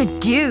am I gonna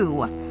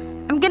do?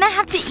 I'm gonna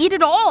have to eat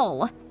it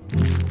all.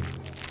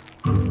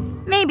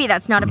 Maybe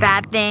that's not a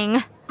bad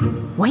thing.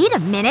 Wait a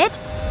minute.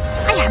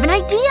 I have an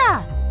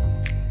idea.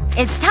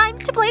 It's time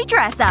to play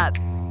dress up.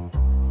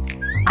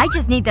 I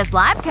just need this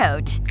lab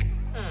coat.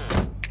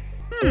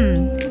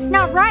 It's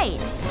not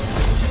right.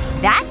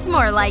 That's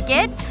more like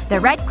it. The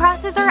red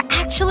crosses are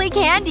actually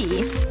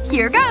candy.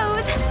 Here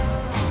goes.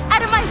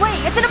 Out of my way.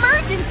 It's an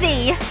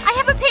emergency. I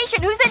have a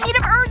patient who's in need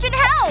of urgent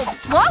help.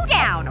 Slow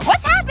down!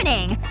 What's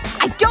happening?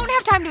 I don't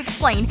have time to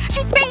explain.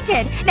 She's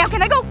fainted. Now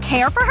can I go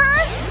care for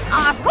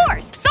her? Of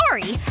course.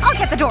 Sorry. I'll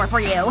get the door for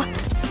you.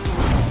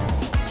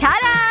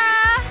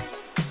 Ta-da!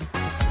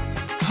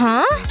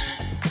 Huh?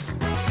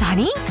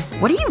 Sunny?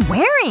 What are you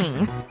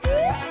wearing?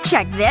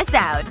 Check this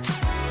out.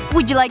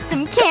 Would you like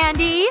some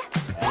candy?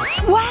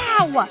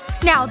 Wow!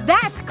 Now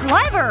that's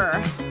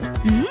clever!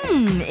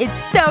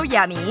 It's so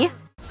yummy.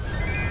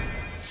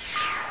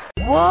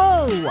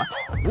 Whoa!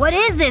 What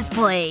is this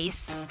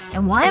place?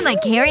 And why am I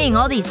carrying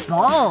all these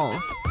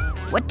balls?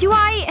 What do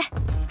I…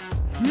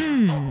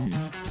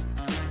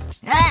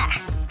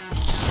 Ah!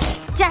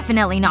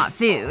 Definitely not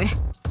food.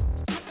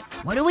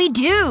 What do we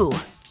do?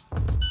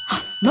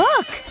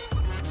 Look!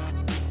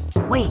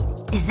 Wait,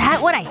 is that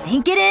what I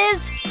think it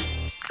is?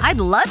 I'd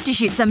love to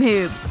shoot some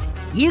hoops.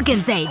 You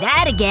can say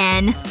that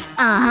again.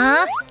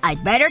 Uh-huh.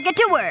 I'd better get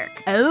to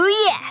work.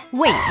 Oh yeah!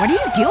 Wait, what are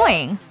you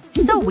doing?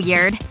 So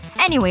weird.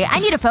 Anyway, I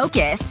need to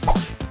focus.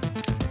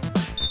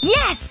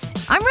 Yes!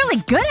 I'm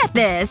really good at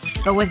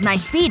this. But with my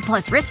speed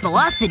plus wrist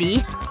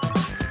velocity…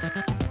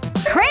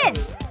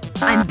 Chris!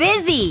 I'm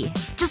busy.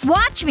 Just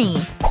watch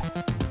me.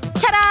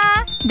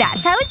 Ta-da!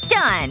 That's how it's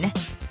done.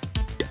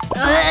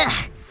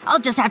 Ugh. I'll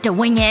just have to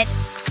wing it.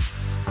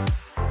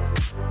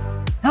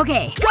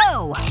 Okay,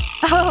 go!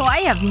 Oh, I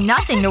have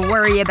nothing to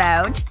worry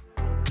about.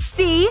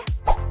 See?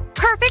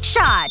 Perfect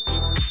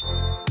shot.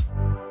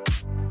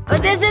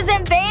 But this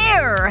isn't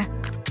fair!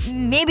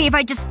 Maybe if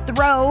I just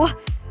throw…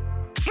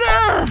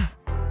 Ugh!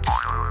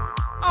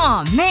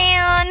 Aw,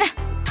 man.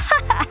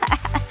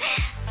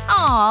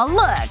 Aw,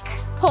 look.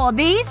 Hold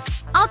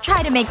these. I'll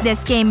try to make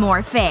this game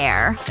more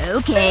fair.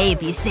 Okay,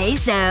 if you say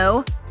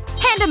so.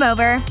 Hand them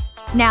over.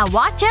 Now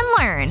watch and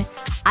learn.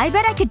 I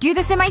bet I could do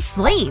this in my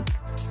sleep.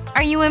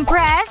 Are you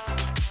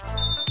impressed?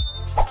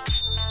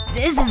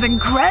 This is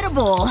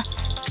incredible.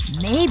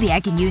 Maybe I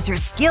can use her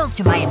skills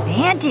to my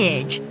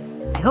advantage.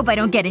 I hope I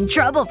don't get in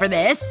trouble for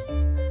this.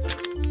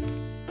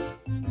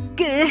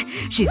 Gah,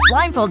 she's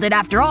blindfolded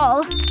after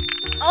all.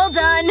 All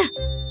done.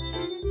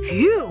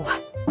 Phew.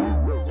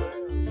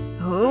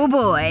 Oh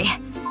boy.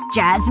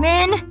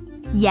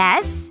 Jasmine?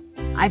 Yes?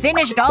 I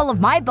finished all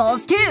of my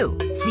balls too.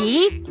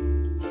 See?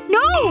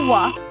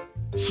 No!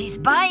 She's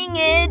buying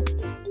it.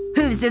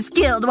 Who's the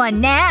skilled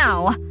one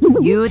now?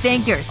 You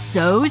think you're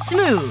so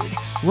smooth.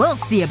 We'll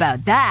see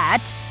about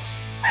that.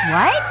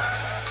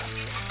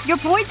 What? Your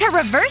points are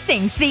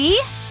reversing, see?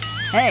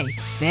 Hey,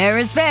 fair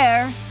is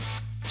fair.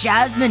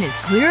 Jasmine is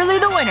clearly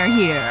the winner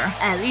here.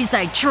 At least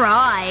I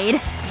tried.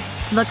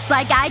 Looks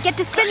like I get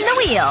to spin the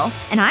wheel.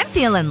 And I'm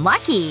feeling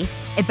lucky.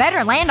 It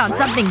better land on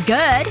something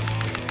good.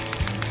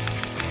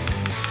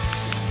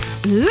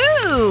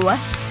 Ooh!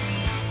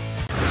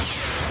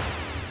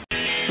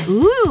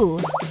 Ooh.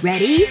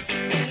 Ready?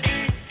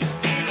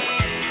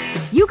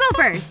 You go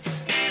first.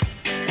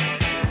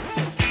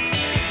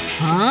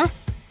 Huh?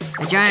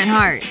 A giant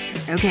heart.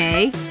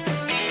 Okay.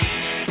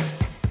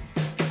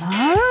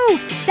 Oh,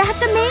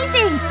 looks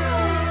amazing!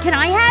 Can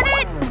I have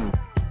it?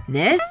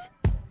 This?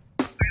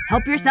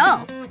 Help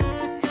yourself.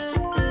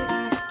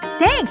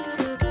 Thanks!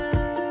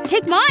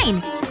 Take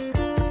mine!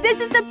 This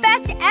is the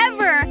best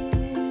ever!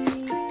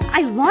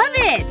 I love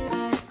it!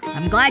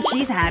 I'm glad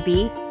she's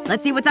happy.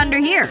 Let's see what's under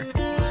here.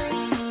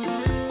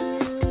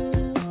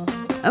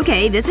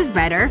 Okay, this is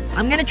better.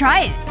 I'm gonna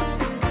try it.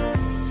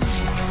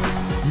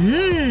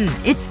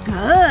 It's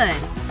good.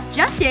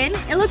 Justin,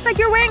 it looks like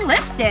you're wearing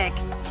lipstick.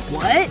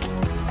 What?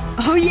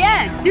 Oh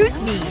yeah, it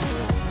suits me.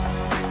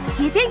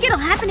 Do you think it'll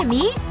happen to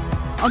me?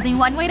 Only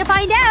one way to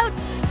find out.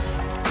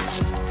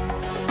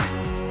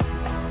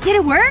 Did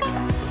it work?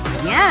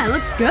 Yeah, it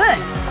looks good.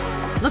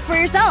 Look for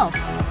yourself.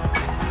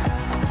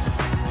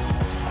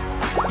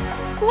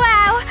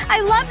 Wow, I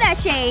love that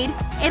shade.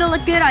 It'll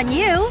look good on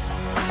you.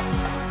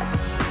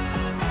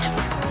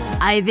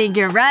 I think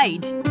you're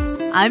right.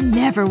 I'm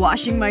never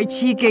washing my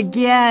cheek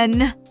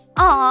again.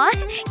 Aw,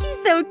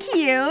 he's so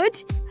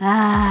cute.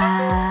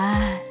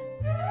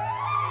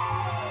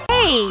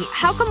 Hey,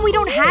 how come we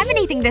don't have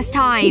anything this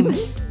time?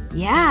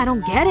 Yeah, I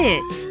don't get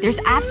it. There's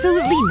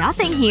absolutely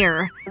nothing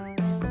here.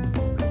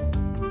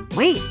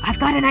 Wait, I've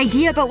got an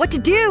idea about what to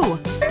do.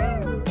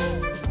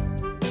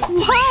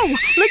 Whoa!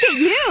 Look at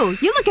you!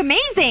 You look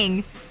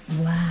amazing!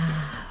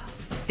 Wow.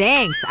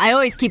 Thanks. I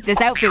always keep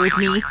this outfit with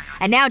me.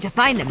 And now to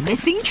find the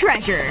missing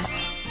treasure.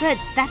 But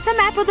that's a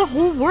map of the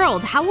whole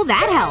world. How will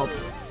that help?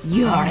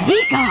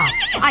 Eureka!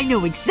 I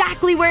know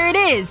exactly where it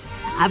is!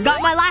 I've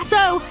got my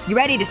lasso! You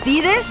ready to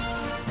see this?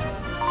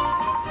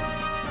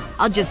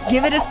 I'll just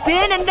give it a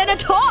spin and then a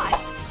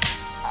toss!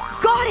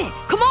 Got it!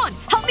 Come on!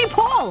 Help me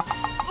pull!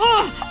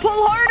 Ugh!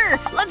 Pull harder!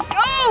 Let's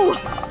go!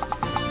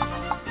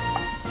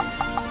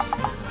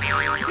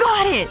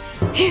 Got it!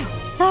 Phew.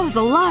 That was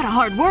a lot of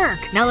hard work.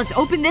 Now let's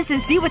open this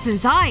and see what's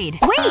inside.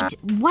 Wait!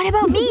 What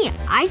about me?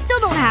 I still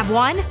don't have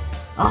one.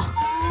 Ugh.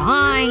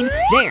 Fine.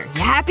 There.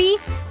 You happy?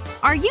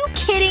 Are you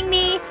kidding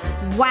me?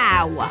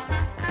 Wow.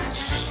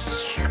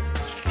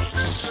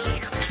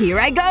 Here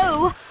I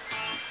go.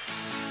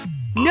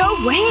 No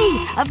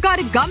way! I've got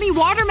a gummy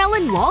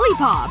watermelon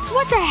lollipop!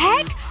 What the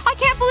heck? I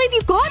can't believe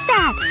you got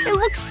that! It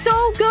looks so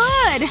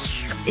good!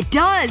 It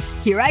does!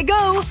 Here I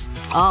go!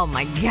 Oh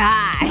my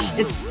gosh.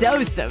 It's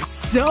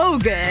so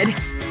good.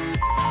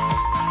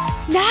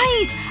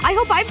 Nice! I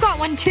hope I've got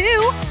one too!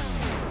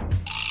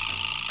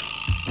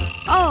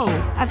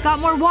 Oh, I've got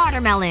more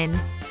watermelon.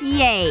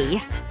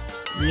 Yay.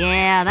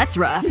 Yeah, that's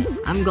rough.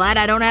 I'm glad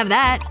I don't have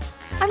that.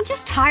 I'm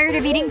just tired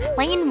of eating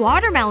plain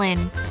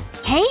watermelon.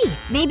 Hey,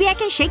 maybe I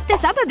can shake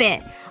this up a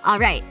bit.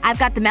 Alright, I've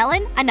got the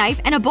melon, a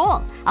knife, and a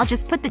bowl. I'll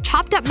just put the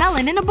chopped up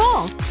melon in a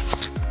bowl.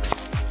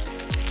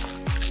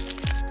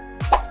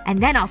 And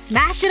then I'll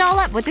smash it all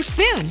up with a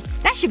spoon.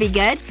 That should be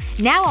good.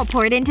 Now I'll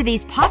pour it into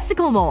these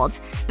popsicle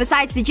molds.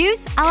 Besides the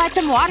juice, I'll add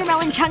some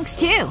watermelon chunks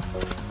too.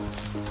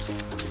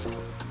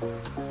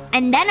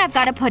 And then I've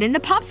gotta put in the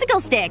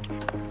popsicle stick.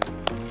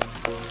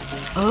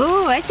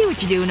 Oh, I see what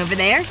you're doing over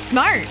there.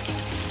 Smart.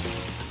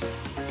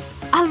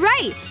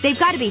 Alright, they've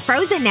gotta be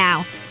frozen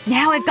now.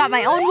 Now I've got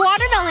my own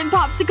watermelon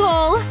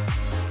popsicle!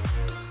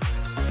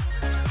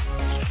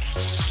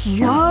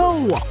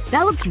 Whoa!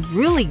 That looks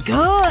really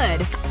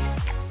good!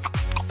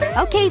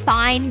 Okay,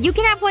 fine. You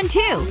can have one too.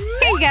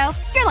 Here you go.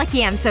 You're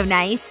lucky I'm so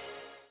nice.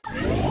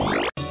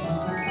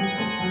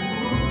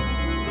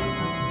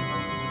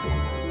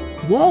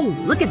 Whoa,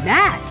 look at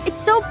that!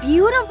 It's so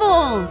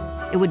beautiful!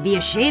 It would be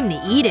a shame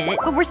to eat it.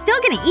 But we're still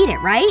gonna eat it,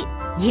 right?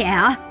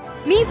 Yeah.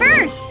 Me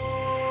first!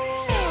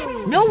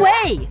 No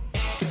way!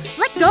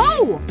 Let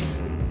go!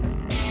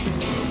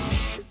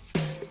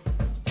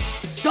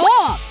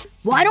 Stop!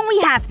 Why don't we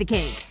half the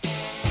cake?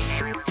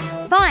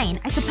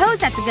 Fine. I suppose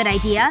that's a good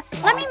idea.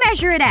 Let me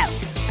measure it out.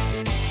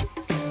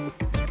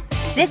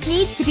 This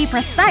needs to be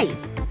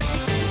precise.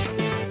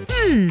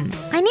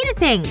 I need to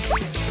think.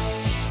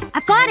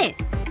 I've got it!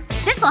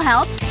 This'll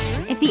help.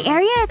 If the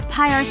area is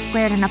pi r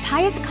squared and a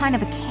pi is a kind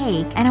of a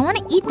cake, and I want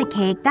to eat the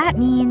cake, that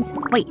means…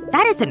 Wait,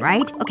 that isn't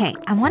right. Okay,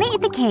 I want to eat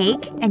the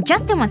cake, and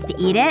Justin wants to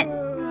eat it.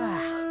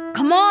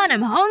 Come on,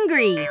 I'm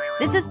hungry!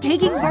 This is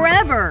taking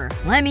forever!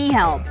 Let me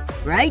help.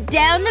 Right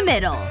down the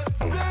middle.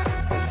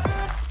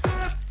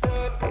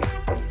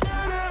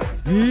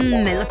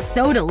 It looks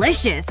so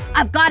delicious.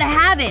 I've gotta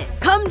have it.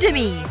 Come to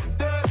me.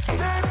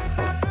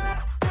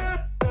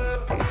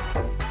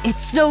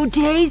 It's so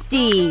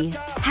tasty.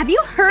 Have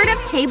you heard of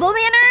table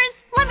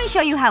manners? Let me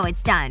show you how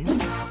it's done.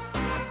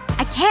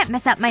 I can't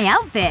mess up my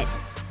outfit.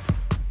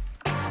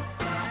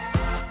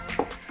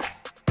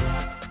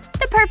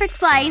 The perfect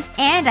slice.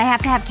 And I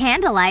have to have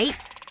candlelight.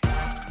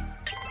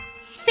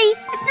 See?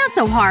 It's not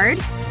so hard.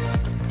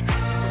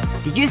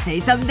 Did you say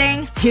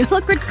something? You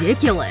look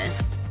ridiculous.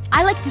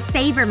 I like to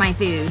savor my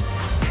food.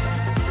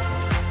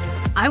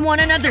 I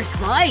want another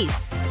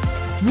slice.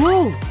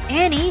 Whoa,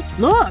 Annie,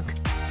 look.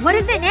 What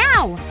is it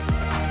now?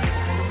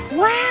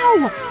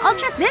 Wow! I'll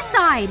check this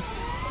side.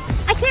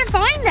 I can't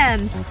find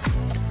them.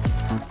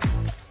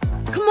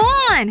 Come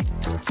on!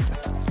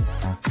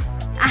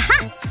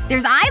 Aha!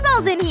 There's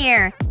eyeballs in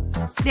here.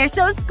 They're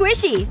so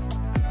squishy.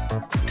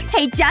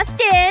 Hey,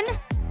 Justin!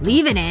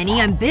 Leave it,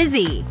 Annie. I'm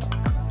busy.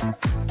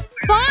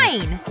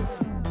 Fine!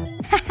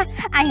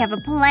 I have a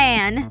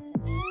plan.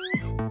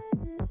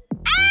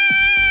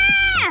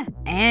 Ah!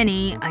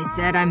 Annie, I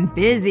said I'm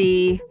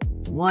busy.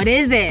 What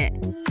is it?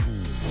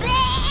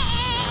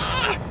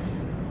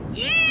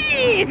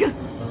 Eek!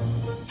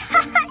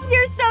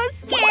 You're so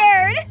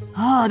scared!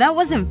 Oh, that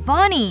wasn't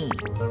funny.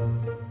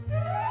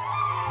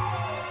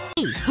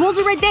 Hey, hold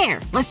it right there.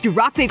 Let's do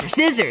rock, paper,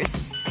 scissors.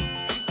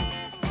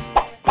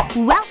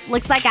 Well,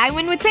 looks like I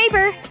win with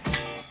paper.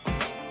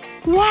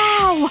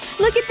 Wow!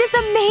 Look at this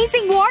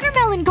amazing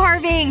watermelon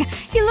carving!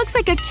 He looks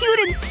like a cute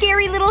and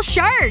scary little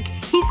shark.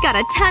 He's got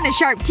a ton of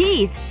sharp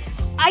teeth.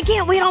 I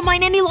can't wait on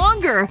mine any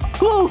longer.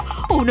 Whoa!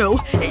 Oh no.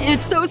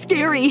 It's so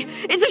scary.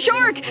 It's a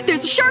shark!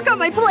 There's a shark on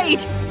my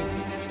plate!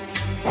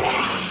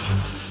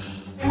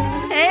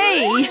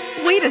 Hey!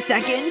 Wait a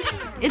second.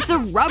 It's a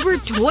rubber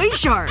toy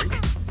shark.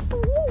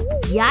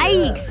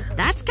 Yikes.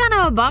 That's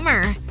kinda a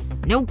bummer.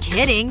 No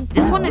kidding.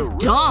 This one is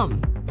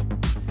dumb.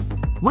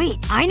 Wait,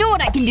 I know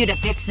what I can do to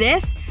fix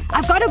this.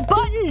 I've got a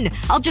button!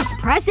 I'll just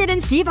press it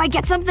and see if I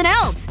get something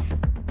else.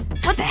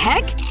 What the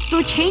heck? So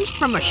it changed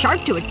from a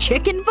shark to a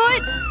chicken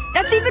foot?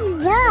 That's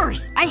even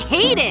worse! I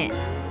hate it!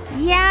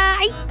 Yeah,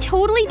 I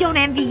totally don't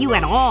envy you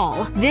at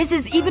all. This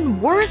is even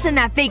worse than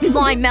that fake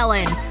slime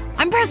melon.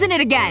 I'm pressing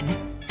it again.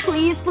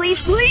 Please,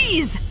 please,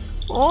 please!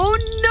 Oh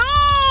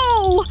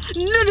no!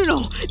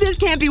 No. This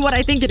can't be what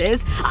I think it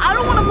is. I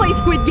don't want to play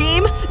Squid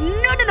Game.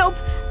 No.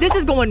 This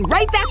is going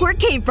right back where it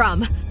came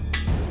from.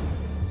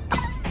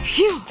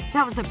 Phew.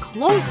 That was a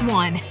close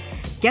one.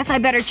 Guess I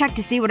better check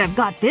to see what I've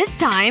got this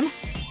time.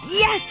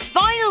 Yes!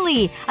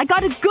 Finally! I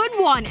got a good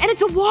one! And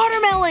it's a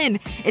watermelon!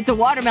 It's a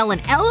watermelon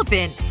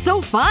elephant.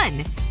 So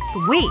fun.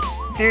 But wait.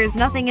 There's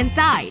nothing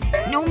inside.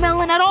 No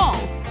melon at all.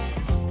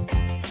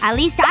 At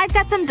least I've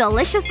got some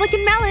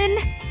delicious-looking melon.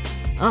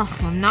 Ugh,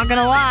 I'm not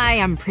gonna lie.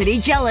 I'm pretty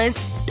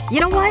jealous. You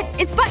know what?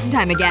 It's button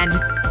time again.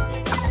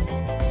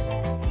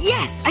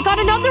 Yes! I got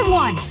another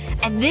one!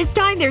 And this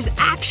time there's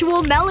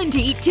actual melon to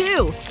eat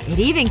too. It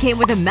even came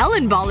with a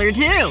melon baller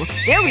too.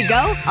 There we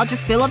go. I'll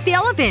just fill up the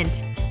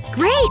elephant.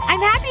 Great! I'm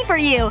happy for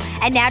you!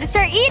 And now to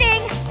start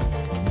eating!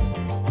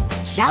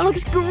 That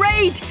looks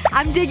great!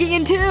 I'm digging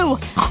in too.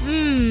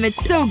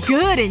 It's so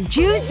good and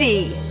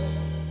juicy.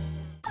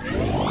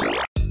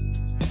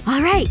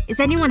 Alright, is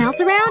anyone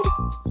else around?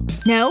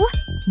 No?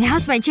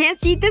 Now's my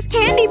chance to eat this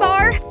candy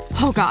bar!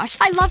 Oh gosh,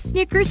 I love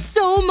Snickers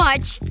so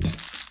much!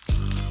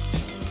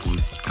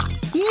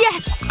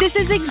 Yes! This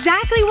is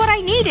exactly what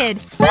I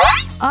needed!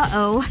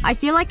 Uh-oh. I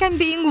feel like I'm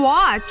being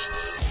watched.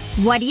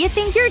 What do you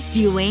think you're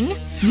doing?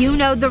 You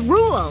know the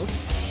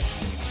rules.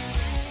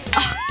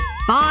 Ugh,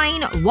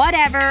 fine.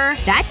 Whatever.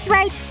 That's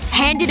right.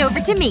 Hand it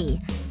over to me.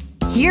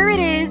 Here it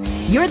is.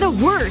 You're the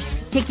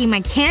worst, taking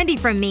my candy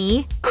from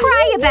me.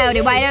 Cry about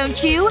it, why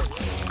don't you?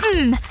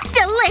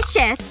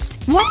 Delicious!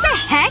 What the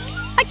heck?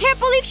 I can't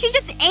believe she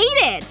just ate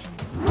it!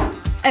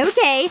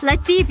 Okay,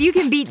 let's see if you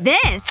can beat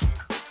this.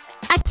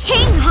 A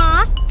king,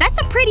 huh? That's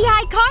a pretty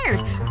high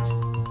card.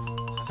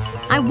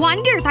 I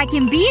wonder if I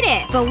can beat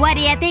it. But what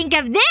do you think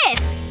of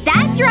this?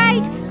 That's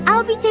right!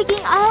 I'll be taking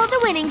all the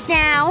winnings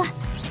now.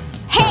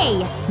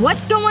 Hey!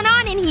 What's going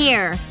on in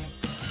here?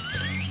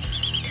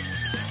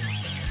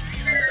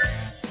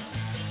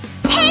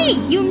 Hey!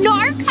 You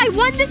narc! I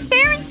won this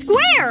fair and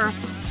square!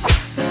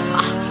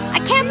 Ugh, I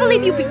can't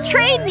believe you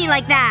betrayed me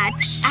like that!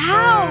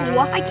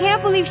 Ow! I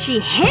can't believe she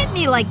hit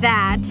me like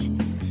that!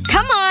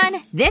 Come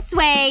on! This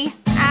way!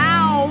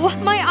 Ow!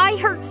 My eye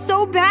hurts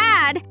so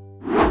bad!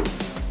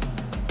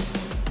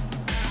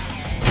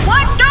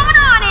 What's going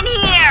on in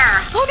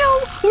here? Oh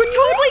no! We're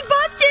totally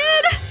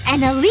busted!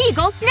 An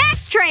illegal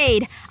snacks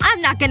trade!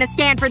 I'm not gonna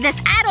stand for this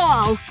at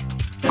all!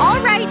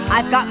 Alright,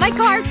 I've got my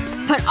cart.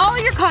 Put all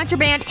your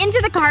contraband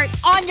into the cart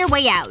on your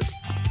way out.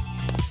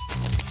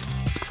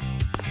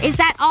 Is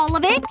that all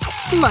of it?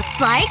 Looks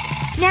like.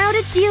 Now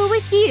to deal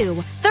with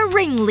you, the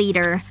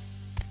ringleader.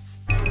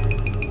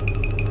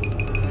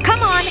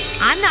 Come on,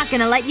 I'm not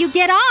gonna let you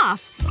get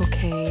off.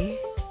 Okay.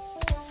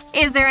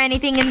 Is there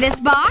anything in this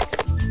box?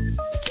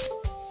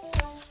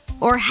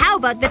 Or how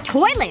about the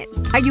toilet?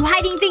 Are you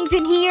hiding things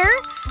in here?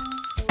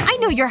 I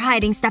know you're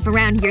hiding stuff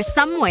around here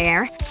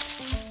somewhere.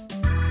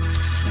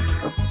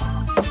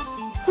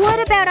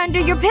 What about under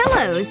your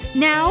pillows?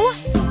 No?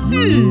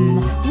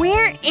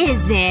 Where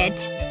is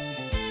it?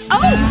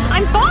 Oh!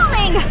 I'm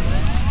falling!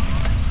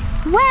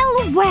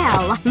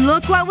 Well.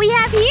 Look what we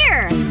have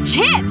here!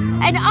 Chips!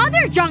 And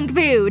other junk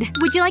food!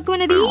 Would you like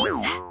one of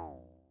these?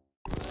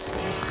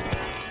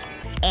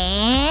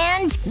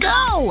 And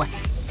go!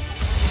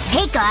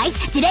 Hey guys,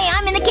 today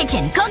I'm in the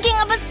kitchen, cooking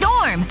up a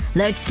storm.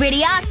 Looks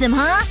pretty awesome,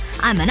 huh?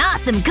 I'm an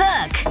awesome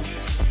cook.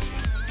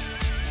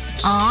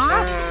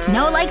 Aw?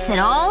 No likes at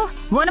all?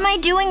 What am I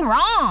doing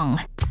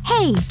wrong?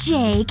 Hey,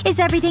 Jake. Is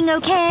everything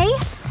okay?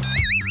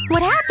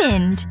 What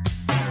happened?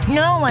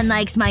 No one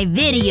likes my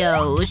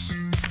videos.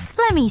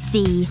 Let me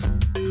see.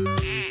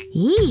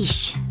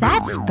 Eesh.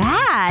 That's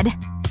bad.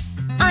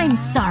 I'm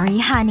sorry,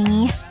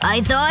 honey.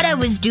 I thought I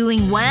was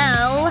doing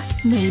well.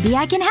 Maybe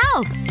I can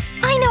help.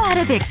 I know how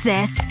to fix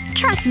this.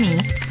 Trust me.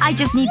 I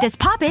just need this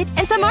poppet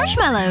and some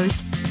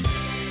marshmallows.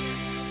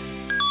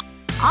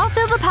 I'll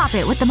fill the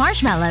poppet with the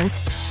marshmallows.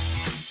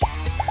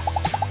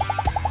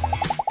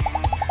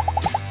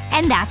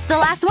 And that's the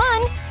last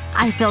one.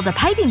 I filled a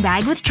piping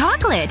bag with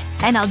chocolate,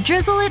 and I'll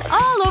drizzle it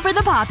all over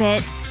the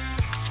poppet.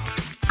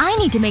 I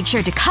need to make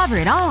sure to cover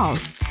it all.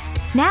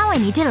 Now I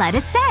need to let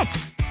it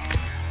set.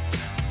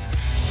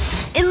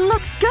 It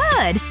looks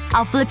good!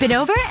 I'll flip it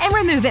over and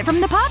remove it from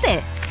the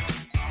poppet.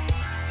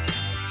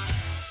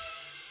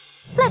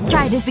 Let's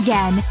try this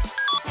again.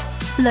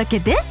 Look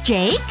at this,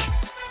 Jake.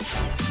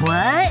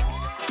 What?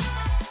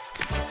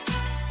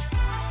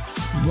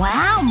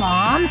 Wow,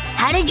 Mom!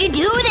 How did you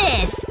do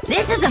this?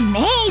 This is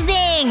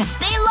amazing!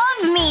 They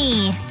love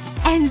me!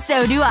 And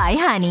so do I,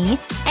 honey.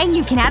 And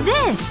you can have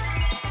this.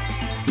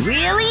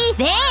 Really?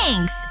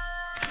 Thanks!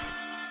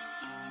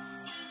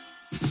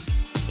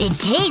 It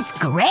tastes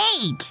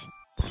great!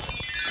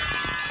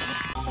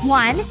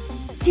 1,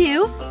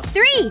 2,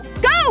 3,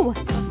 go!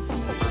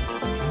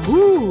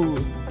 Ooh.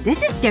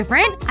 This is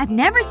different. I've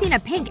never seen a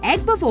pink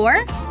egg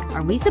before.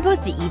 Are we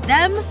supposed to eat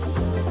them?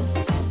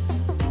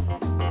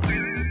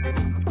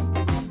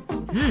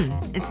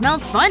 It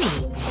smells funny.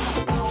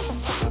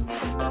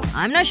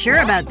 I'm not sure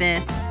about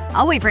this.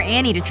 I'll wait for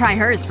Annie to try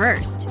hers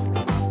first.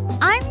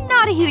 I'm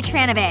not a huge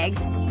fan of eggs.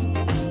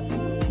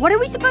 What are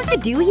we supposed to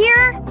do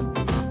here?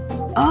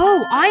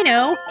 Oh, I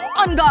know.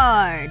 On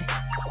guard.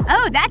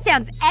 Oh, that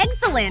sounds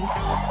excellent.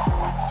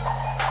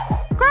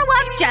 Grow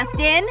up,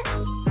 Justin.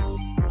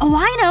 Oh,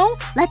 I know.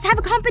 Let's have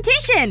a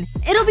competition.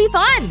 It'll be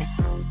fun.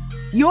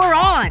 You're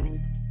on.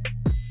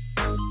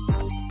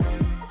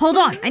 Hold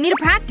on. I need to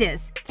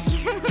practice.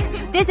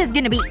 This is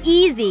gonna be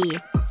easy.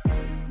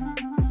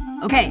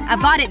 Okay,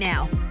 I've got it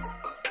now.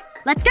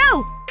 Let's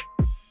go!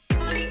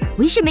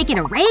 We should make it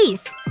a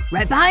race.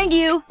 Right behind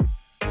you.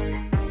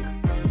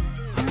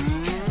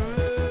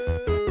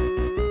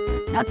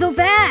 Not so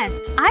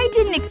fast. I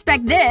didn't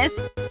expect this.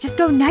 Just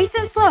go nice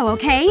and slow,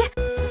 okay?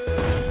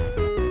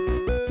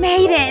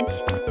 Made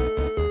it!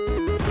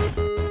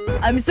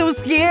 I'm so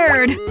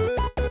scared.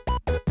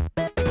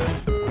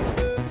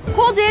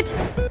 Hold it!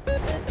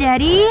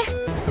 Steady.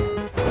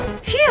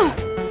 Phew!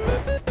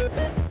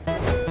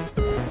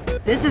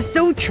 This is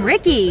so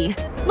tricky.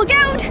 Look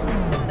out!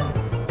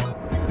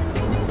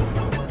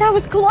 That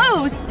was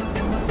close.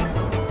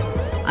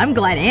 I'm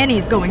glad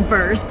Annie's going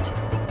first.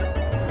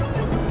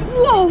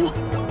 Whoa!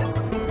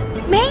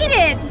 Made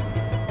it!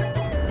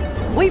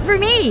 Wait for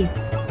me!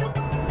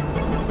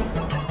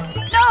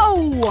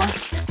 No!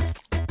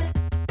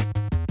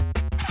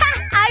 Ha!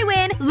 I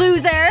win!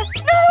 Loser!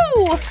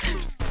 No!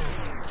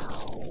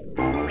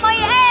 My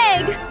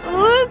egg!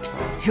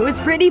 Oops. It was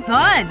pretty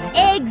fun.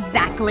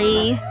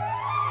 Exactly.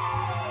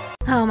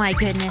 Oh my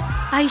goodness.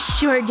 I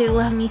sure do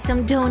love me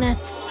some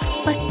donuts.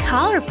 But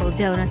colorful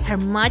donuts are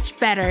much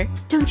better,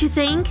 don't you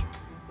think?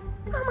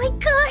 Oh my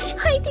gosh!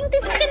 I think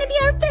this is gonna be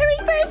our very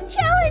first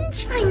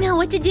challenge! I know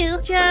what to do.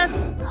 Just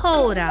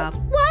hold up.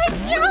 What?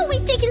 You're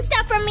always taking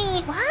stuff from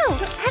me! Wow,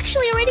 you're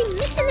actually already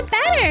mixing the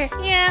batter!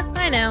 Yeah,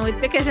 I know. It's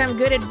because I'm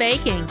good at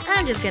baking.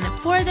 I'm just gonna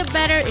pour the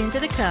batter into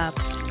the cup.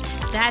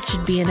 That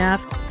should be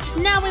enough.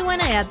 Now we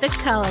want to add the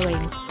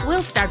coloring.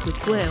 We'll start with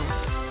glue.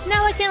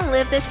 Now I can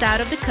lift this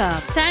out of the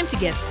cup. Time to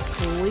get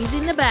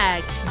squeezing the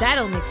bag.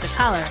 That'll mix the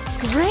color.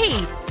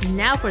 Great!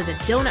 Now for the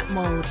donut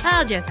mold.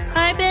 I'll just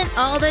pipe in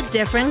all the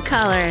different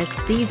colors.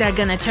 These are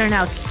gonna turn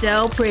out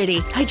so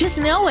pretty. I just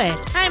know it.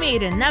 I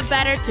made enough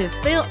batter to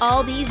fill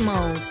all these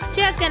molds.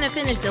 Just gonna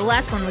finish the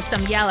last one with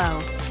some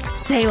yellow.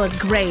 They look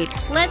great.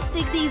 Let's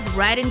stick these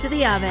right into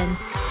the oven.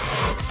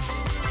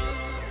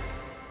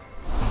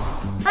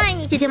 I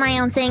need to do my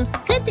own thing.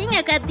 Good thing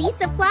I've got these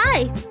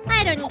supplies.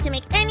 I don't need to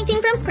make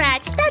anything from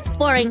scratch. That's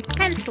boring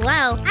and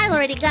slow. I've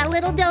already got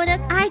little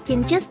donuts. I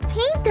can just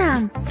paint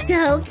them.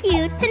 So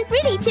cute and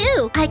pretty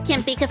too. I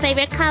can pick a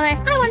favorite color.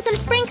 I want some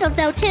sprinkles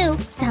though too.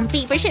 Some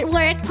paper should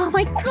work. Oh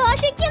my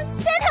gosh, I can't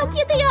stand how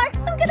cute they are.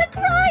 I'm gonna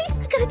cry.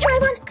 I gotta try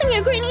one. Come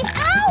here, Greenie.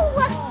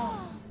 Ow!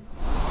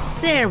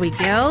 There we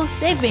go.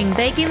 They've been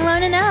baking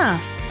long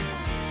enough.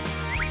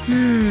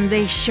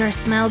 They sure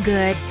smell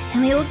good.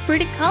 And they look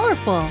pretty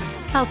colorful.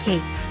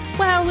 Okay,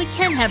 well, we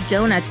can't have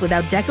donuts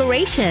without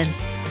decorations.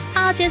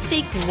 I'll just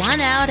take one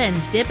out and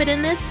dip it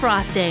in this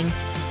frosting.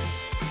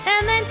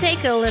 And then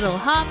take a little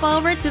hop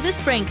over to the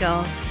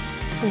sprinkles.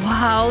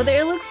 Wow,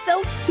 they look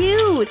so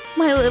cute!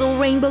 My little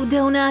rainbow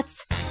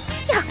donuts.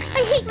 Yuck!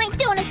 I hate my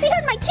donuts. They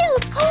hurt my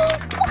tooth. Oh,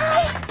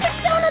 wow! Your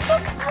donuts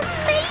look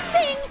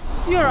amazing!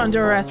 You're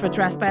under arrest for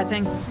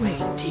trespassing.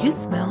 Wait, do you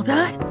smell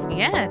that?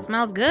 Yeah, it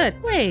smells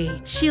good.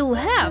 Wait, she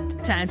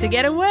left. Time to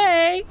get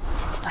away.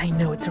 I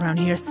know it's around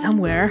here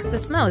somewhere. The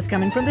smell is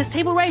coming from this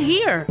table right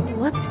here.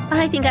 Whoops,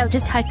 I think I'll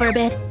just hide for a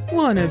bit.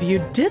 One of you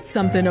did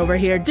something over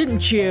here,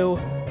 didn't you?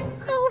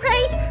 All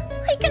right,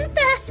 I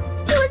confess.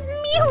 It was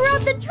me who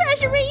robbed the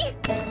treasury.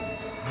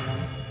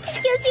 I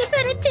guess you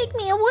better take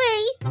me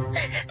away.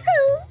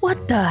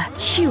 What the?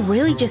 She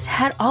really just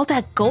had all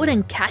that gold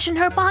and cash in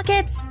her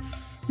pockets?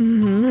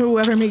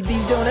 Whoever made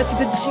these donuts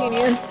is a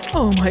genius.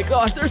 Oh my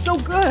gosh, they're so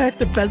good!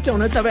 The best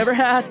donuts I've ever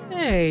had.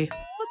 Hey,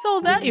 what's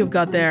all that you've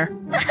got there?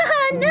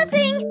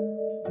 Nothing.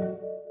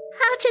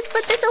 I'll just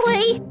put this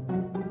away.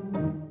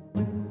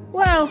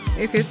 Well,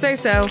 if you say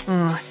so.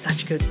 Oh,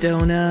 such good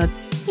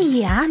donuts.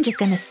 Yeah, I'm just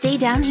gonna stay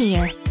down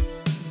here.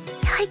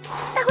 Yikes,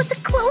 that was a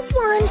close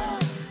one.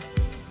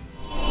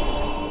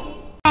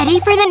 Ready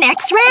for the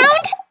next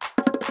round?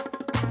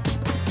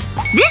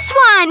 This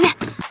one!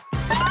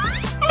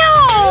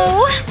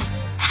 No!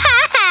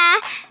 Haha!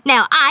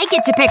 Now I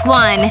get to pick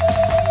one.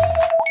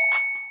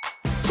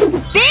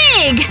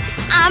 Big!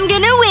 I'm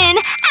gonna win!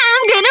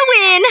 I'm gonna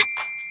win!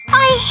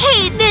 I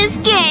hate this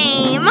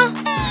game!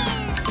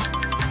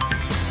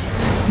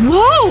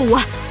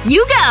 Whoa!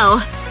 You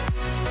go!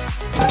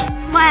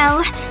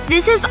 Well,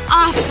 this is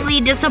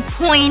awfully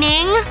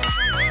disappointing.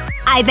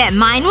 I bet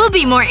mine will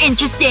be more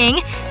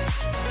interesting.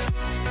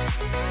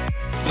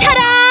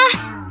 Ta-da!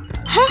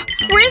 Huh?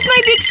 Where's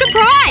my big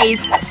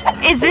surprise?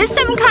 Is this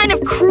some kind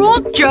of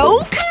cruel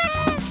joke?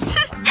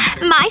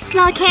 My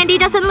small candy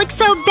doesn't look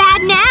so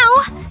bad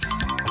now.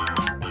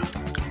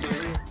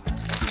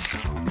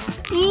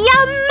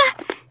 Yum!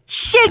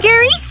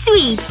 Sugary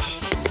sweet.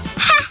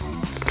 Ha!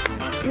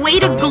 Way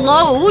to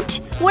gloat.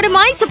 What am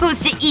I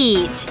supposed to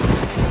eat?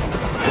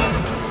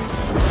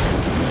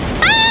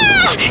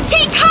 Ah!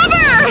 Take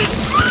cover!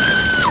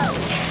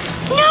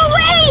 No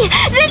way!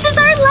 This is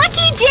our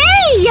lucky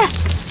day!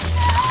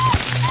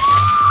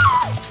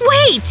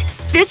 Wait!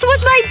 This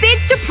was my big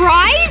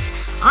surprise?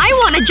 I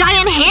want a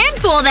giant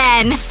handful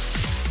then!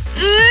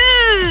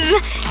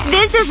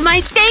 This is my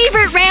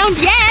favorite round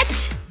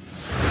yet!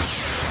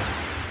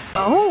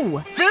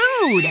 Oh,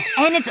 food!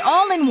 And it's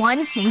all in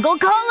one single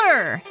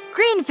color!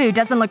 Green food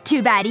doesn't look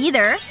too bad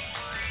either.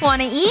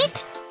 Wanna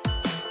eat?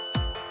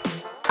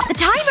 The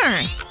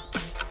timer!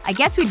 I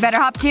guess we'd better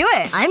hop to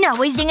it. I'm not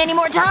wasting any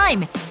more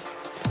time.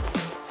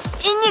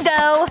 In you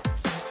go!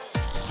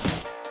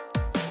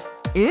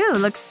 Ooh,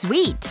 looks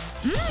sweet.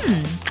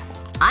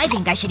 I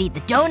think I should eat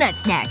the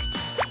donuts next.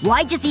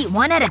 Why just eat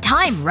one at a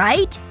time,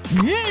 right?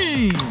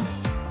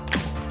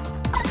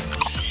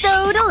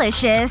 So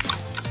delicious.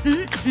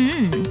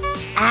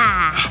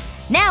 Ah.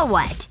 Now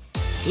what?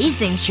 These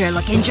things sure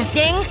look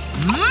interesting.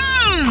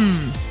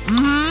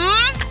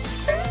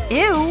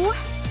 Ew.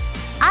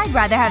 I'd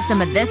rather have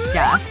some of this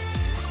stuff.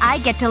 I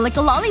get to lick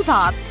a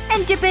lollipop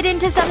and dip it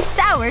into some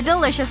sour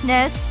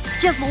deliciousness.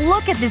 Just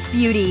look at this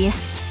beauty.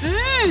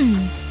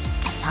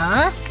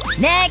 Huh?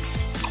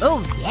 Next!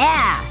 Oh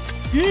yeah!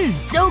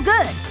 So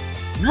good!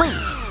 Wait.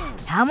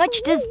 How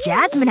much does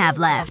Jasmine have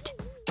left?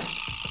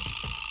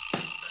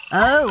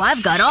 Oh,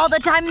 I've got all the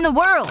time in the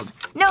world.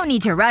 No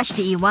need to rush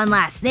to eat one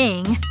last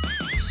thing.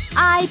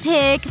 I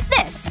pick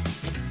this.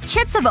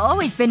 Chips have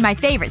always been my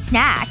favorite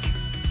snack.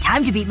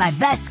 Time to beat my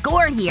best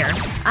score here.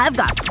 I've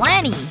got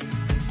plenty.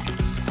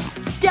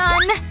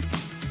 Done!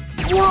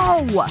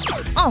 Whoa!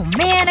 Oh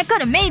man, I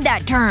could've made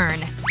that turn.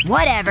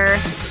 Whatever.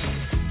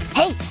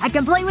 Hey, I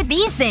can play with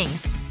these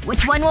things.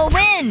 Which one will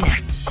win?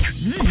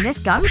 This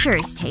gum sure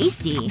is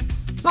tasty.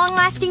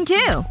 Long-lasting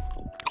too.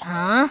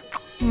 Huh?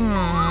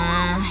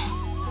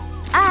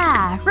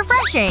 Ah,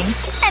 refreshing.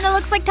 And it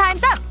looks like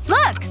time's up.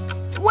 Look!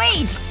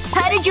 Wait!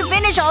 How did you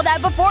finish all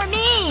that before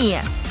me?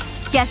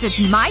 Guess it's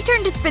my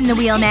turn to spin the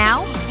wheel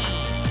now.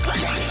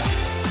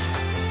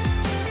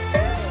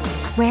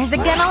 Where's it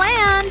gonna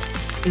land?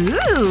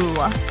 Ooh.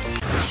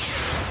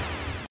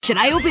 Should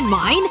I open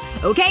mine?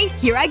 Okay,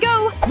 here I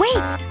go.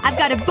 Wait! I've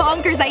got a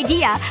bonkers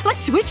idea.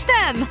 Let's switch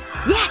them!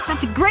 Yes,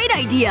 that's a great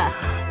idea!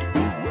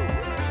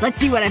 Let's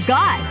see what I've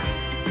got.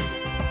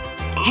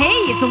 Hey,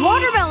 it's a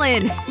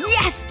watermelon!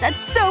 Yes! That's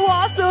so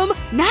awesome!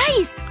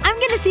 Nice! I'm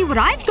gonna see what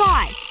I've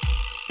got.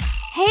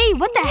 Hey,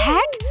 what the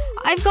heck?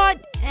 I've got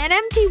an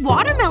empty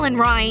watermelon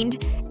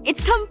rind.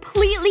 It's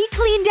completely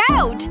cleaned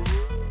out.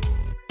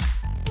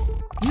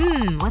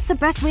 What's the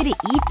best way to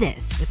eat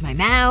this? With my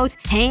mouth?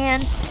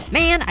 Hands?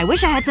 Man, I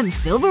wish I had some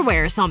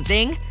silverware or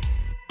something.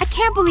 I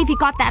can't believe he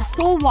got that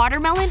whole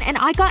watermelon and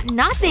I got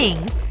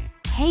nothing.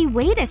 Hey,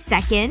 wait a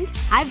second.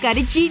 I've got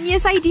a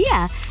genius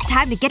idea.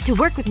 Time to get to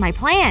work with my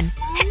plan.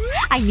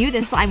 I knew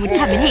this slime would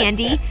come in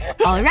handy.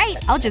 Alright,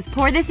 I'll just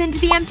pour this into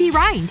the empty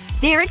rind.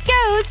 There it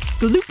goes!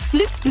 Bloop,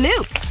 bloop,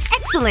 bloop.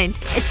 Excellent!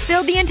 It's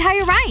filled the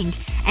entire rind.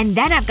 And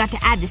then I've got to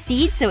add the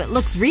seeds so it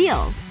looks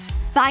real.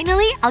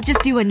 Finally, I'll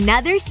just do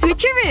another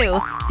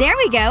switcheroo. There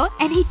we go.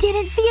 And he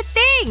didn't see a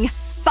thing.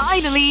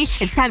 Finally!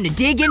 It's time to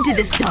dig into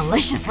this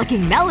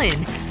delicious-looking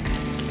melon.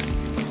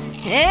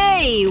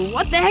 Hey!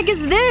 What the heck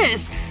is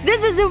this?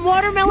 This isn't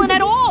watermelon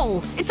at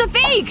all! It's a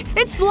fake!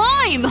 It's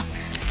slime!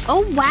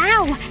 Oh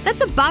wow.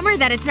 That's a bummer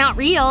that it's not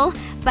real.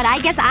 But I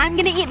guess I'm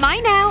gonna eat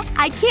mine now.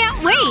 I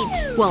can't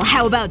wait! Well,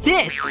 how about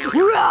this?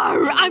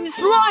 Roar! I'm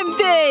Slime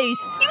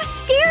Face! You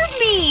scared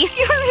me!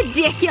 You're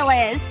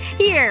ridiculous!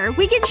 Here,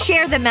 we can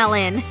share the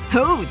melon.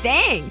 Oh,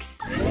 thanks.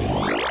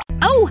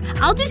 Oh,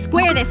 I'll do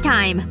square this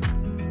time.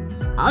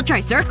 I'll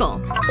try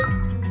circle.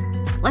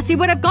 Let's see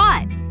what I've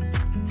got.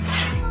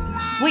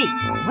 Wait,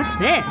 what's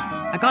this?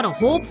 I got a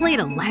whole plate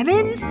of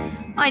lemons?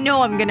 I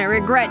know I'm gonna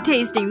regret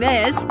tasting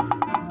this.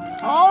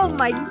 Oh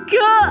my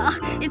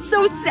god! It's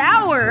so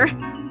sour!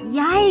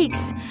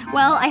 Yikes.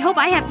 Well, I hope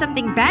I have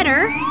something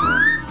better.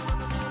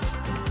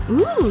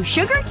 Ooh,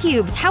 sugar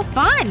cubes. How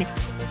fun!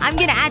 I'm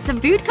gonna add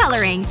some food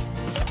coloring.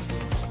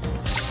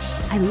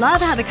 I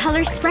love how the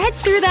color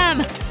spreads through them!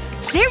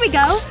 There we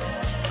go!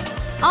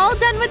 All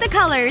done with the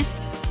colors.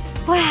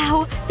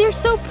 Wow, they're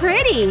so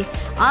pretty!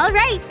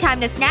 Alright, time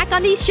to snack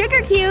on these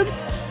sugar cubes.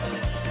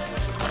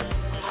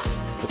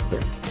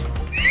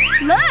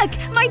 Look!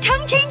 My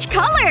tongue changed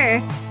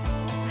color!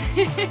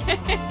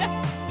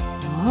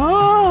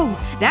 Oh,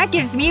 that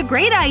gives me a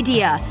great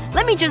idea.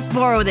 Let me just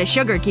borrow the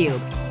sugar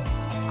cube.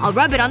 I'll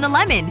rub it on the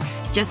lemon.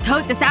 Just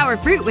coat the sour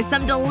fruit with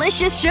some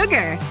delicious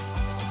sugar.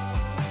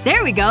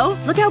 There we go.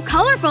 Look how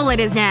colorful it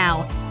is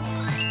now.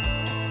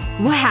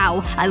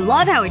 Wow, I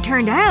love how it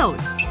turned out.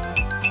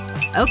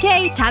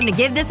 Okay, time to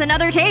give this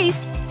another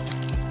taste.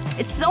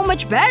 It's so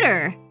much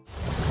better.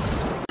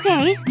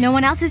 Okay, no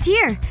one else is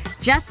here.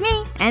 Just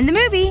me and the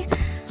movie.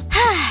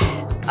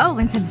 Oh,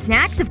 and some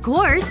snacks, of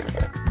course.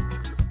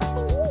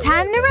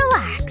 Time to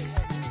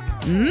relax.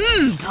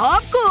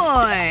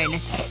 Popcorn!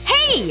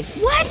 Hey!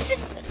 What?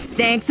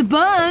 Thanks a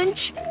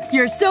bunch!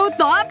 You're so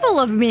thoughtful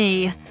of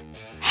me!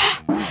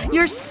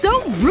 You're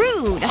so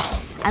rude!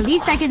 At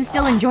least I can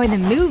still enjoy the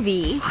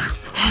movie.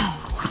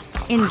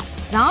 In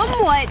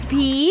somewhat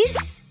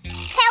peace.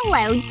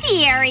 Hello,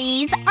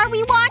 dearies. Are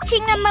we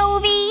watching a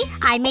movie?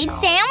 I made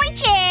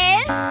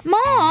sandwiches.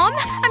 Mom!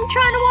 I'm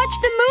trying to watch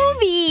the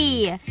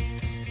movie!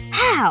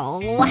 Ow.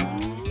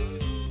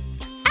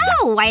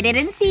 Oh, I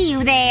didn't see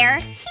you there.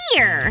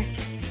 Here.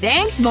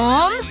 Thanks,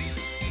 Mom!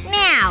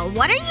 Now,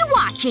 what are you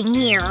watching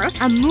here?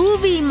 A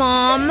movie,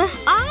 Mom.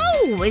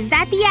 Oh, is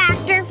that the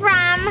actor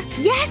from…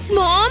 Yes,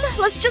 Mom!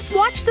 Let's just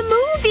watch the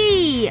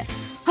movie!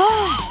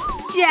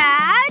 Oh,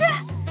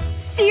 Dad?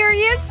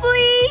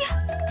 Seriously?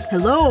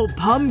 Hello,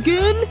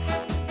 Pumpkin?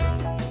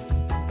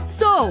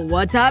 So,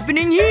 what's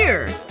happening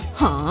here?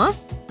 Huh?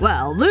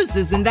 Well, this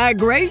isn't that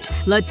great.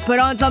 Let's put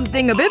on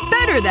something a bit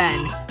better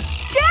then.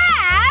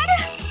 Dad!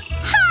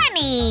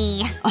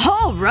 Honey!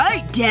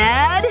 Alright,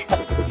 Dad!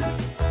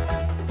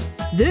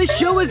 This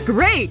show is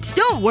great!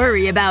 Don't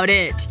worry about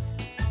it!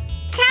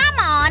 Come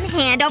on,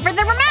 hand over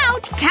the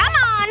remote! Come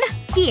on!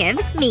 Give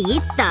me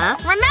the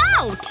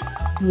remote!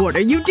 What are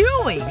you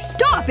doing?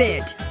 Stop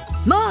it!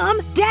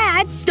 Mom!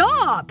 Dad!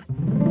 Stop!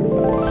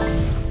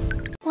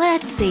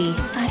 Let's see.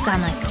 I've got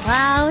my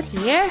cloud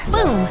here.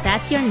 Boom!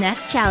 That's your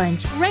next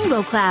challenge.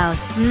 Rainbow clouds.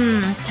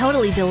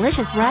 Totally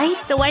delicious, right?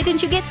 So why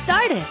didn't you get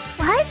started?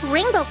 What?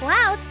 Rainbow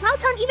clouds?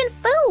 Clouds aren't even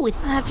food!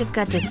 I've just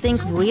got to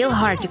think real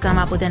hard to come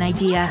up with an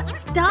idea.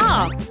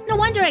 Stop! No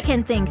wonder I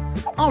can't think.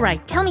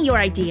 Alright, tell me your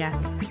idea.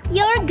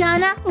 You're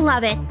gonna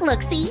love it.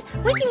 Look, see?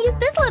 We can use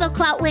this little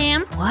clout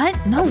lamp. What?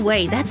 No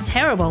way, that's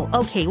terrible.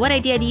 Okay, what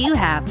idea do you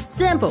have?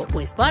 Simple.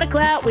 We spot a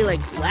cloud, we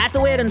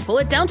lasso it and pull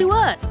it down to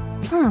us.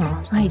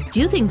 Oh, I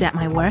do think that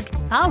might work.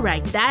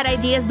 Alright, that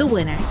idea is the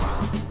winner.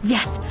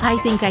 Yes, I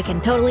think I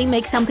can totally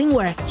make something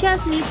work.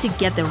 Just need to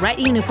get the right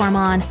uniform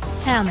on.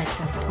 Helmet's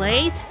in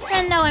place.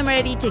 And now I'm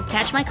ready to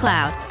catch my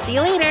cloud. See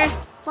you later.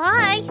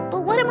 Bye.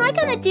 But what am I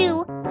gonna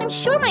do? I'm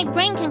sure my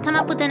brain can come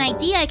up with an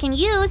idea I can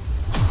use.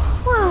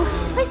 Whoa,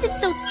 why is it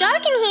so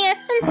dark in here?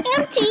 And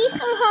empty.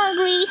 I'm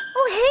hungry.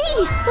 Oh,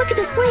 hey! Look at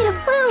this plate of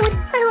food.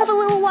 I love a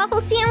little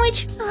waffle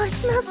sandwich. Oh, it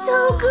smells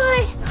so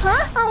good.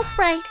 Huh? Oh,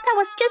 right. That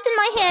was just in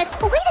my head.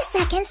 Oh, wait a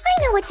second. I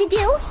know what to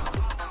do.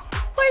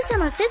 Pour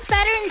some of this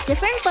batter in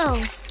different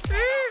bowls.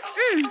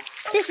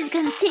 This is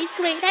gonna taste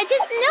great. I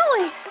just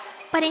know it.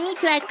 But I need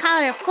to add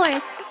color, of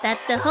course.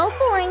 That's the whole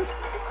point.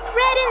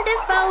 Red in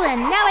this bowl,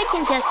 and now I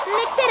can just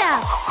mix it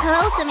up.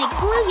 I'll also make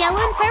blue, yellow,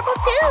 and purple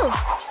too.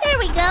 There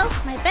we go.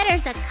 My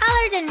batters are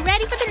colored and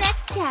ready for the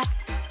next step.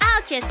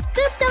 I'll just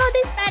scoop some of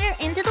this batter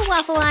into the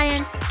waffle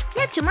iron.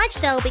 Not too much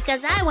though,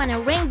 because I want a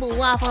rainbow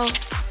waffle.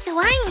 So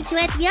I need to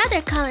add the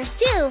other colors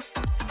too.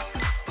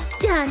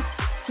 Done.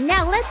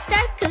 Now let's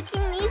start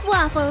cooking these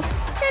waffles.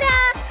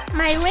 Ta-da!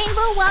 My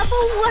rainbow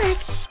waffle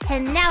worked.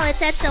 And now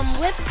let's add some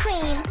whipped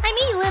cream. I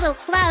need little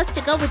clouds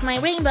to go with my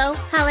rainbow.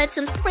 I'll add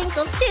some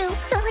sprinkles too.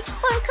 So much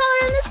fun color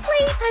on this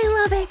plate. I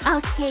love it.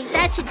 Okay,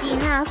 that should be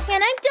enough.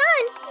 And I'm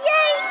done.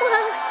 Yay!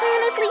 Wow, I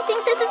honestly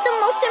think this is the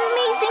most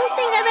amazing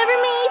thing I've ever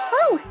made.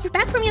 Oh, you're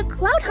back from your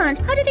cloud hunt.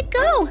 How did it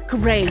go?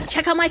 Great,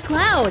 check out my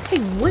cloud. Hey,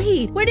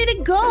 wait, where did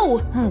it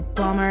go? Oh,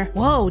 bummer.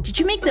 Whoa, did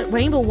you make that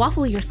rainbow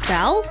waffle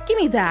yourself? Give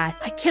me that.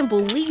 I can't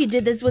believe you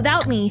did this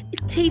without me.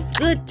 It tastes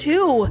good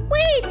too.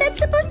 Wait, that's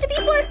supposed to be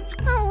for…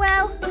 Oh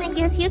well, I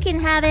guess you can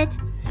have it.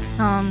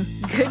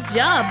 Good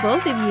job,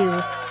 both of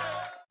you.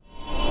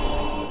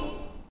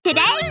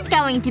 Today's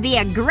going to be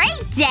a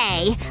great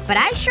day, but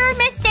I sure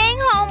miss staying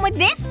home with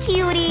this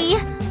cutie.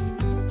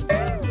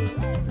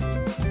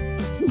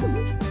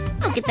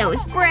 Look at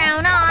those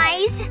brown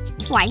eyes.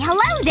 Why,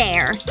 hello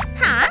there.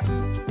 Huh?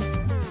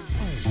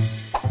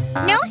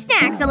 No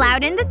snacks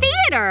allowed in the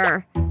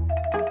theater.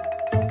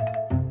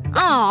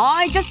 Aw,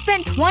 I just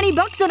spent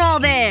 $20 on all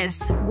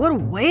this. What a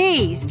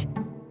waste.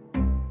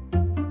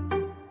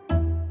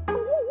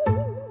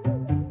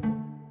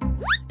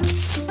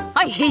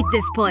 hate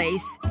this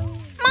place.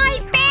 My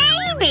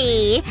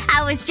baby!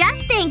 I was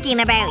just thinking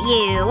about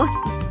you.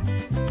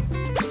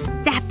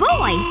 That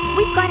boy!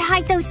 We've gotta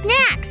hide those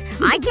snacks.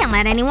 I can't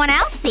let anyone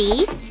else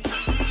see.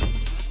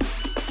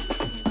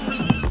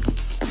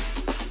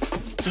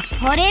 Just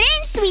put it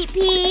in, Sweet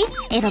Pea.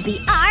 It'll be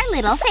our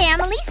little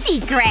family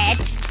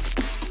secret.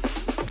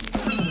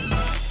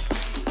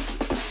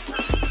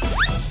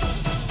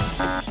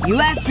 You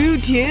have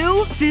food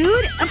too?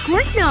 Food? Of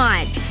course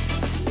not.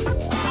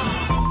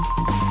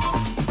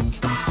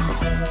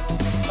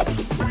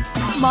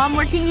 Mom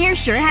working here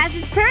sure has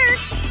its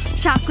perks.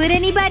 Chocolate,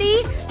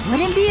 anybody?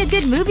 Wouldn't be a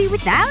good movie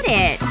without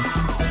it.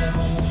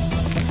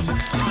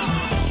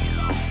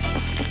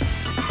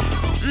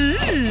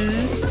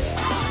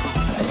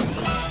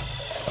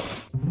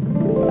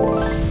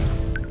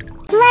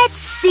 Let's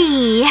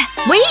see.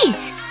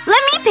 Wait!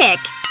 Let me pick.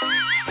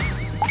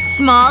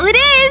 Small it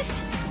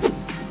is.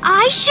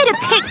 I should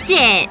have picked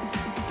it.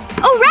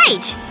 Oh,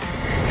 right.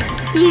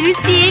 You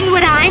seeing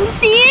what I'm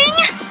seeing?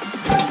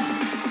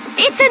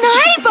 It's an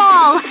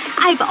eyeball!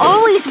 I've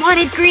always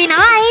wanted green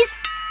eyes.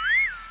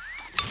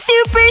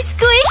 Super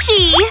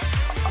squishy.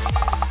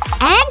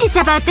 And it's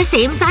about the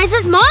same size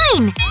as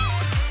mine.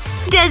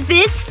 Does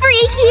this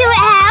freak you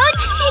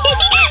out?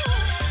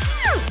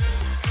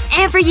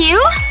 And for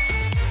you?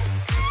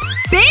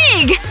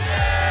 Big!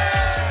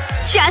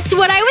 Just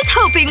what I was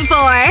hoping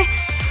for.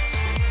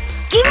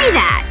 Give me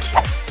that.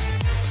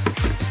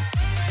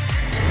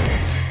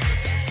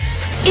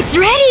 It's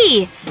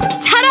ready!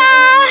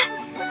 Ta-da!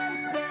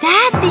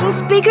 That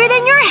thing's bigger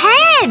than your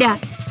head!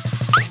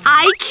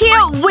 I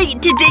can't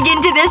wait to dig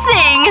into this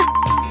thing!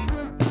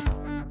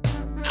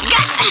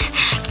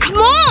 Come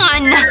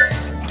on!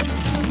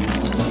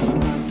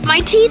 My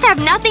teeth have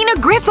nothing to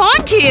grip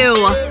onto!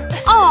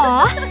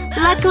 Aw.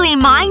 Luckily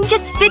mine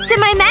just fits in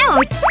my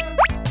mouth.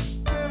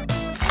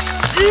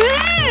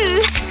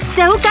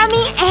 So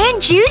gummy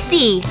and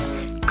juicy.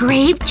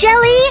 Grape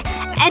jelly?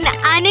 An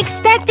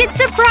unexpected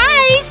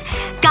surprise!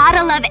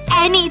 Gotta love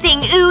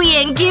anything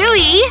ooey and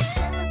gooey.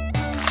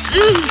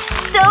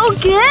 So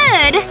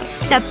good!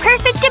 The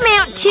perfect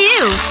amount,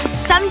 too.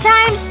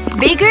 Sometimes,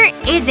 bigger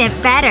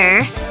isn't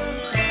better.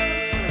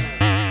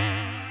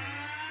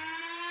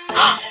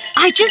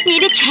 I just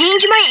need to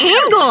change my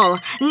angle!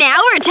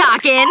 Now we're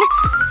talking!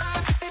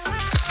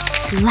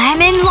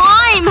 Lemon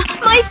lime!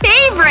 My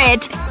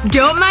favorite!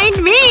 Don't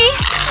mind me!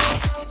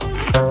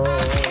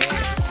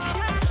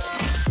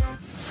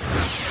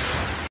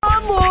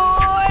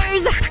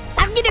 Amors!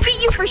 I'm gonna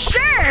beat you for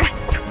sure!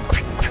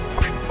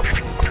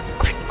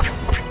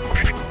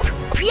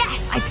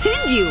 Yes! I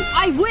pinned you!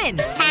 I win!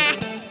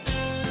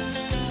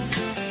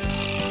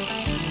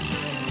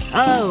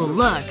 Oh,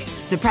 look.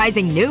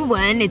 Surprising new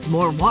one. It's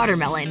more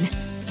watermelon.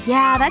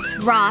 Yeah, that's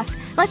rough.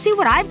 Let's see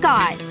what I've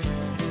got.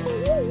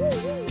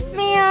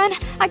 Man,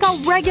 I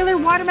got regular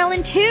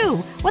watermelon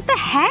too. What the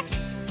heck?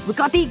 We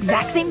got the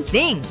exact same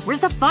thing. Where's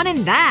the fun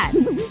in that?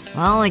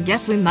 Well, I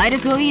guess we might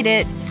as well eat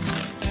it.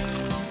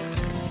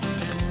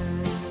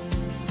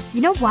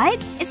 You know what?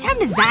 It's time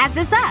to zazz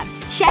this up.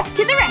 Chef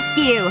to the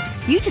rescue!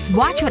 You just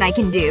watch what I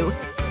can do.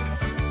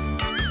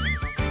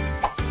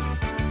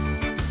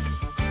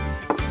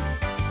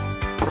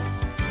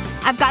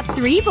 I've got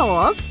 3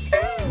 bowls.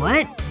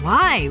 What?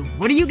 Why?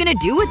 What are you gonna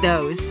do with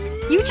those?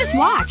 You just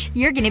watch.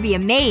 You're gonna be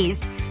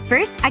amazed.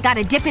 First, I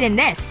gotta dip it in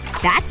this.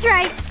 That's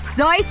right.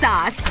 Soy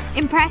sauce.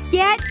 Impressed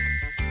yet?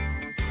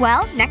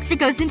 Well, next it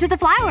goes into the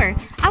flour.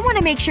 I want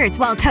to make sure it's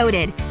well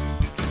coated.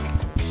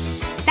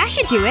 That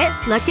should do it.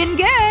 Looking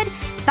good.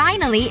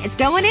 Finally, it's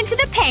going into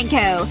the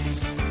panko.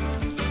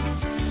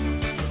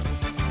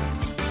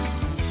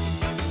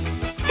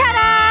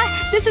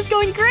 Ta-da! This is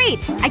going great!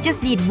 I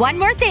just need one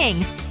more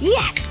thing.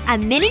 Yes! A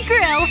mini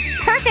grill!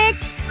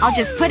 Perfect! I'll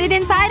just put it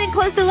inside and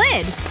close the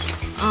lid.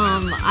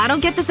 I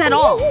don't get this at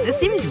all. This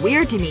seems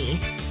weird to me.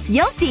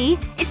 You'll see.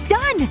 It's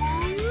done!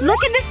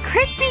 Look at this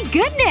crispy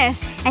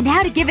goodness! And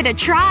now to give it a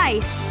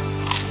try.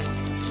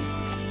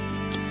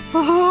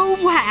 Oh,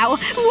 wow.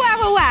 Wow,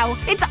 wow, wow.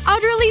 It's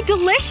utterly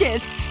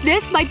delicious.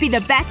 This might be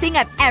the best thing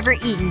I've ever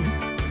eaten.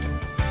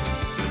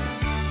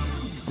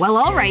 Well,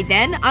 alright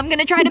then. I'm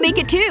gonna try to make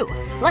it too.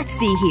 Let's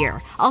see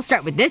here. I'll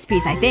start with this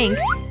piece, I think.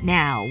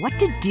 Now, what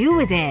to do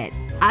with it?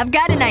 I've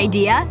got an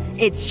idea.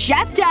 It's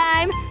chef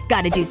time!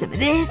 Gotta do some of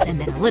this,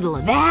 and then a little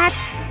of that.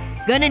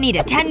 Gonna need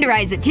to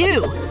tenderize it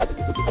too.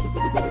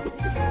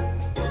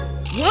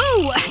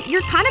 Whoa!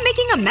 You're kinda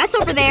making a mess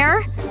over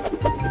there.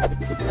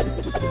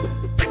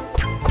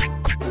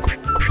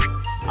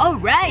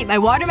 Alright, my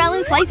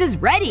watermelon slice is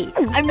ready!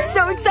 I'm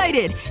so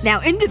excited! Now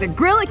into the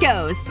grill it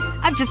goes!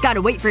 I've just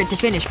gotta wait for it to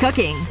finish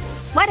cooking.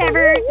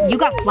 Whatever. You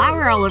got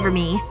flour all over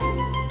me.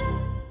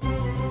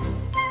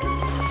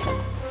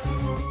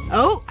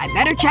 Oh, I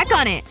better check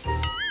on it.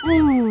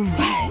 Ooh.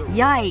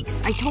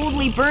 Yikes. I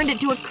totally burned it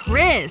to a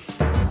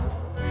crisp.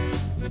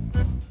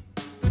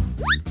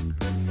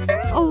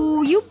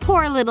 Oh, you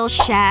poor little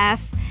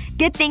chef.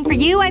 Good thing for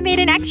you I made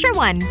an extra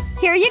one.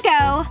 Here you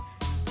go.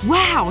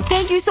 Wow,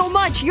 thank you so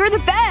much. You're the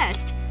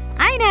best.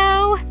 I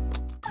know.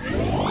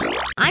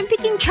 I'm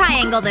picking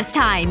triangle this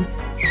time.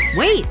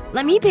 Wait,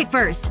 let me pick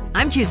first.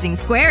 I'm choosing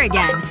square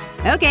again.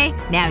 Okay,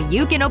 now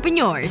you can open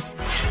yours.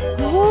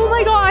 Oh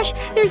my gosh!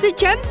 There's a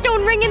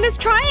gemstone ring in this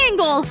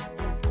triangle!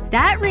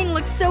 That ring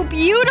looks so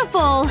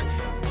beautiful!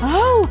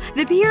 Oh,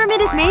 the pyramid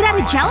is made out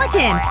of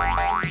gelatin!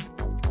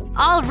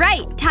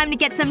 Alright, time to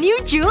get some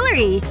new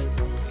jewelry!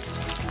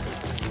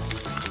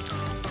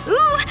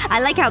 Ooh, I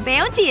like how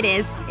bouncy it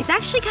is. It's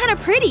actually kind of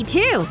pretty,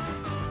 too.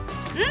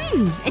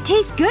 It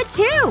tastes good,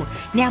 too.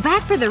 Now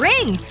back for the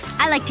ring.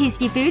 I like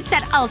tasty foods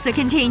that also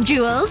contain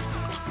jewels.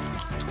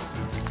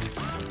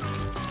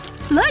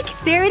 Look!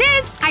 There it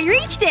is! I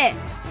reached it!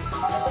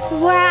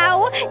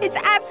 Wow! It's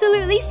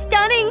absolutely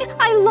stunning!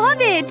 I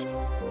love it!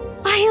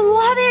 I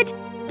love it!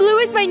 Blue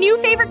is my new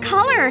favorite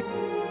color!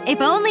 If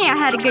only I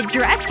had a good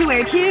dress to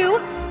wear, too.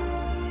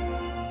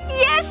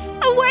 Yes!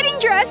 A wedding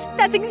dress!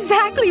 That's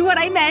exactly what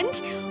I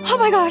meant! Oh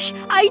my gosh,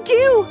 I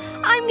do!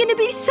 I'm gonna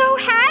be so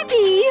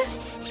happy!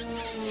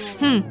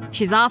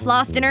 She's off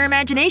lost in her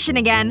imagination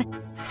again.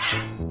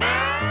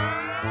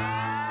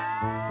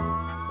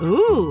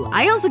 Ooh,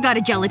 I also got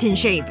a gelatin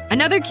shape.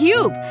 Another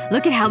cube.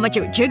 Look at how much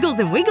it jiggles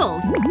and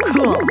wiggles.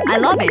 Cool. I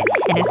love it.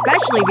 And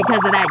especially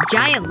because of that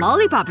giant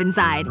lollipop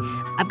inside.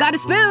 I've got a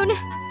spoon.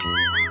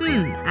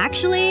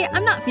 Actually,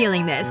 I'm not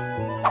feeling this.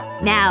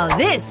 Now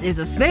this is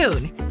a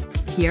spoon.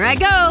 Here I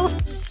go.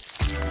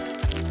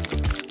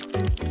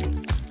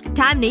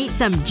 Time to eat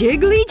some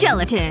jiggly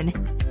gelatin.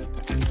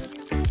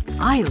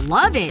 I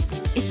love it.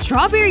 It's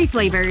strawberry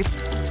flavored.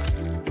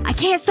 I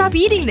can't stop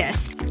eating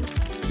this.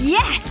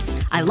 Yes!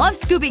 I love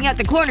scooping out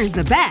the corners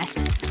the best.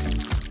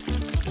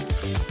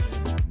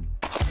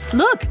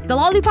 Look! The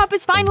lollipop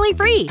is finally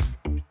free!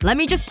 Let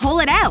me just pull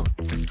it out.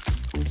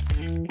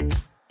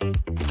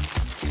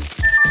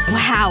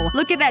 Wow,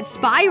 look at that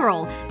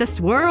spiral! The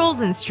swirls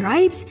and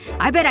stripes.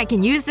 I bet I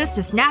can use this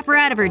to snap her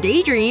out of her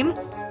daydream.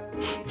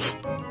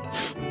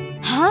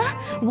 Huh?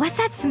 What's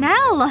that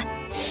smell?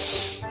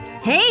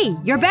 Hey!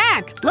 You're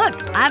back!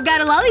 Look! I've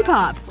got a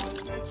lollipop!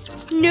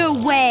 No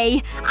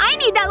way! I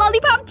need that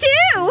lollipop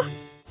too!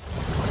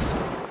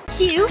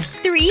 2,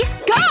 3,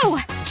 go!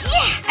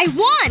 Yeah! I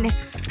won!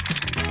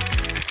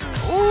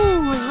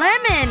 Ooh,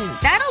 lemon.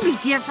 That'll be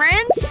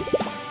different.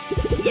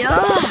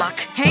 Yuck.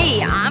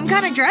 Hey, I'm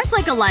kinda dressed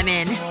like a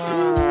lemon.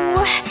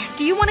 Ooh.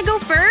 Do you wanna go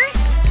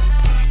first?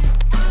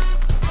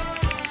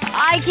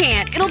 I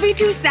can't. It'll be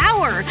too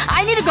sour.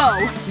 I need to go.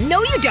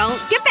 No you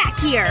don't. Get back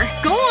here.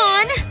 Go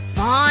on.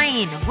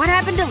 Fine. What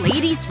happened to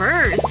ladies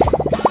first?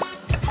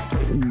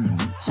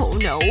 Oh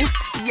no.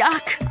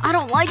 Yuck. I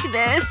don't like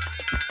this.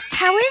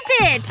 How is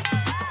it?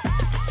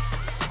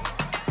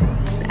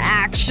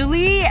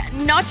 Actually,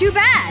 not too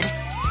bad.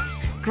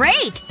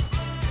 Great.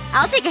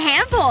 I'll take a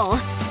handful.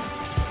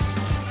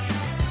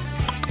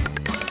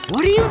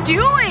 What are you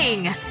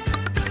doing?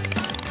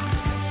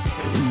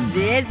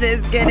 This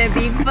is gonna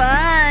be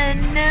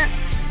fun.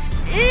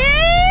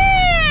 Ew!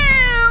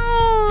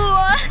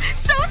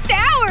 So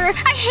sour!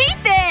 I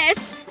hate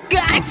this!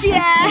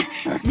 Gotcha!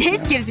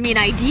 This gives me an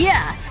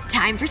idea.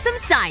 Time for some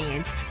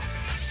science.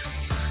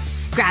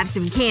 Grab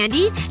some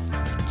candy.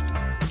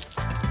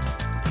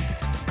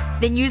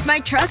 Then use my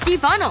trusty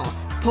funnel.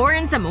 Pour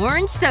in some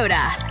orange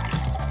soda.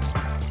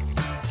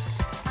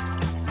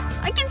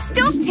 I can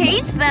still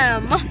taste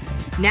them.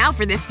 Now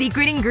for the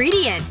secret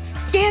ingredient.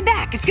 Stand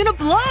back. It's gonna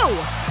blow!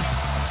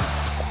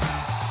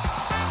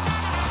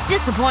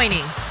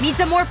 Disappointing. Need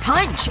some more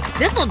punch.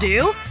 This'll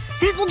do.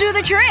 This'll do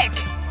the trick.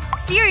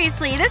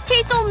 Seriously, this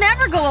taste will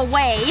never go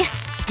away.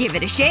 Give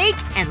it a shake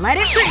and let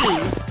it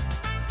freeze.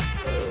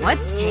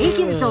 What's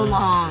taking so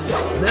long?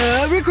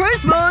 Merry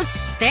Christmas!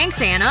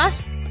 Thanks, Anna.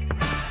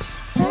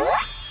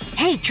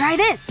 Hey, try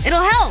this.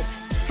 It'll help.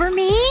 For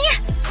me?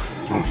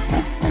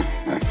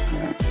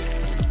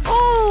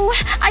 Oh,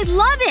 I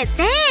love it.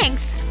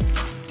 Thanks.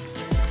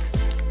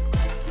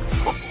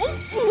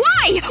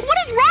 Why? What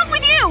is wrong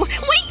with you?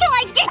 Wait till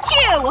I get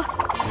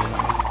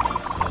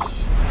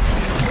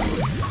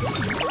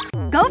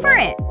you! Go for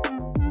it.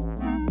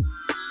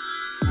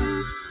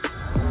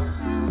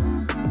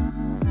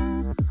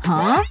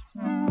 Huh?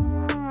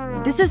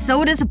 This is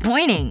so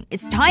disappointing.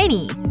 It's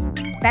tiny.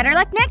 Better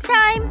luck next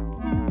time.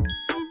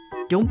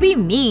 Don't be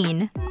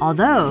mean.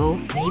 Although,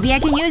 maybe I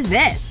can use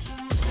this.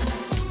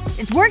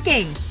 It's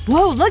working!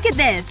 Whoa, look at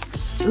this!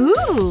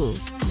 Ooh.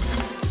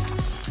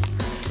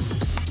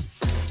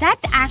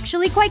 That's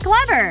actually quite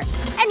clever.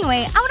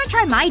 Anyway, I want to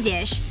try my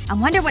dish. I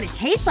wonder what it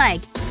tastes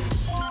like.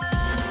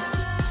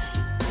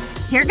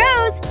 Here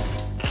goes.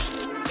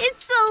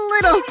 It's a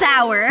little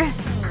sour.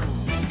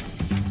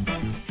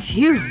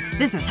 Phew.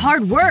 This is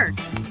hard work.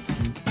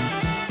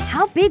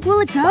 How big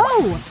will it go?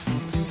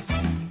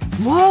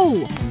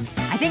 Whoa.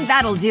 I think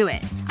that'll do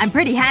it. I'm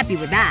pretty happy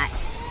with that.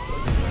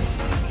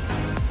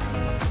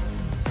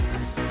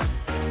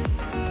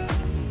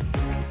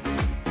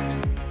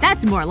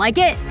 That's more like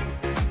it.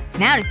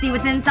 Now to see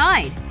what's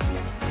inside.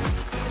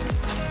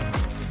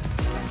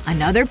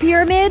 Another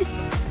pyramid?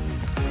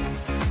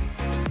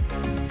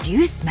 Do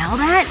you smell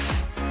that?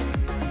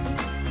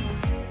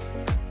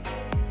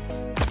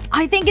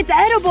 I think it's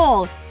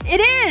edible! It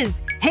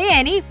is! Hey,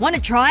 Annie, wanna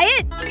try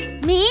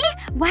it? Me?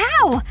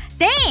 Wow!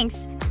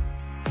 Thanks!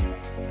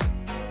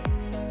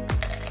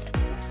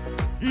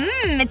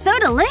 It's so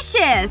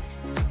delicious!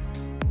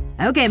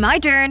 Okay, my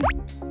turn.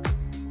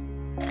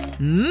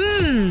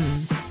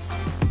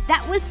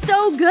 That was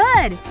so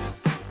good!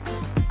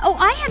 Oh,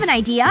 I have an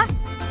idea!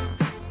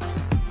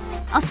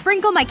 I'll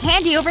sprinkle my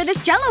candy over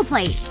this Jell-O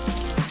plate.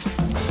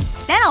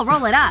 Then I'll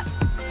roll it up.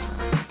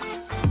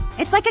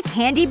 It's like a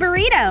candy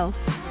burrito.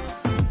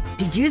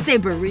 Did you say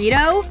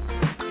burrito?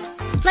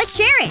 Let's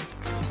share it!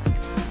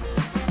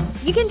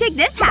 You can take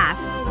this half.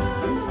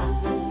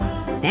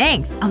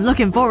 Thanks. I'm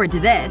looking forward to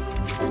this.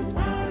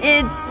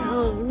 It's…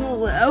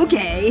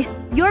 okay.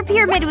 Your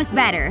pyramid was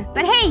better.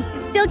 But hey,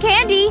 it's still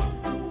candy.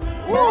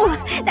 Ooh,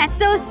 that's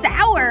so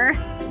sour.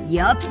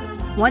 Yup.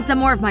 Want some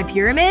more of my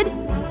pyramid?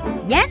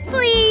 Yes,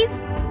 please!